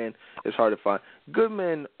good man is hard to find. Good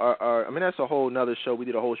men are that's a whole nother show. We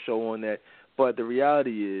did a whole show on that. But the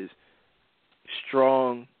reality is,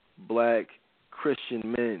 strong, black, Christian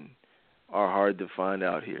men are hard to find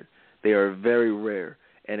out here. They are very rare.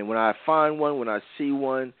 And when I find one, when I see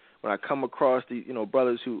one, when I come across the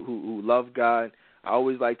brothers who love God, I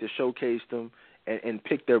always like to showcase them and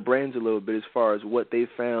pick their brains a little bit as far as what they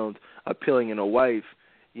found appealing in a wife,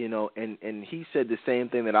 and he said the same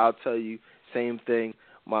thing that I'll tell you, same thing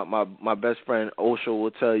my best friend Osho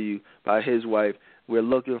will tell you about his wife. We're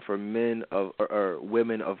looking for men or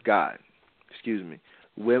women of God,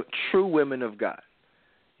 true women of God.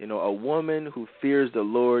 A woman who fears the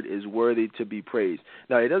Lord is worthy to be praised.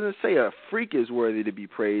 Now, it doesn't say a freak is worthy to be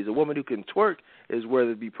praised. A woman who can twerk is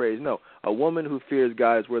worthy to be praised. No, a woman who fears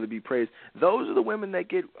God is worthy to be praised. Those are the women that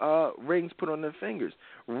get rings put on their fingers.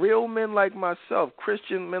 Real men like myself,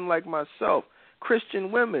 Christian men like myself,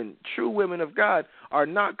 Christian women, true women of God, are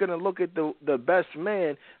not going to look at the best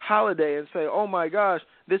man, Holiday, and say, oh, my gosh,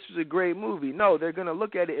 this is a great movie. No, they're going to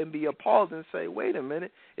look at it and be appalled and say, wait a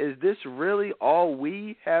minute, is this really all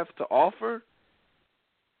we have to offer?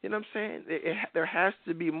 You know what I'm saying? There has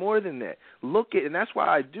to be more than that. And that's why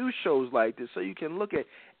I do shows like this, so you can look at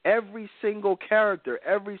every single character,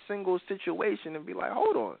 every single situation, and be like,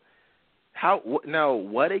 hold on. Now,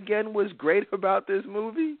 what again was great about this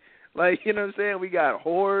movie? Like, you know what I'm saying? We got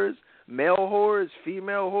whores, male whores,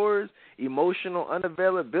 female whores, emotional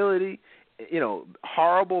unavailability,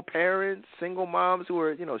 horrible parents, single moms who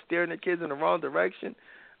are, steering their kids in the wrong direction.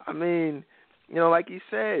 I mean, like you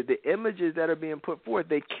said, the images that are being put forth,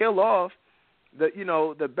 they kill off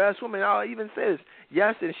the best woman. I'll even say this,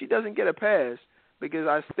 yes, and she doesn't get a pass because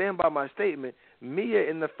I stand by my statement. Mia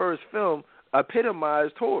in the first film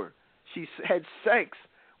epitomized whore. She had sex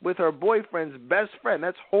with her boyfriend's best friend.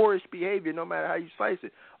 That's whorish behavior no matter how you slice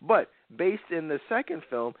it. But based in the second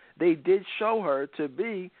film, they did show her to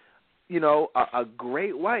be, a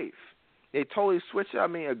great wife. They totally switched it. I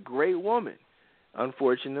mean, a great woman.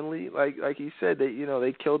 Unfortunately, like he said,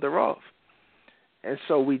 they killed her off. And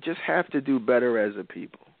so we just have to do better as a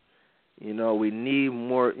people. We need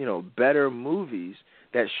more, better movies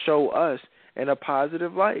that show us in a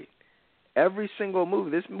positive light. Every single movie.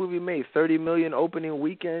 This movie made $30 million opening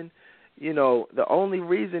weekend. The only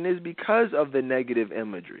reason is because of the negative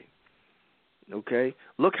imagery. Okay?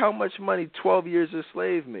 Look how much money 12 Years a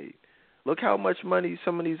Slave made. Look how much money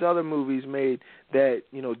some of these other movies made that,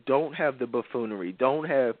 don't have the buffoonery, don't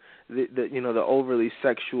have the overly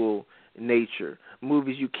sexual nature.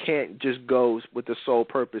 Movies you can't just go with the sole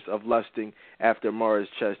purpose of lusting after Morris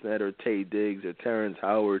Chestnut or Taye Diggs or Terrence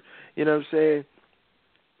Howard. You know what I'm saying?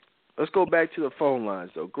 Let's go back to the phone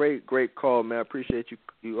lines, though. Great call, man. I appreciate you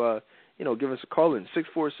giving us a call in.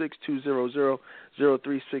 646-200-0366.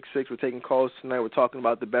 We're taking calls tonight. We're talking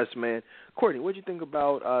about the best man. Courtney, what do you think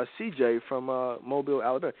about CJ from Mobile,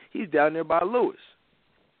 Alabama? He's down there by Lewis.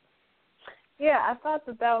 Yeah, I thought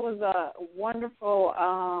that was a wonderful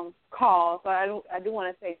call. So I do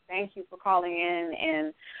want to say thank you for calling in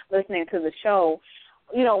and listening to the show.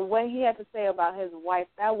 what he had to say about his wife,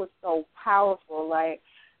 that was so powerful. Like,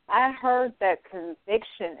 I heard that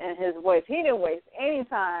conviction in his voice. He didn't waste any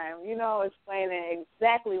time, explaining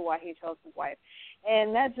exactly why he chose his wife.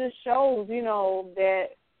 And that just shows, that,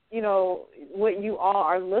 what you all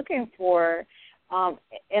are looking for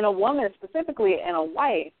in a woman, specifically in a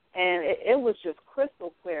wife. And it was just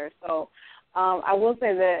crystal clear. So I will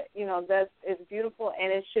say that, it's beautiful,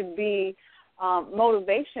 and it should be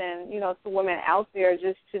motivation, to women out there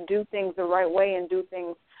just to do things the right way and do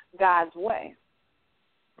things God's way.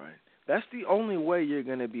 Right. That's the only way you're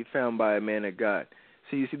going to be found by a man of God.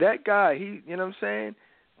 So you see that guy, he, you know what I'm saying?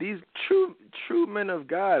 These true men of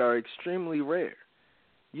God are extremely rare.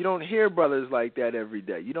 You don't hear brothers like that every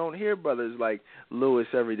day. You don't hear brothers like Lewis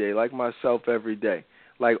every day, like myself every day,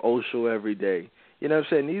 like Oshel every day. You know what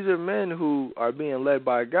I'm saying? These are men who are being led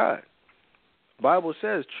by God. The Bible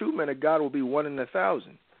says true men of God will be 1 in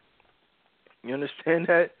 1,000. You understand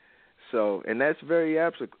that? So, and that's very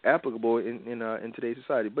applicable in today's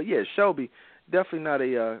society. But yeah, Shelby, definitely not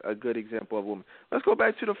a good example of a woman. Let's go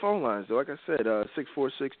back to the phone lines, though. Like I said,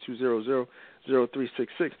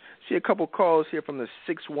 646-200-0366. See a couple calls here from the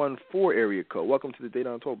 614 area code. Welcome to the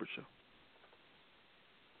Dedan Tolbert Show.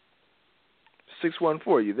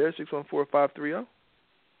 614, you there? 614-530?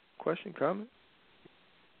 Question, comment?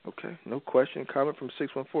 Okay, no question, comment from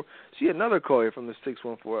 614. See another call here from the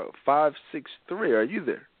 614, 563. Are you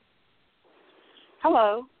there?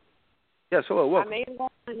 Hello. Yes, hello, welcome. I made one.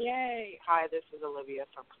 Yay. Hi, this is Olivia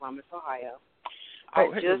from Columbus, Ohio. I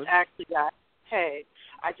just actually got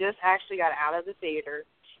out of the theater,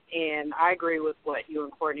 and I agree with what you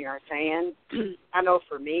and Courtney are saying. I know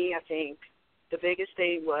for me, I think the biggest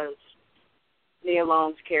thing was Nia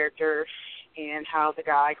Long's character and how the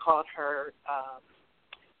guy called her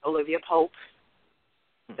Olivia Pope.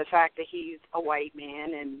 The fact that he's a white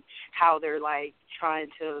man and how they're, like, trying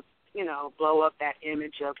to, blow up that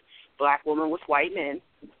image of black woman with white men.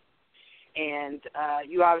 And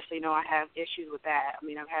you obviously know I have issues with that. I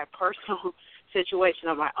mean, I've had personal situation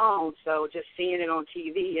of my own, so just seeing it on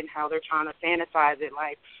TV and how they're trying to fantasize it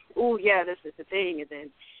like, oh, yeah, this is the thing. And then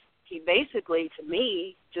he basically, to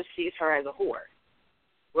me, just sees her as a whore.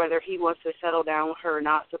 Whether he wants to settle down with her or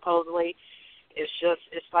not, supposedly,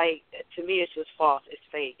 it's like, to me, it's just false. It's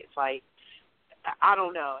fake. It's like, I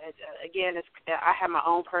don't know. Again, I have my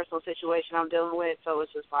own personal situation I'm dealing with, so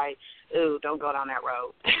it's just like, ooh, don't go down that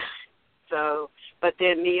road. So, but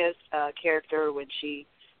then Nia's character, when she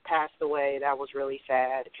passed away, that was really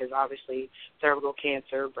sad because obviously cervical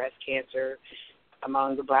cancer, breast cancer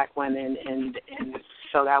among the black women, and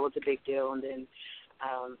so that was a big deal. And then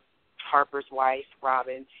Harper's wife,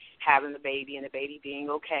 Robin, having the baby and the baby being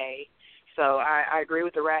okay. So I agree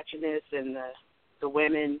with the ratchetness and the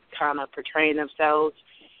women kind of portraying themselves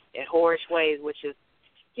in whorish ways, which is,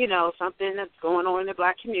 something that's going on in the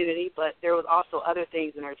black community. But there was also other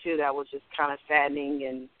things in there, too, that was just kind of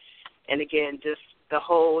saddening. And again, just the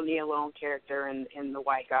whole Nia Long character and the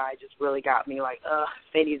white guy just really got me like,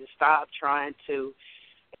 they need to stop trying to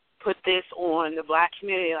put this on the black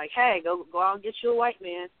community. Like, hey, go out and get you a white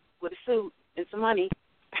man with a suit and some money.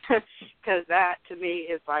 Because that, to me,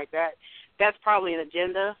 is like that's probably an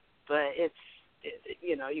agenda, but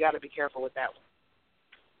you got to be careful with that one.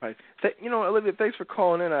 Right. Olivia, thanks for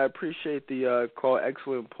calling in. I appreciate the call.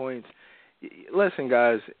 Excellent points. Listen,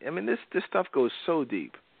 guys, I mean, this stuff goes so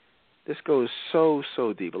deep. This goes so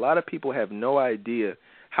deep. A lot of people have no idea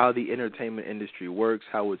how the entertainment industry works,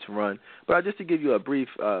 how it's run. But just to give you a brief,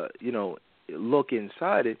 look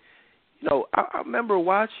inside it, I remember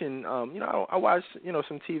watching, I watched,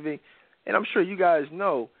 some TV, and I'm sure you guys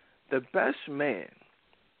know the best man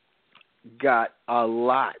got a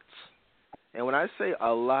lot. And when I say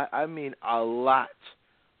a lot, I mean a lot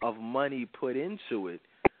of money put into it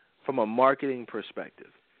from a marketing perspective.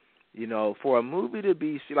 For a movie to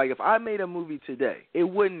be, like if I made a movie today, it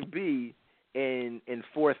wouldn't be in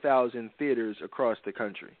 4,000 theaters across the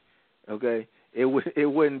country. Okay? It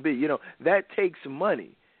wouldn't be. That takes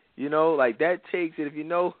money. Like that takes it. If you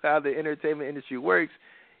know how the entertainment industry works,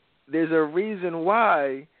 there's a reason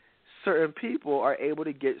why certain people are able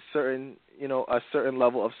to get certain, a certain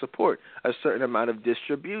level of support, a certain amount of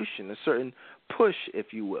distribution, a certain push, if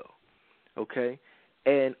you will. Okay?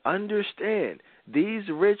 And understand, these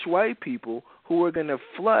rich white people who are going to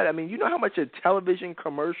flood, I mean, you know how much a television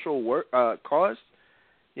commercial costs?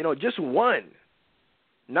 Just one.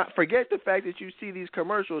 Not forget the fact that you see these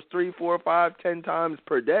commercials 3, 4, 5, 10 times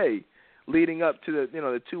per day leading up to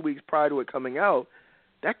the 2 weeks prior to it coming out.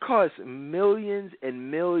 That costs millions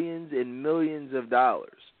and millions and millions of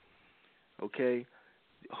dollars. Okay?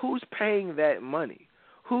 Who's paying that money?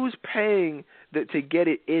 Who's paying to get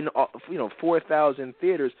it in 4,000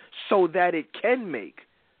 theaters so that it can make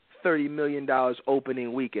 $30 million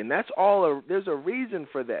opening weekend? That's all. There's a reason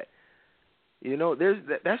for that.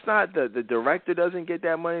 That's not the director doesn't get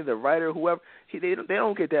that money, the writer, whoever, they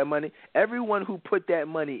don't get that money. Everyone who put that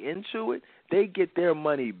money into it, they get their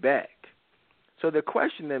money back. So the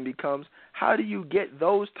question then becomes, how do you get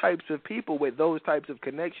those types of people with those types of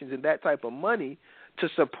connections and that type of money to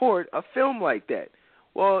support a film like that?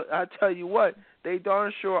 Well, I tell you what, they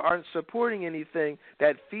darn sure aren't supporting anything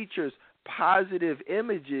that features positive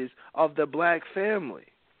images of the black family.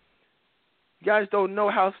 You guys don't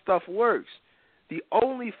know how stuff works. The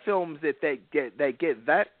only films that get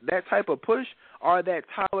that type of push are that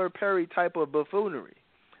Tyler Perry type of buffoonery,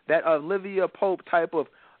 that Olivia Pope type of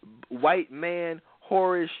white man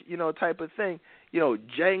whorish, type of thing.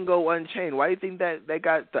 Django Unchained. Why do you think that they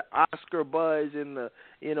got the Oscar buzz and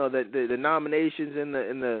the nominations in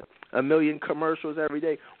the a million commercials every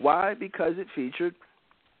day? Why? Because it featured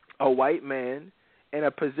a white man in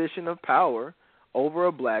a position of power over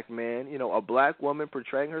a black man, a black woman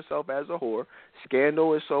portraying herself as a whore.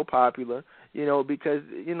 Scandal is so popular, because,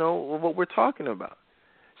 what we're talking about.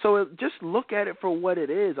 So just look at it for what it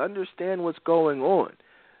is. Understand what's going on.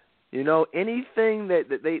 Anything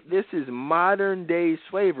this is modern day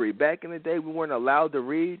slavery. Back in the day, we weren't allowed to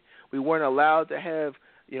read. We weren't allowed to have,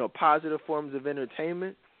 positive forms of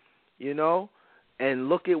entertainment, and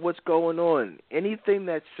look at what's going on. Anything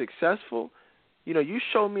that's successful, you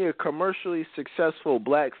show me a commercially successful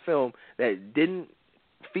black film that didn't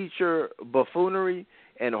feature buffoonery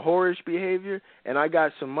and whorish behavior, and I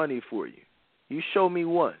got some money for you. You show me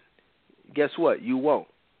one. Guess what? You won't.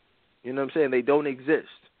 You know what I'm saying? They don't exist.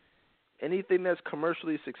 Anything that's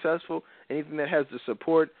commercially successful, anything that has the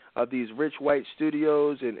support of these rich white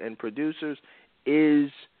studios and producers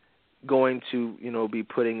is going to, be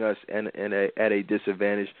putting us at a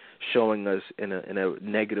disadvantage, showing us in a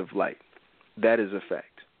negative light. That is a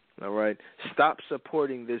fact. All right? Stop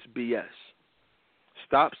supporting this BS.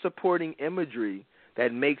 Stop supporting imagery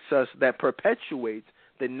that perpetuates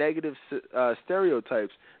the negative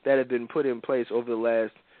stereotypes that have been put in place over the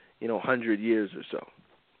last, 100 years or so.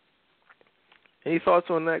 Any thoughts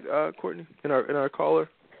on that, Courtney, in our caller?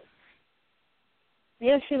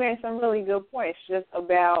 Yes, she made some really good points just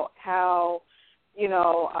about how, you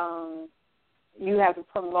have to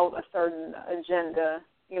promote a certain agenda,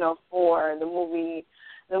 for the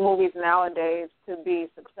movies nowadays to be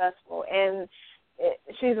successful. And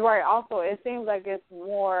she's right. Also, it seems like it's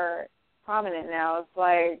more prominent now. It's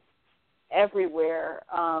like everywhere.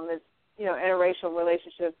 It's, interracial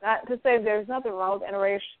relationships. Not to say there's nothing wrong with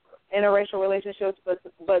interracial relationships, but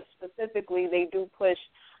specifically they do push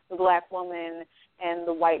the black woman and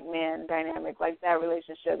the white man dynamic, like that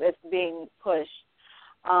relationship. It's being pushed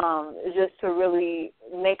just to really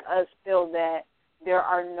make us feel that there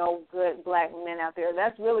are no good black men out there.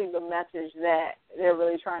 That's really the message that they're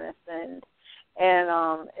really trying to send.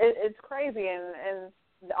 And it's crazy, and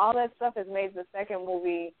all that stuff has made the second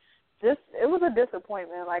movie it was a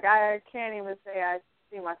disappointment. Like, I can't even say I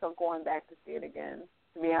see myself going back to see it again,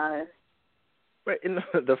 to be honest. Right, and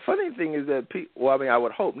the funny thing is that I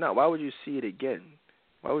would hope not. Why would you see it again?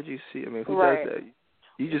 Why would you see? Who does that?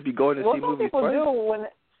 You just be going to see movies twice?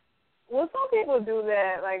 Some people do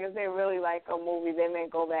that. Like, if they really like a movie, they may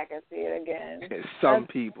go back and see it again. Some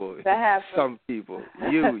people. That happens. Some people.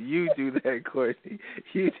 You do that, Courtney.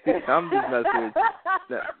 You do. I'm just messing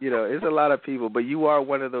with you. It's a lot of people, but you are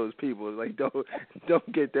one of those people. Like,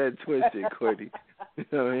 don't get that twisted, Courtney. You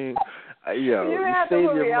know what I mean? You have to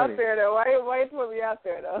put me out there, though. Why you put me out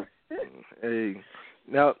there, though? Hey,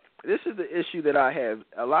 now, this is the issue that I have.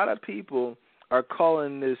 A lot of people are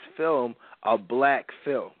calling this film a black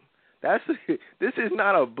film. This is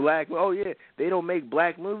not a black. Oh yeah, they don't make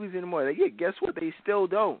black movies anymore. Guess what? They still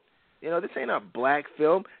don't. This ain't a black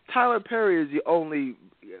film. Tyler Perry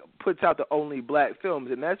puts out the only black films,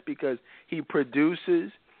 and that's because he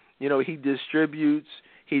produces, he distributes,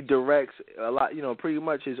 he directs a lot, pretty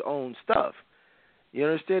much his own stuff. You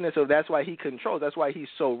understand? And so that's why he controls. That's why he's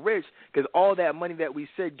so rich, because all that money that we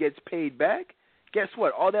said gets paid back. Guess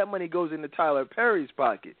what? All that money goes into Tyler Perry's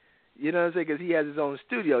pocket. You know what I'm saying? Because he has his own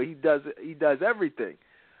studio. He does everything.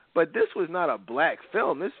 But this was not a black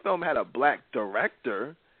film. This film had a black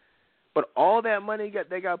director. But all that money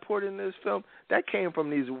they got poured in this film, that came from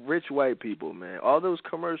these rich white people, man. All those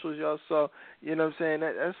commercials y'all saw, you know what I'm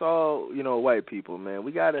saying? That's all, white people, man.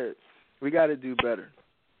 We gotta do better.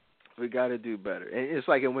 We gotta do better. And it's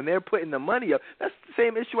like, and when they're putting the money up, that's the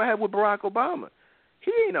same issue I had with Barack Obama.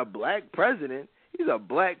 He ain't a black president. He's a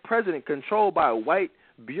black president controlled by white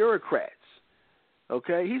bureaucrats.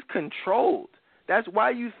 Okay? He's controlled. That's why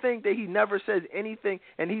you think that he never says anything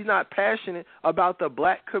and he's not passionate about the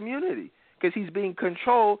black community, because he's being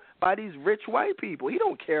controlled by these rich white people. He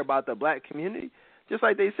don't care about the black community. Just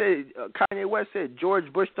like they said, Kanye West said,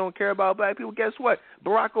 George Bush don't care about black people. Guess what?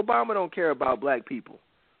 Barack Obama don't care about black people.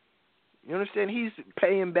 You understand? He's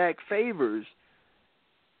paying back favors.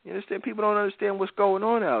 You understand? People don't understand what's going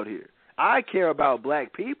on out here. I care about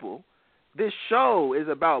black people. This show is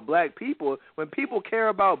about black people. When people care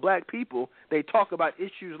about black people, they talk about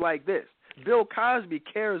issues like this. Bill Cosby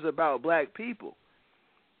cares about black people.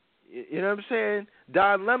 You know what I'm saying?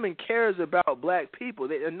 Don Lemon cares about black people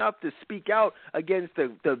enough to speak out against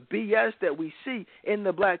the BS that we see in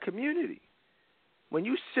the black community. When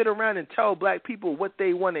you sit around and tell black people what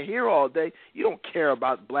they want to hear all day, you don't care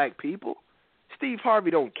about black people. Steve Harvey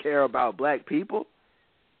don't care about black people.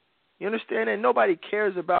 You understand? And nobody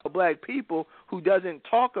cares about black people who doesn't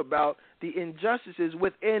talk about the injustices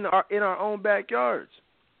in our own backyards.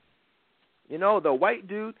 You know, the white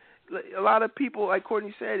dude, a lot of people, like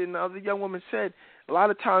Courtney said and the other young woman said, a lot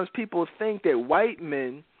of times people think that white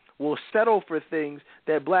men will settle for things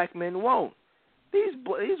that black men won't. These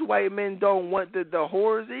white men don't want the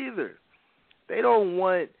whores either. They don't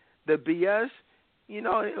want the BS. You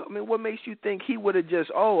know, I mean, what makes you think he would have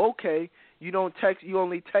just, okay, you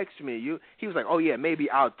only text me. He was like, oh yeah, maybe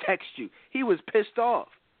I'll text you. He was pissed off.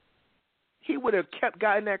 He would have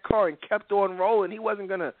got in that car and kept on rolling. He wasn't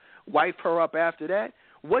gonna wipe her up after that.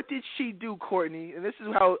 What did she do, Courtney? And this is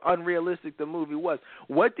how unrealistic the movie was.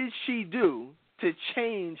 What did she do to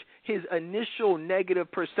change his initial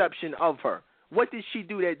negative perception of her? What did she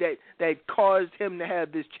do that caused him to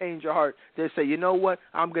have this change of heart to say, you know what,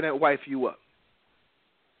 I'm gonna wipe you up?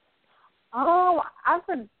 Oh, I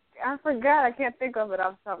forgot. I can't think of it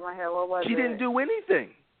off the top of my head. What was it? She didn't do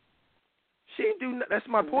anything. She didn't do. That's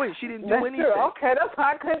my point. She didn't do anything. True. Okay, that's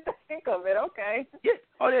why I couldn't think of it. Okay. Yeah.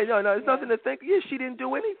 Oh yeah. No. There's nothing to think. Yeah, she didn't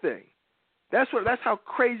do anything. That's how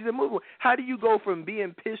crazy the movie was. How do you go from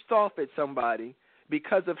being pissed off at somebody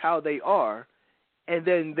because of how they are, and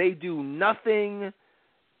then they do nothing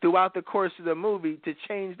throughout the course of the movie to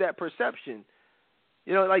change that perception?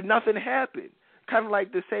 You know, like nothing happened. Kind of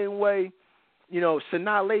like the same way, you know,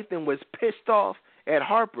 Sanaa Lathan was pissed off at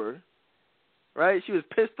Harper, right? She was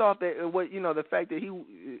pissed off at what, you know, the fact that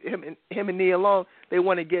him and Nia Long, they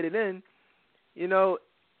want to get it in. You know,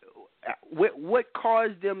 what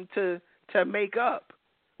caused them to make up?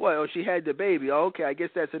 Well, she had the baby. Oh, okay, I guess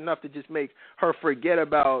that's enough to just make her forget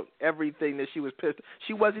about everything that she was pissed.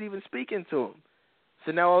 She wasn't even speaking to him.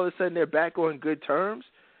 So now all of a sudden they're back on good terms.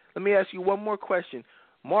 Let me ask you one more question.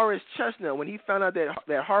 Morris Chestnut, when he found out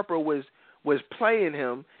that Harper was playing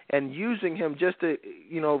him and using him just to,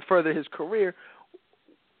 you know, further his career,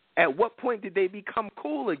 at what point did they become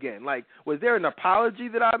cool again? Like, was there an apology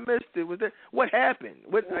that I missed? What happened?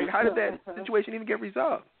 How did that situation even get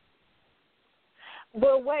resolved?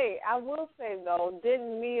 But wait, I will say, though,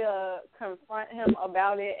 didn't Mia confront him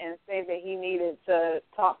about it and say that he needed to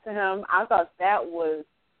talk to him? I thought that was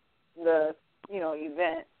the, you know,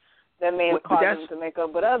 event that may have caused him to make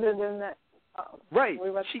up. But other than that, right?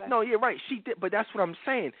 You're right. She did, but that's what I'm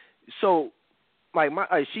saying. So, like,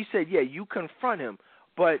 she said, yeah, you confront him,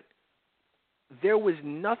 but there was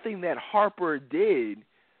nothing that Harper did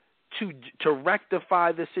to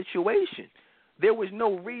rectify the situation. There was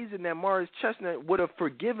no reason that Morris Chestnut would have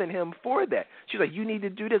forgiven him for that. She's like, you need to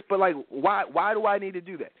do this, but like, why do I need to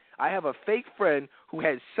do that? I have a fake friend who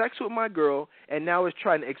had sex with my girl and now is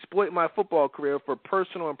trying to exploit my football career for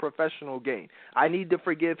personal and professional gain. I need to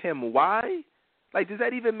forgive him. Why? Like, does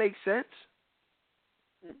that even make sense?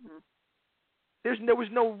 Mm-hmm. There was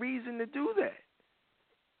no reason to do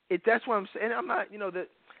that. That's what I'm saying. I'm not, you know,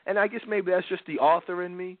 and I guess maybe that's just the author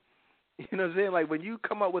in me. You know what I'm saying? Like, when you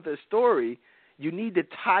come up with a story, you need to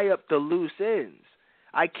tie up the loose ends.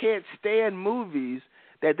 I can't stand movies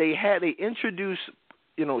that they introduce,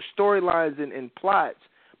 you know, storylines and plots,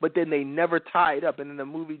 but then they never tie it up, and then the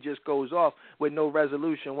movie just goes off with no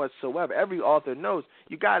resolution whatsoever. Every author knows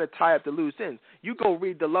you got to tie up the loose ends. You go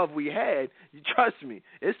read The Love We Had, trust me,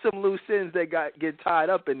 it's some loose ends that get tied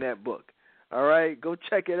up in that book. All right, go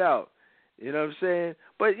check it out. You know what I'm saying?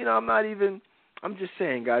 But you know, I'm just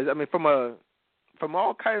saying, guys. I mean, from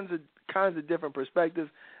all kinds of different perspectives,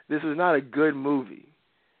 this is not a good movie.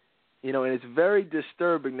 You know, and it's very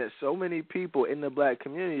disturbing that so many people in the black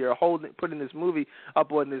community are putting this movie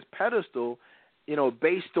up on this pedestal, you know,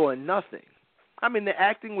 based on nothing. I mean, the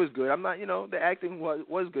acting was good. The acting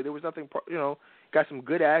was good. There was nothing, you know, got some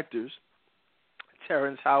good actors.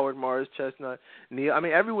 Terrence Howard, Morris Chestnut, Neil. I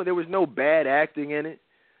mean, everyone. There was no bad acting in it.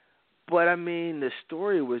 But, I mean, the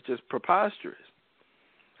story was just preposterous.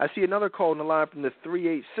 I see another call on the line from the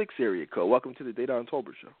 386 area code. Welcome to the Dedan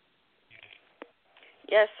Tolbert Show.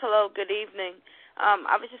 Yes, hello, good evening.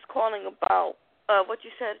 I was just calling about what you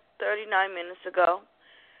said 39 minutes ago,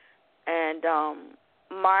 and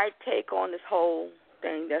my take on this whole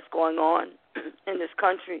thing that's going on in this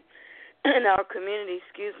country, in our community,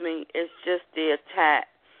 is just the attack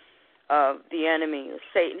of the enemy,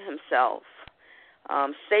 Satan himself.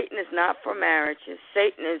 Satan is not for marriages.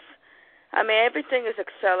 Satan is, everything is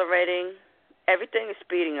accelerating. Everything is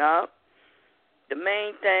speeding up. The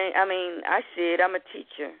main thing, I see it. I'm a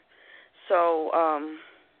teacher. So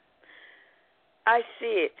I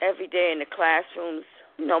see it every day in the classrooms,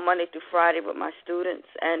 Monday through Friday with my students.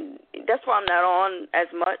 And that's why I'm not on as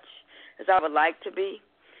much as I would like to be.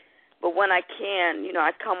 But when I can,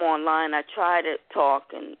 I come online. I try to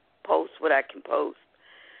talk and post what I can post.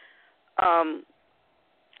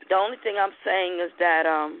 The only thing I'm saying is that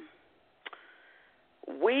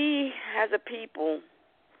we, as a people,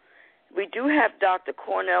 we do have Dr.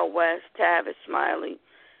 Cornel West, Tavis Smiley.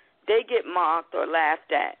 They get mocked or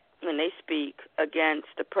laughed at when they speak against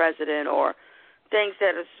the president or things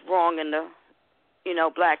that is wrong in the,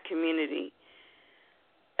 black community.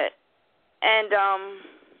 And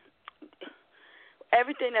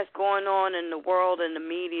everything that's going on in the world, in the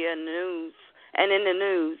media, news, and in the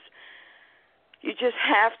news, you just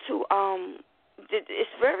have to, it's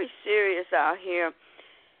very serious out here.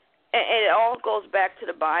 And it all goes back to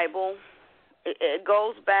the Bible. It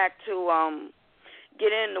goes back to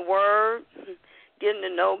getting in the Word, getting to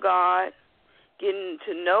know God, getting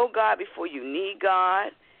to know God before you need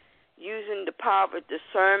God, using the power of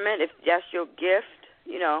discernment, if that's your gift,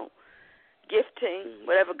 gifting,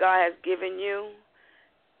 whatever God has given you,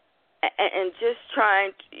 and just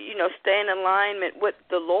trying to, stay in alignment with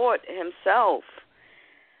the Lord himself.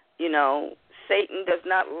 Satan does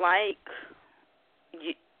not like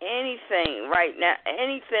anything right now,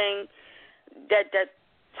 anything that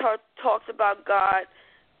talks about God,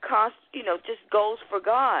 just goes for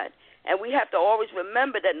God. And we have to always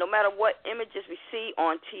remember that no matter what images we see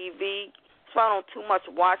on TV, so I don't too much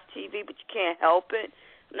watch TV, but you can't help it.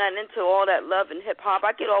 I'm not into all that love and hip-hop.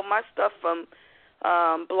 I get all my stuff from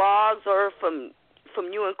blogs or from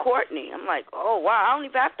you and Courtney. I'm like, oh, wow, I don't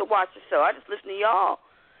even have to watch the show. I just listen to y'all.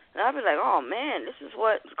 And I'll be like, oh, man, this is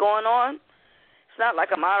what's going on. It's not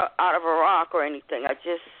like I'm out of a rock or anything. I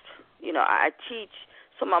just, I teach,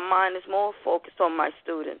 so my mind is more focused on my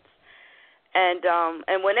students. And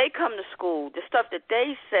when they come to school, the stuff that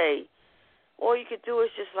they say, all you could do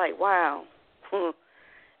is just like, wow.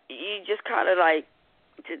 You just kind of like,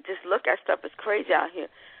 just look at stuff. It's crazy out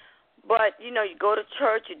here. But, you go to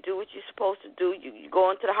church, you do what you're supposed to do. You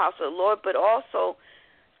go into the house of the Lord, but also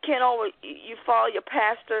can't always, you follow your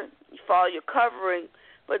pastor, you follow your covering,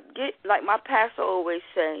 but get, like my pastor always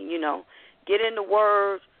say, get in the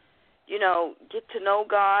Word, get to know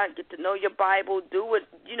God, get to know your Bible, do what,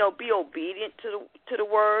 be obedient to the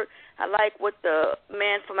Word. I like what the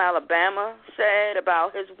man from Alabama said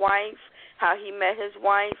about his wife, how he met his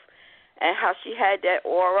wife, and how she had that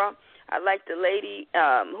aura. I like the lady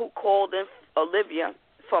who called in, Olivia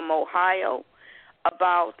from Ohio,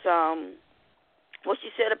 about what she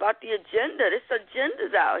said about the agenda. There's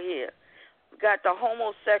agendas out here. We got the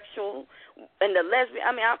homosexual and the lesbian.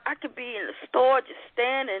 I could be in the store just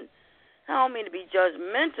standing. I don't mean to be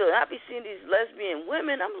judgmental. I be seeing these lesbian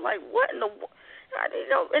women. I'm like, what in the world?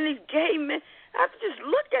 And these gay men. I just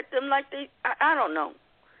look at them like they, I don't know.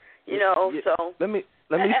 So. Let me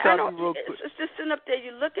stop you real quick. It's just sitting up there,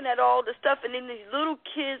 you're looking at all the stuff, and then these little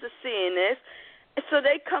kids are seeing this. And so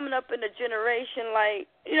they coming up in a generation like,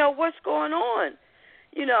 what's going on?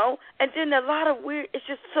 And then a lot of weird, it's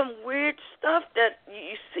just some weird stuff that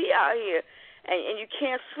you see out here, and you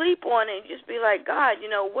can't sleep on it. You just be like, God,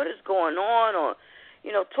 what is going on? Or,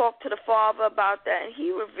 talk to the Father about that, and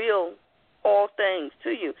he revealed all things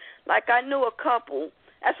to you. Like I knew a couple.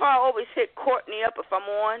 That's why I always hit Courtney up if I'm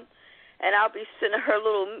on, and I'll be sending her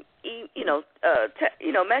little,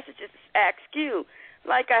 messages, ask you.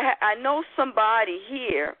 Like I know somebody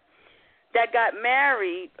here that got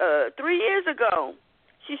married 3 years ago.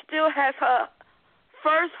 She still has her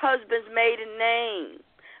first husband's maiden name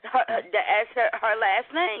as her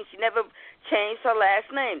last name. She never changed her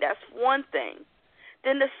last name. That's one thing.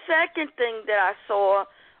 Then the second thing that I saw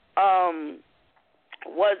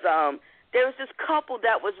was there was this couple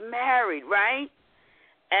that was married, right?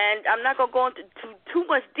 And I'm not going to go into too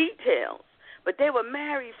much details, but they were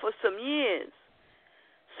married for some years.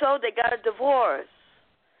 So they got a divorce.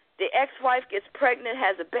 The ex-wife gets pregnant,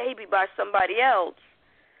 has a baby by somebody else.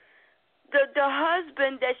 the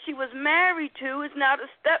husband that she was married to is now the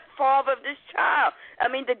stepfather of this child. I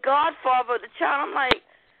mean, the godfather of the child. I'm like,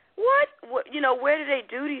 what? You know, where do they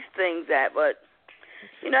do these things at? But,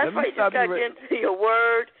 you know, that's why you just got to get into your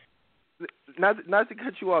word. Not to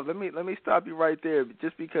cut you off. Let me stop you right there.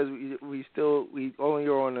 Just because we only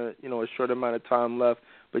are on a short amount of time left,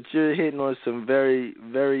 but you're hitting on some very,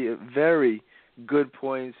 very, very good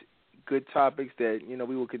points, good topics that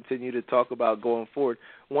we will continue to talk about going forward.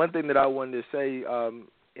 One thing that I wanted to say,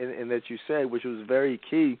 and that you said, which was very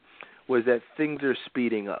key, was that things are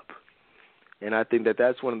speeding up, and I think that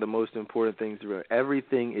that's one of the most important things.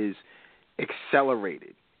 Everything is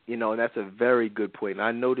accelerated. And that's a very good point. And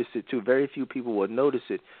I noticed it, too. Very few people will notice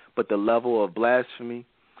it, but the level of blasphemy,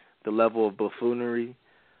 the level of buffoonery,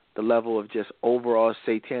 the level of just overall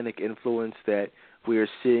satanic influence that we are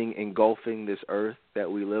seeing engulfing this earth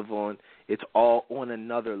that we live on, it's all on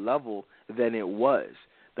another level than it was.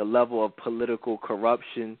 The level of political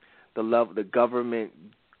corruption, the government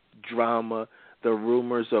drama, the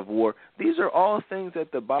rumors of war. These are all things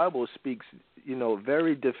that the Bible speaks,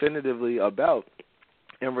 very definitively about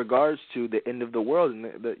in regards to the end of the world and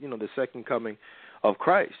the second coming of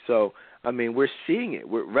Christ. So, I mean, we're seeing it.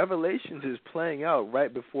 Revelations is playing out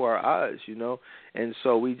right before our eyes, and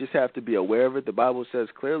so we just have to be aware of it. The Bible says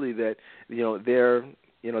clearly that, the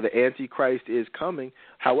Antichrist is coming.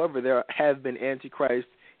 However, there have been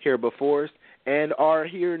Antichrists here before us and are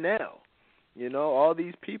here now. All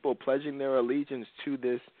these people pledging their allegiance to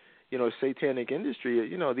this, satanic industry,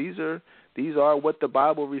 these are what the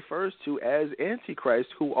Bible refers to as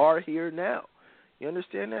Antichrists who are here now. You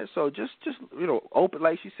understand that? So just open,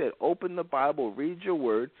 like she said, open the Bible, read your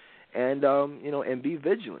word, and and be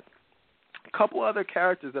vigilant. A couple other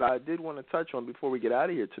characters that I did want to touch on before we get out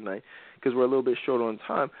of here tonight, because we're a little bit short on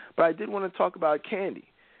time, but I did want to talk about Candy.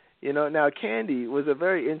 Now Candy was a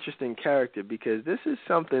very interesting character because this is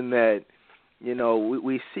something that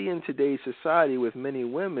we see in today's society with many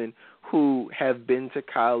women who have been to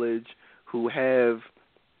college, who have,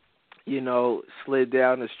 slid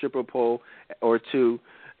down a stripper pole or two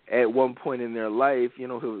at one point in their life,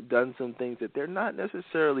 who have done some things that they're not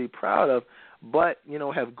necessarily proud of, but,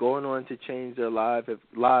 have gone on to change their lives,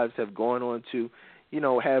 have gone on to,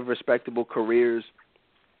 have respectable careers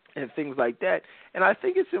and things like that. And I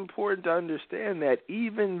think it's important to understand that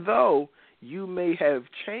even though you may have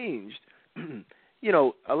changed,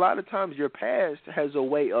 a lot of times your past has a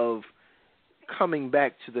way of coming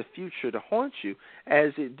back to the future to haunt you,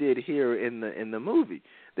 as it did here in the movie.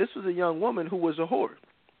 This was a young woman who was a whore.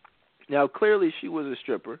 Now, clearly she was a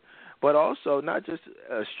stripper, but also not just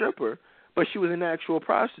a stripper, but she was an actual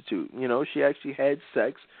prostitute. She actually had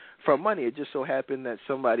sex for money. It just so happened that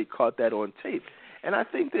somebody caught that on tape. And I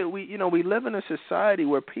think that we live in a society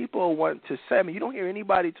where people want to say, you don't hear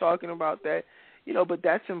anybody talking about that, but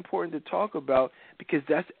that's important to talk about because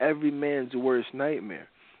that's every man's worst nightmare.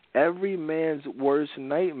 Every man's worst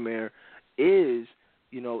nightmare is,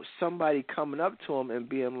 somebody coming up to him and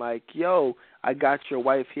being like, yo, I got your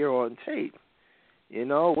wife here on tape.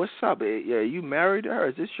 What's up? Yeah, you married her?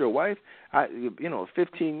 Is this your wife?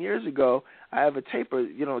 15 years ago, I have a tape of,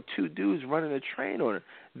 two dudes running a train on her.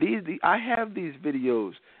 I have these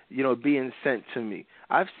videos, being sent to me.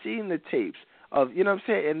 I've seen the tapes of, what I'm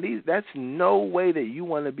saying? And that's no way that you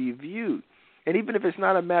want to be viewed. And even if it's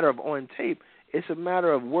not a matter of on tape, it's a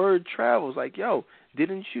matter of word travels. Like, yo,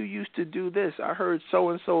 didn't you used to do this? I heard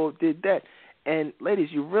so-and-so did that. And, ladies,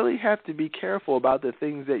 you really have to be careful about the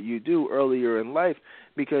things that you do earlier in life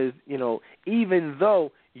because, even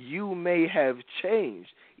though you may have changed,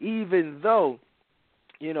 even though,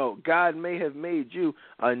 God may have made you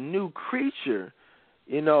a new creature,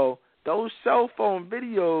 those cell phone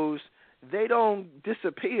videos, they don't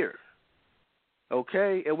disappear.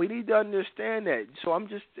 Okay, and we need to understand that. So I'm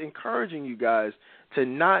just encouraging you guys to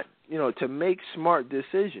not, to make smart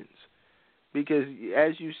decisions. Because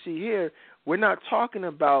as you see here, we're not talking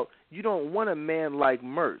about, you don't want a man like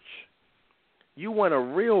Merch. You want a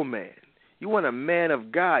real man. You want a man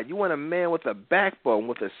of God. You want a man with a backbone,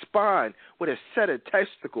 with a spine, with a set of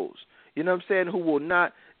testicles. You know what I'm saying? Who will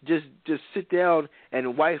not just sit down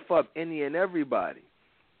and wife up any and everybody.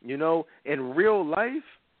 In real life,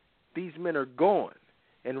 these men are gone.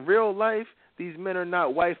 In real life, these men are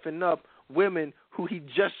not wifing up women who he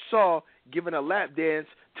just saw giving a lap dance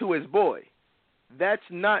to his boy. That's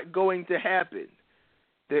not going to happen.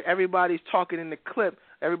 Everybody's talking in the clip.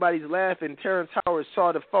 Everybody's laughing. Terrence Howard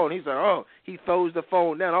saw the phone. He's like, oh, he throws the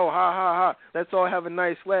phone down. Oh, ha, ha, ha. Let's all have a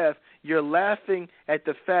nice laugh. You're laughing at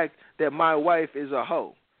the fact that my wife is a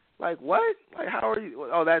hoe. Like, what? Like, how are you?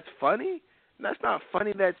 Oh, that's funny? That's not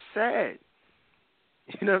funny. That's sad.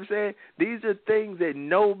 You know what I'm saying? These are things that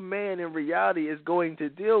no man in reality is going to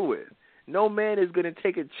deal with. No man is going to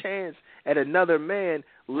take a chance at another man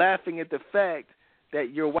laughing at the fact that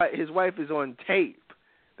his wife is on tape.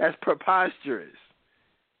 That's preposterous.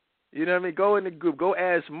 You know what I mean? Go in the group. Go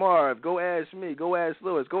ask Marv. Go ask me. Go ask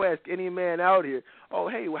Lewis. Go ask any man out here. Oh,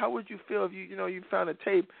 hey, how would you feel if you found a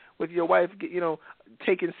tape with your wife,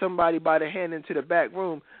 taking somebody by the hand into the back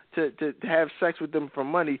room to have sex with them for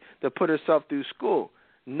money to put herself through school?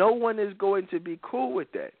 No one is going to be cool with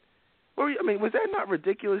that. Was that not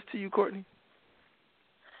ridiculous to you, Courtney?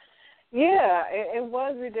 Yeah, it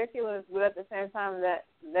was ridiculous, but at the same time,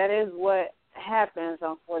 that is what happens,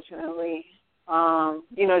 unfortunately.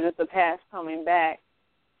 Just the past coming back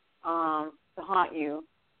to haunt you,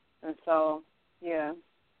 and so yeah,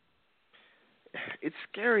 it's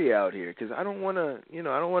scary out here because I don't want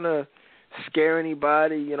to scare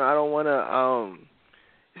anybody. I don't want to.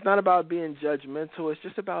 It's not about being judgmental. It's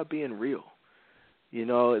just about being real.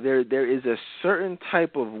 There is a certain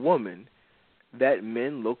type of woman that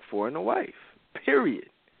men look for in a wife. Period.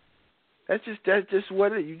 That's just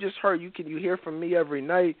what it is. You just heard. You hear from me every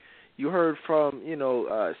night. You heard from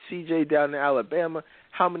CJ down in Alabama.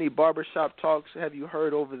 How many barbershop talks have you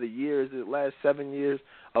heard over the years, the last 7 years,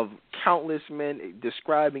 of countless men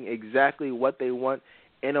describing exactly what they want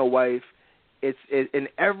in a wife? And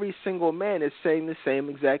every single man is saying the same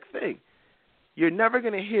exact thing. You're never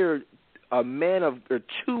going to hear a man or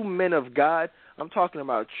two men of God, I'm talking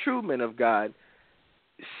about true men of God,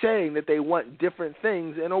 saying that they want different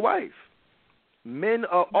things in a wife.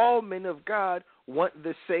 All men of God want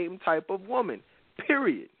the same type of woman,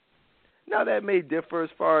 period. Now, that may differ as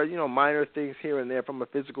far as, minor things here and there from a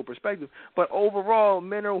physical perspective, but overall,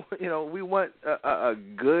 men are, we want a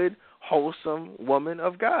good, wholesome woman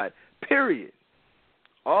of God, period.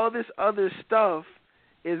 All this other stuff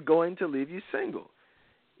is going to leave you single.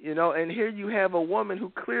 And here you have a woman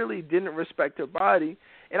who clearly didn't respect her body.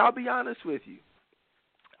 And I'll be honest with you,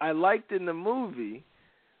 I liked in the movie,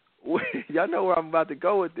 y'all know where I'm about to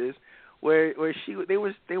go with this, where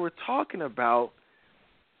they were talking about.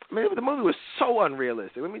 I mean, the movie was so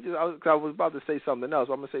unrealistic. I was about to say something else.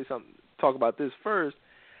 So I'm gonna talk about this first.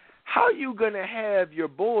 How you gonna have your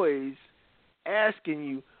boys asking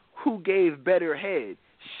you who gave better head,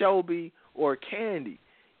 Shelby or Candy?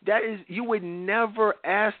 That is, you would never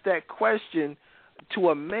ask that question to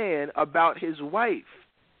a man about his wife.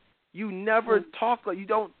 You never you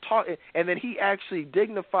don't talk, and then he actually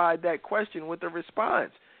dignified that question with a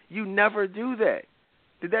response. You never do that.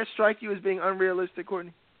 Did that strike you as being unrealistic,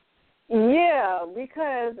 Courtney? Yeah,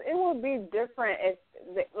 because it would be different if,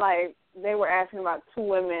 they were asking about two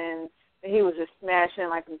women that he was just smashing,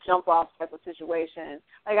 like a jump-off type of situation.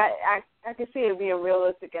 Like, I could see it being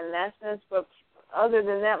realistic in that sense, but other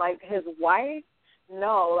than that, like, his wife,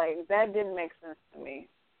 no, like, that didn't make sense to me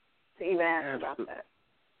to even ask about that.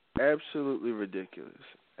 Absolutely ridiculous.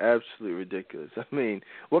 Absolutely ridiculous. I mean,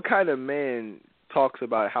 what kind of man talks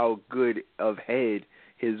about how good of head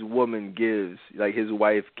his woman gives, like his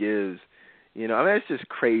wife gives? That's just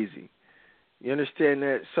crazy. You understand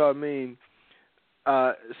that? So, I mean,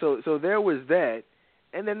 so there was that,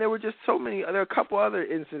 and then there were just there were a couple other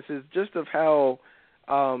instances just of how,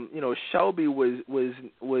 Shelby was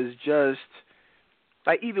just,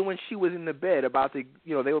 like, even when she was in the bed they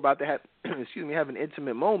were about to have, have an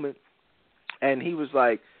intimate moment, and she was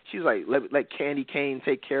like, let Candy Cane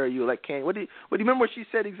take care of you. Let Candy. What do you remember what she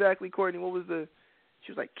said exactly, Courtney? What was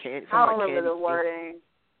she was like, Candy. I don't remember the wording.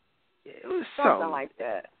 Yeah, it was something like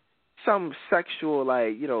that. Some sexual,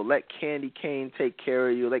 like, let Candy Cane take care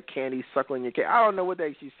of you. Let Candy suckle in your cane. I don't know what the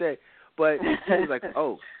heck she said, but he was like,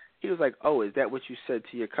 oh, is that what you said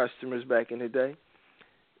to your customers back in the day?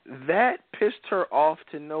 That pissed her off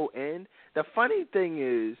to no end. The funny thing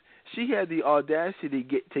is, she had the audacity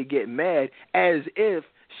to get mad as if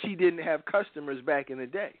she didn't have customers back in the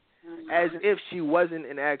day, as if she wasn't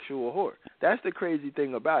an actual whore. That's the crazy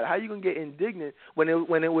thing about it. How you gonna get indignant when it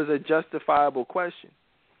was a justifiable question?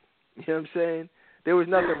 You know what I'm saying? There was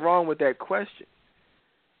nothing wrong with that question.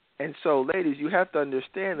 And so, ladies, you have to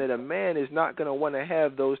understand that a man is not going to want to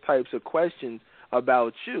have those types of questions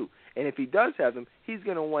about you. And if he does have them, he's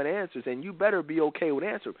going to want answers, and you better be okay with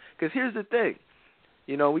answering. Because here's the thing.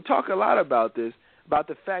 We talk a lot about this, about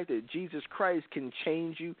the fact that Jesus Christ can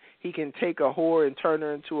change you. He can take a whore and turn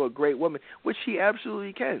her into a great woman, which he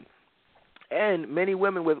absolutely can. And many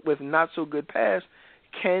women with not-so-good past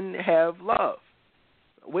can have love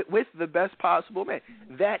with the best possible man.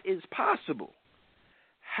 That is possible.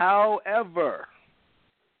 However,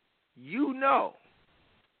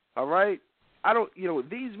 all right,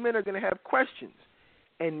 these men are going to have questions,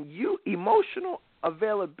 and emotional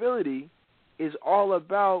availability is all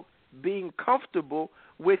about being comfortable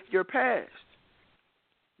with your past.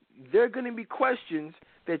 There are going to be questions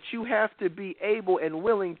that you have to be able and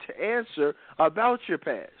willing to answer about your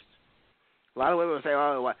past. A lot of women will say,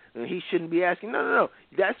 "Oh, he shouldn't be asking." No.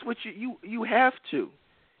 That's what you have to.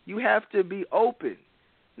 You have to be open.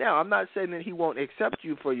 Now, I'm not saying that he won't accept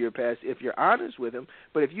you for your past if you're honest with him,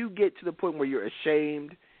 but if you get to the point where you're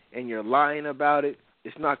ashamed and you're lying about it,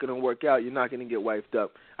 it's not going to work out. You're not going to get wifed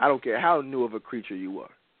up. I don't care how new of a creature you are.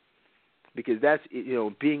 Because that's,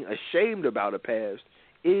 being ashamed about a past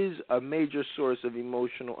is a major source of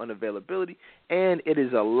emotional unavailability, and it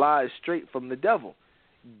is a lie straight from the devil.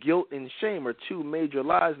 Guilt and shame are two major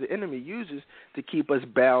lies the enemy uses to keep us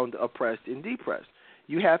bound, oppressed, and depressed.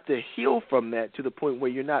 You have to heal from that to the point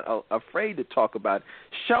where you're not afraid to talk about it.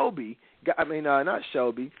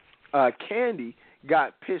 Candy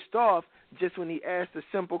got pissed off just when he asked a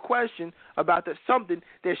simple question about something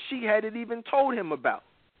that she hadn't even told him about.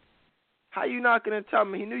 How you not going to tell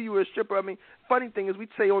me? He knew you were a stripper. I mean, funny thing is we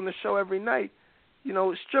say on the show every night,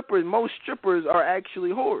 most strippers are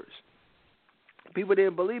actually whores. People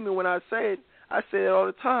didn't believe me when I say it all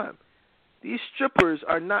the time. These strippers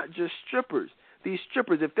are not just strippers. These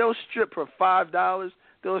strippers, if they'll strip for $5,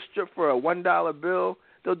 they'll strip for a $1 bill,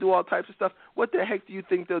 they'll do all types of stuff. What the heck do you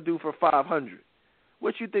think they'll do for $500?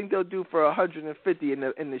 What you think they'll do for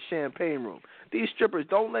 $150 in the champagne room? These strippers,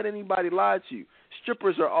 don't let anybody lie to you.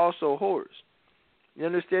 Strippers are also whores. You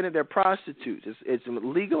understand that they're prostitutes. It's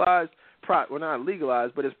legalized, not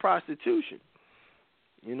legalized, but it's prostitution.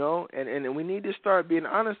 And we need to start being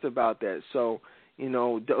honest about that. So,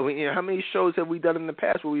 how many shows have we done in the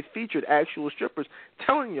past where we featured actual strippers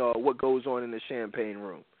telling y'all what goes on in the champagne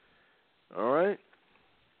room? All right?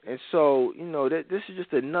 And so, this is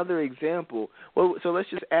just another example. Well, so let's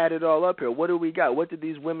just add it all up here. What do we got? What did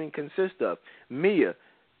these women consist of? Mia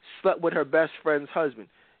slept with her best friend's husband,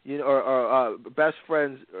 her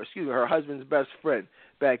husband's best friend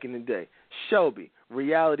back in the day. Shelby,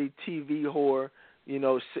 reality TV whore,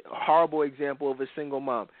 horrible example of a single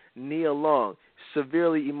mom. Nia Long,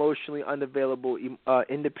 severely emotionally unavailable,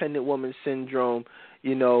 independent woman syndrome,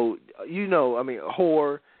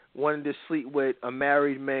 whore, wanted to sleep with a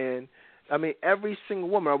married man. I mean, every single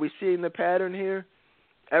woman, are we seeing the pattern here?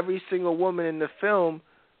 Every single woman in the film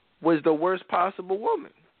was the worst possible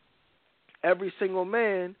woman. Every single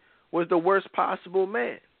man was the worst possible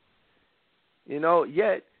man.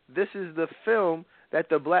 Yet this is the film that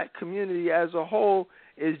the black community as a whole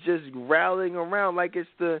is just rallying around like it's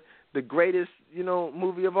the greatest,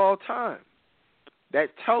 movie of all time. That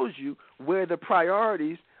tells you where the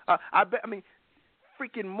priorities are.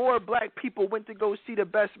 Freaking more black people went to go see The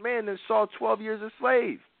Best Man than saw 12 Years a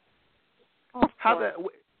Slave.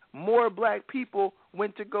 More black people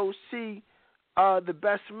went to go see The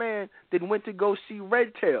Best Man than went to go see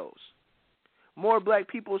Red Tails. More black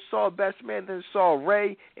people saw Best Man than saw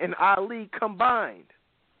Ray and Ali combined.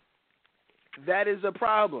 That is a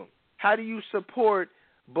problem. How do you support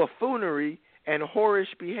buffoonery and whorish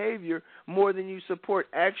behavior more than you support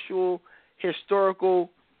actual historical,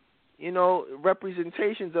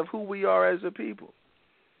 representations of who we are as a people?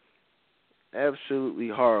 Absolutely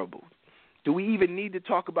horrible. Do we even need to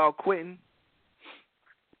talk about Quentin?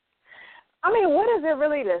 What is there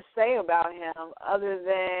really to say about him other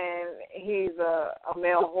than he's a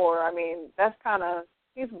male whore? That's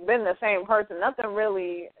he's been the same person. Nothing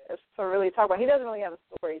really to really talk about. He doesn't really have a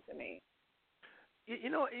story to me.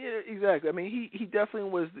 Exactly. He definitely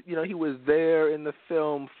was, he was there in the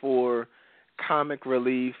film for comic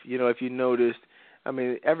relief. If you noticed,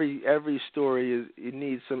 every story it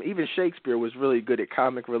needs some. Even Shakespeare was really good at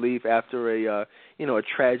comic relief after a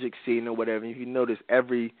tragic scene or whatever. If you notice,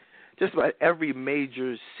 just about every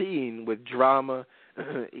major scene with drama,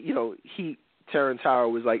 Terrence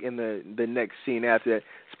Howard was like in the next scene after that,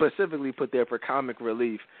 specifically put there for comic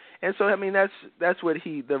relief. And so that's what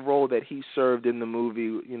the role that he served in the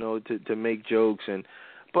movie, to make jokes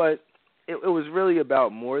but it was really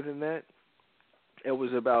about more than that. It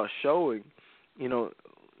was about showing,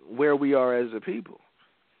 where we are as a people.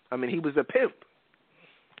 He was a pimp.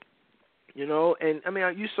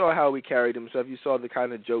 And you saw how he carried himself. You saw the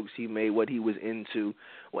kind of jokes he made, what he was into.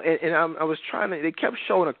 And I was they kept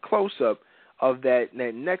showing a close-up of that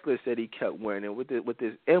necklace that he kept wearing and with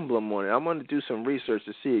this emblem on it. I'm going to do some research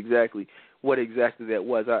to see exactly what exactly that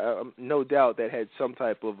was. I no doubt that had some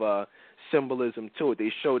type of symbolism to it.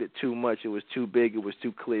 They showed it too much. It was too big. It was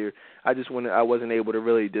too clear. I wasn't able to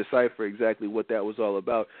really decipher exactly what that was all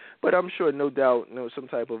about. But I'm sure, no doubt, some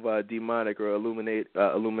type of demonic or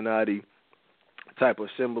Illuminati type of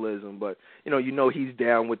symbolism. But he's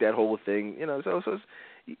down with that whole thing. So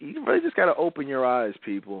you really just got to open your eyes,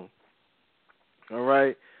 people. All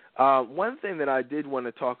right. One thing that I did want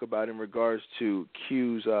to talk about in regards to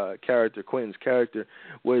Q's character, Quentin's character,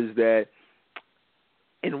 was that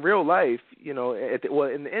in real life, in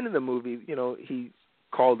the end of the movie, he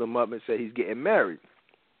called him up and said he's getting married.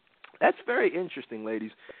 That's very interesting,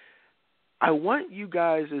 ladies. I want you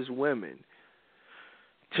guys as women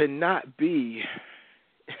to not be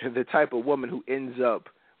the type of woman who ends up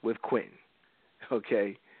with Quentin,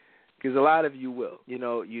 okay? Because a lot of you will.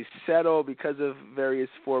 You settle because of various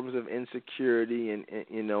forms of insecurity and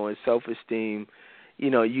self-esteem.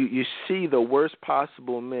 You see the worst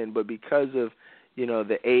possible men, but because of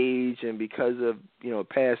the age and because of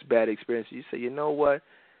past bad experiences, you say, you know what?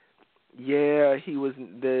 Yeah, he was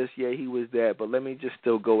this. Yeah, he was that. But let me just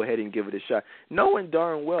still go ahead and give it a shot, knowing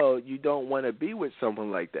darn well you don't want to be with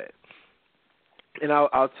someone like that. And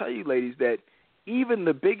I'll tell you, ladies, that even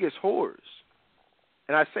the biggest whores,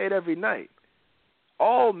 and I say it every night,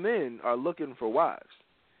 all men are looking for wives.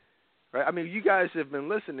 Right? I mean, you guys have been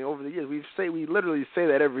listening over the years. We literally say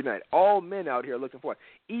that every night. All men out here are looking for wives.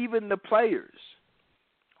 Even the players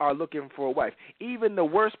are looking for a wife. Even the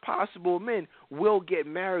worst possible men will get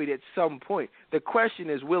married at some point. The question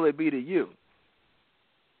is, will it be to you?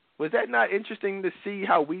 Was that not interesting to see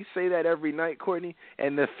how we say that every night, Courtney,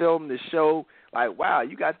 and the film, the show, like, wow,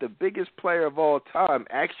 you got the biggest player of all time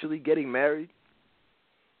actually getting married?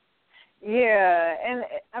 Yeah, and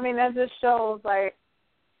I mean, that just shows, like,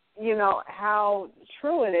 how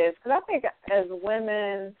true it is. Because I think as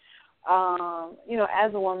women,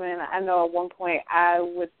 as a woman, I know at one point I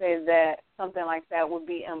would say that something like that would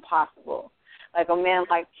be impossible. Like a man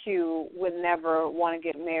like Q would never want to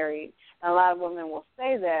get married. And a lot of women will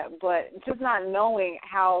say that, but just not knowing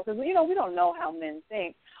how, because, we don't know how men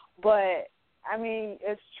think. But, I mean,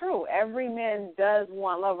 it's true. Every man does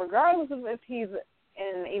want love, regardless of if he's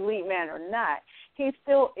an elite man or not. He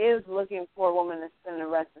still is looking for a woman to spend the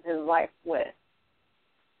rest of his life with.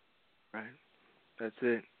 Right. That's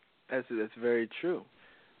it. That's very true.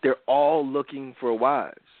 They're all looking for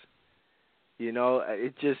wives.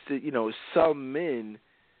 It just, some men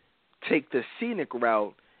take the scenic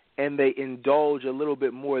route and they indulge a little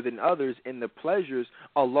bit more than others in the pleasures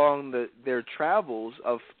along their travels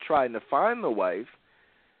of trying to find the wife,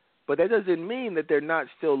 but that doesn't mean that they're not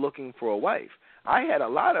still looking for a wife. I had a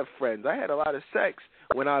lot of friends. I had a lot of sex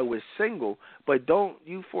when I was single, but don't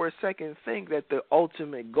you for a second think that the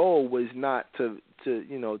ultimate goal was not to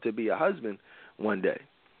be a husband one day.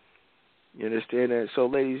 You understand that? So,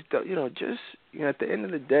 ladies, just at the end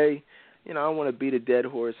of the day, I don't want to beat a dead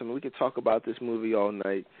horse. I mean, we could talk about this movie all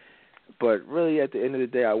night, but really, at the end of the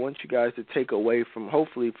day, I want you guys to take away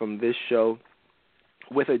hopefully from this show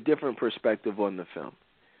with a different perspective on the film.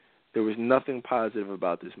 There was nothing positive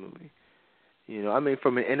about this movie.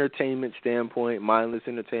 From an entertainment standpoint, mindless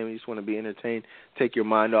entertainment, you just want to be entertained, take your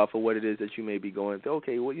mind off of what it is that you may be going through.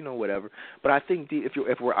 Okay, well, whatever. But I think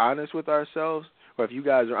if we're honest with ourselves, or if you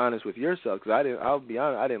guys are honest with yourself, because I'll be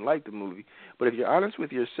honest, I didn't like the movie. But if you're honest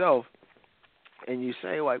with yourself and you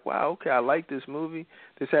say, like, wow, okay, I like this movie,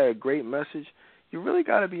 this had a great message, you really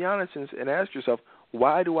got to be honest and ask yourself,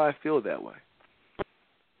 why do I feel that way?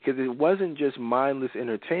 Because it wasn't just mindless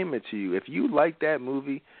entertainment to you. If you like that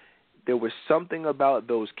movie, there was something about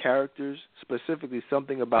those characters, specifically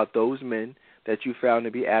something about those men that you found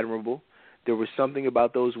to be admirable. There was something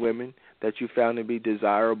about those women that you found to be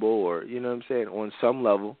desirable or, on some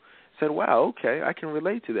level. Said, wow, okay, I can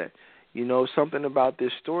relate to that. Something about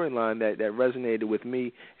this storyline that resonated with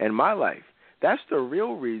me and my life. That's the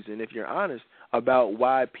real reason, if you're honest, about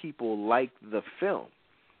why people like the film,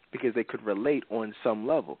 because they could relate on some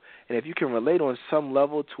level. And if you can relate on some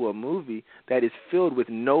level to a movie that is filled with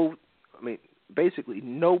basically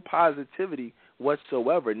no positivity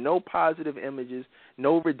whatsoever, no positive images,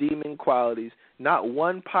 no redeeming qualities, not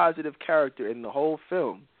one positive character in the whole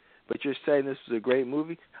film, but you're saying this was a great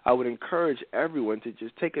movie, I would encourage everyone to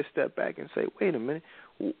just take a step back and say, wait a minute,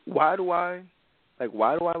 why do I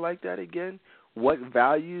like that again? What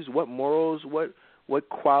values, what morals, what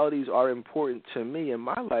qualities are important to me in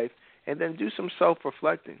my life? And then do some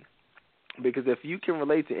self-reflecting. Because if you can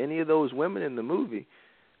relate to any of those women in the movie,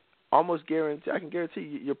 I can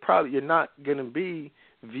guarantee you're not going to be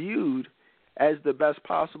viewed as the best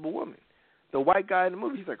possible woman. The white guy in the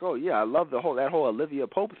movie, he's like, oh yeah, I love that whole Olivia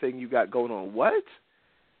Pope thing you got going on. What?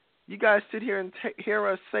 You guys sit here and hear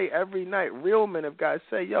us say every night, real men of guys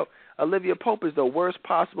say, yo, Olivia Pope is the worst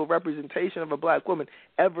possible representation of a black woman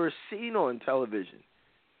ever seen on television.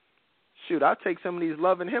 Shoot, I'll take some of these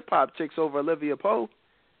love and hip hop chicks over Olivia Pope.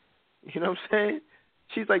 You know what I'm saying?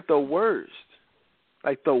 She's like the worst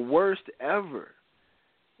ever.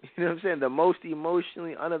 You know what I'm saying? The most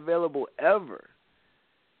emotionally unavailable ever.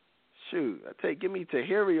 Shoot, give me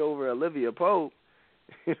Tahiri over Olivia Pope.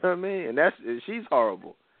 You know what I mean? And she's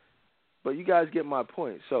horrible. But you guys get my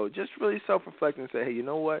point. So just really self-reflect and say, hey, you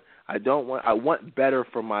know what? I want better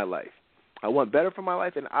for my life. I want better for my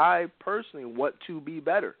life, and I personally want to be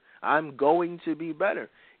better. I'm going to be better.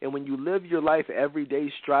 And when you live your life every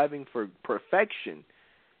day striving for perfection,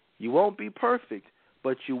 you won't be perfect,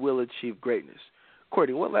 but you will achieve greatness.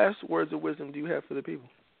 Courtney, what last words of wisdom do you have for the people?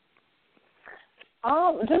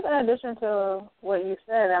 Just in addition to what you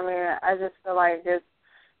said, I mean, I just feel like just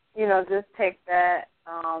take that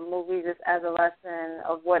movie just as a lesson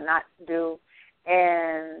of what not to do,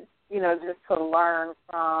 and, just to learn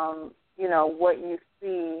from, what you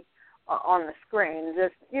see on the screen.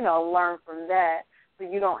 Just, learn from that so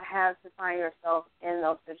you don't have to find yourself in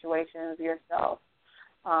those situations yourself.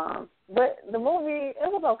 But the movie, it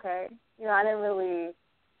was okay.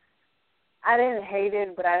 I didn't hate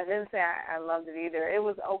it, but I didn't say I loved it either. It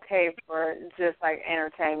was okay for just like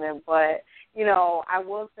entertainment, but I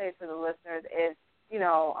will say to the listeners, if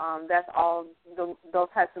that's all those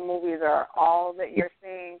types of movies are all that you're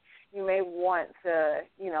seeing, you may want to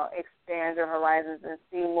expand your horizons and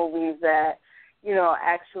see movies that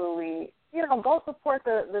actually go support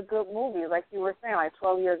the good movies, like you were saying, like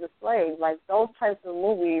 12 Years a Slave. Like those types of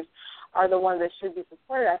movies are the ones that should be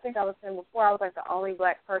supported. I think I was saying before, I was like the only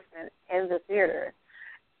black person in the theater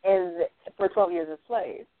for 12 Years a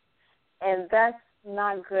Slave. And that's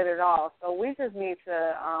not good at all. So we just need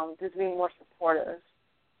to just be more supportive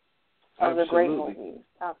of the great movies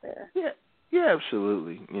out there. Yeah,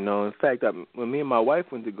 absolutely. In fact, when me and my wife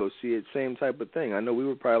went to go see it, same type of thing. I know we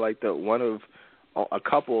were probably like the one of a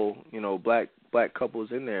couple, black couples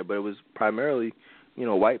in there, but it was primarily,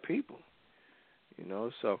 white people.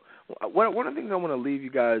 So one of the things I want to leave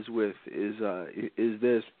you guys with is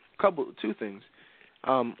this two things.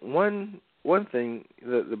 One thing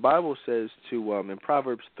the Bible says to in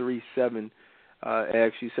Proverbs 3:7, it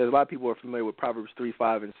actually says, a lot of people are familiar with Proverbs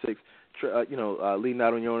 3:5 and 6. Lean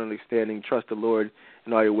not on your own understanding, trust the Lord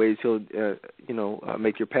in all your ways. He'll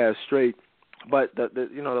make your path straight. But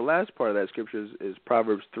the last part of that scripture is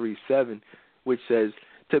Proverbs 3:7, which says,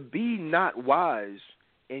 to be not wise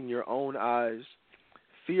in your own eyes,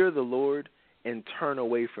 fear the Lord and turn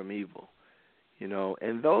away from evil.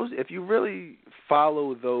 And those, if you really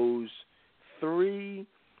follow those three,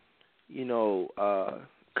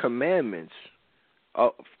 commandments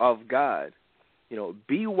of God,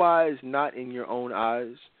 be wise not in your own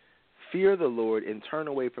eyes, fear the Lord and turn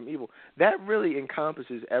away from evil. That really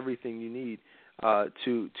encompasses everything you need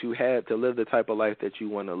to live the type of life that you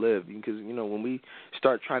want to live. Because when we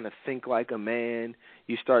start trying to think like a man,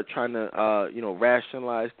 you start trying to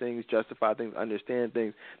rationalize things, justify things, understand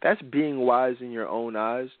things. That's being wise in your own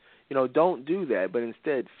eyes. Don't do that, but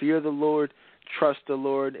instead fear the Lord, trust the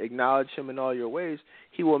Lord, acknowledge Him in all your ways.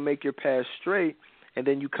 He will make your path straight, and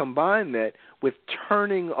then you combine that with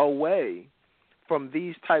turning away from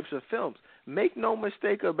these types of films. Make no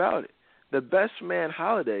mistake about it. The Best Man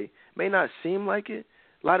Holiday may not seem like it.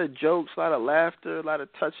 A lot of jokes, a lot of laughter, a lot of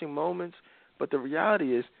touching moments, but the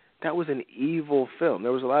reality is that was an evil film.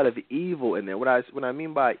 There was a lot of evil in there. What I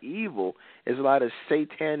mean by evil is a lot of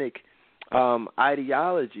satanic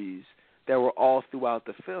ideologies that were all throughout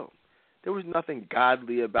the film. There was nothing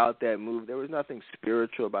godly about that movie. There was nothing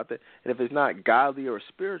spiritual about that. And if it's not godly or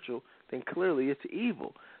spiritual, then clearly it's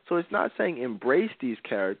evil. So it's not saying embrace these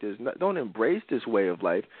characters, don't embrace this way of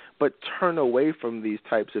life, but turn away from these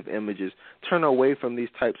types of images, turn away from these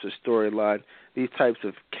types of storyline, these types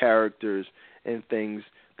of characters and things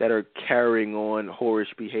that are carrying on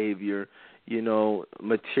whorish behavior,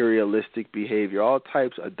 materialistic behavior, all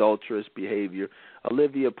types of adulterous behavior.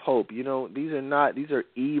 Olivia Pope, these are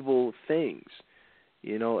evil things.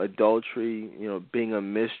 Adultery, being a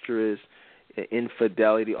mistress,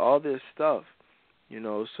 infidelity, all this stuff.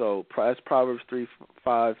 So that's Proverbs 3,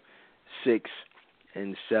 5, 6,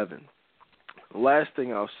 and 7. The last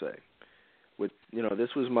thing I'll say,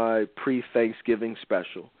 this was my pre-Thanksgiving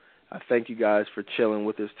special. I thank you guys for chilling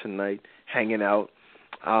with us tonight, hanging out.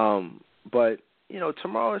 But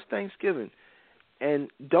tomorrow is Thanksgiving. And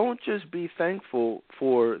don't just be thankful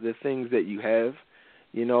for the things that you have,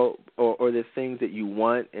 or the things that you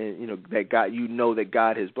want and, that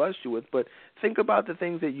God has blessed you with, but think about the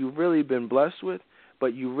things that you've really been blessed with,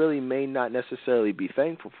 but you really may not necessarily be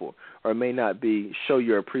thankful for or may not show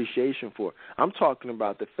your appreciation for. I'm talking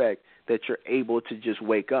about the fact that you're able to just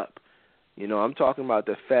wake up. I'm talking about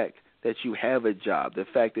the fact that you have a job, the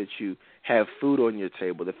fact that you have food on your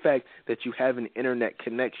table, the fact that you have an internet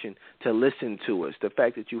connection to listen to us, the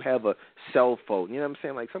fact that you have a cell phone. You know what I'm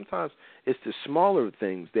saying? Like, sometimes it's the smaller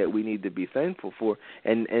things that we need to be thankful for,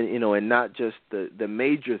 and not just the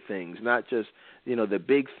major things, not just, the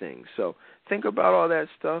big things. So think about all that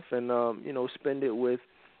stuff and, spend it with,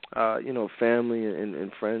 family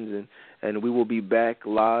and friends, and we will be back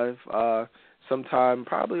live sometime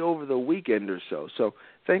probably over the weekend or so. So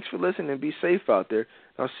thanks for listening, and be safe out there.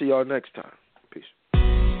 I'll see y'all next time. Peace.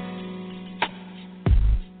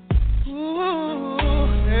 Ooh,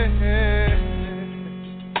 yeah.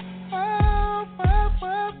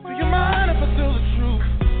 Do you mind if I tell the truth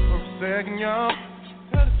for a second, y'all?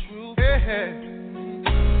 Tell the truth. Yeah.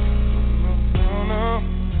 No.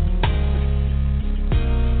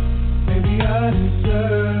 Maybe I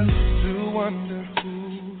deserve to wonder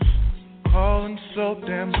who's calling so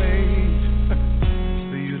damn late.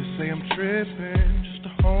 For you to say I'm tripping, just a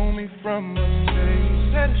homie from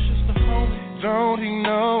upstate. Said it's just a homie. Don't he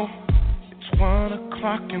know it's 1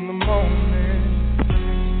 o'clock in the morning?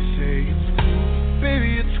 You say it's cool,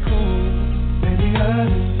 baby, it's cool. Maybe I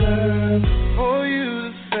deserve for you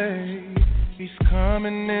to say he's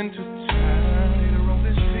coming into town later on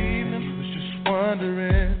this evening. He was just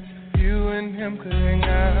wondering if you and him could hang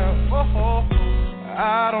out. Oh,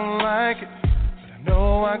 I don't like it, but I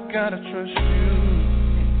know I gotta trust you.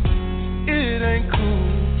 It ain't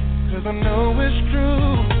cool, 'cause I know it's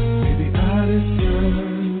true. Maybe I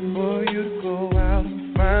deserve for you to go out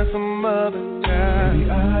and find some other guy. Maybe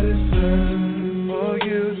I deserve for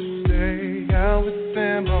you to stay out with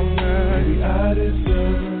them all night. Maybe I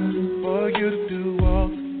deserve for you to do all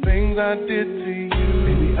the things I did to you.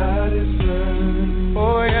 Maybe I deserve,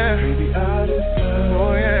 oh yeah. Maybe I deserve,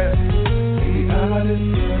 oh yeah. Maybe I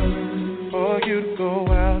deserve for you to go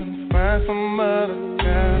out and find some other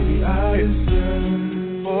guy. Maybe I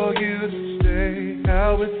deserve for you to stay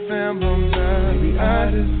out with them all night. Maybe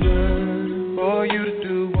I deserve for you to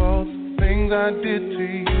do all the things I did to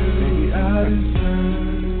you. Maybe I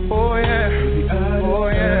deserve, oh yeah. Maybe I deserve, oh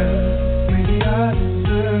yeah. Maybe I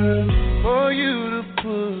deserve for you to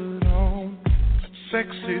put on a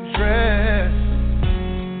sexy dress,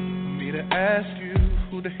 for me to ask you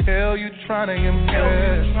who the hell you trying to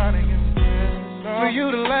impress. For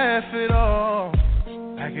you to laugh it off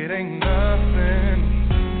like it ain't nothing.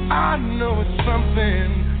 I know it's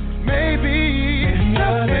something. Maybe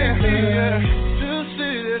nothing here. To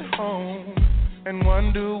sit at home and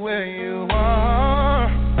wonder where you are.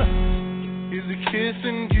 Is it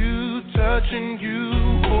kissing you, touching you,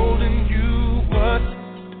 holding you? What?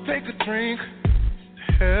 To take a drink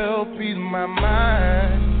to help ease my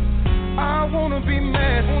mind. I wanna be mad,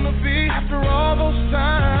 after all those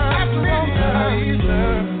times. After all those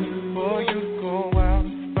for you to go out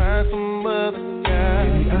and find some other guy.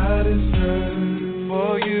 Maybe I deserve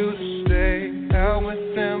for you to stay out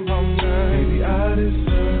with them all night. Maybe I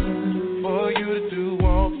deserve for you to do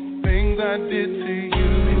all the things I did to you.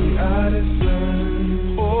 Maybe I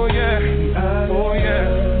deserve, oh yeah, maybe I deserve, oh yeah.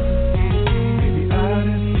 Maybe I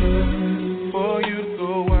deserve for you to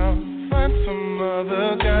go out and find some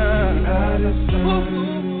other guy. Maybe I deserve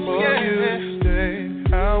for you to stay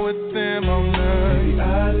out with them all night. Maybe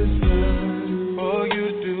I deserve for you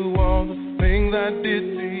to do all the things I did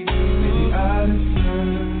to you. Maybe I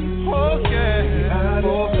deserve, oh yeah, maybe I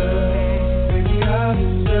deserve, maybe I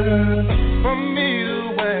deserve for me to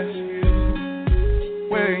ask you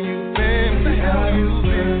where you've been, how you've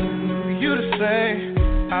been. For you to say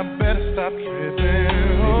I better stop tripping.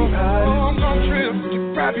 Oh, I'm gonna trip to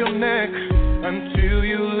grab your neck until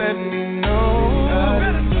you let me know.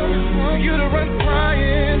 For you to run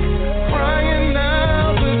crying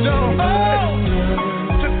out the door. Oh,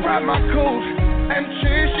 to grab my coat and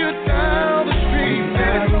chase you down the street.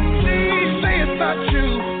 Please say it's not you,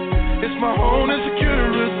 it's my own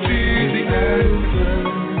insecurity.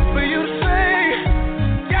 For you to say,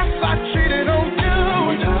 yes, I cheated on you.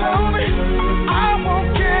 You told me I won't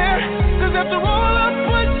care, 'cause after all I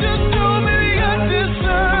put you through, maybe I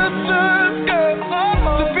deserve, girl,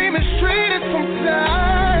 to be mistreated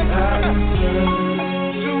sometimes,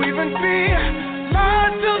 to even be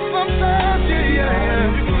lied to sometimes. Yeah.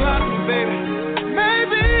 You can lie to me,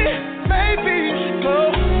 baby. Maybe you should go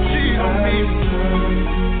cheat on me.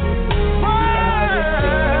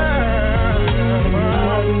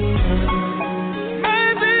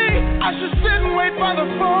 Maybe I should sit and wait by the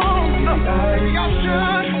phone. No, maybe I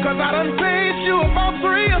should, 'cause I done paged you about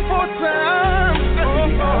 3 or 4 times.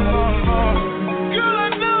 Girl, I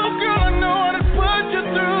know I done put you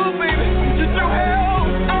through, baby. Just your hell.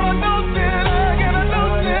 I know that I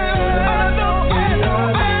know.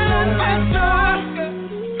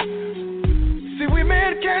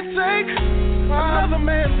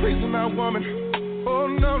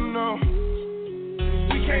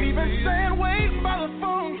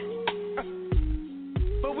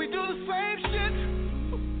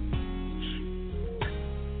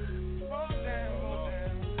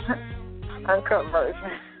 Uncut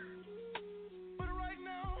version.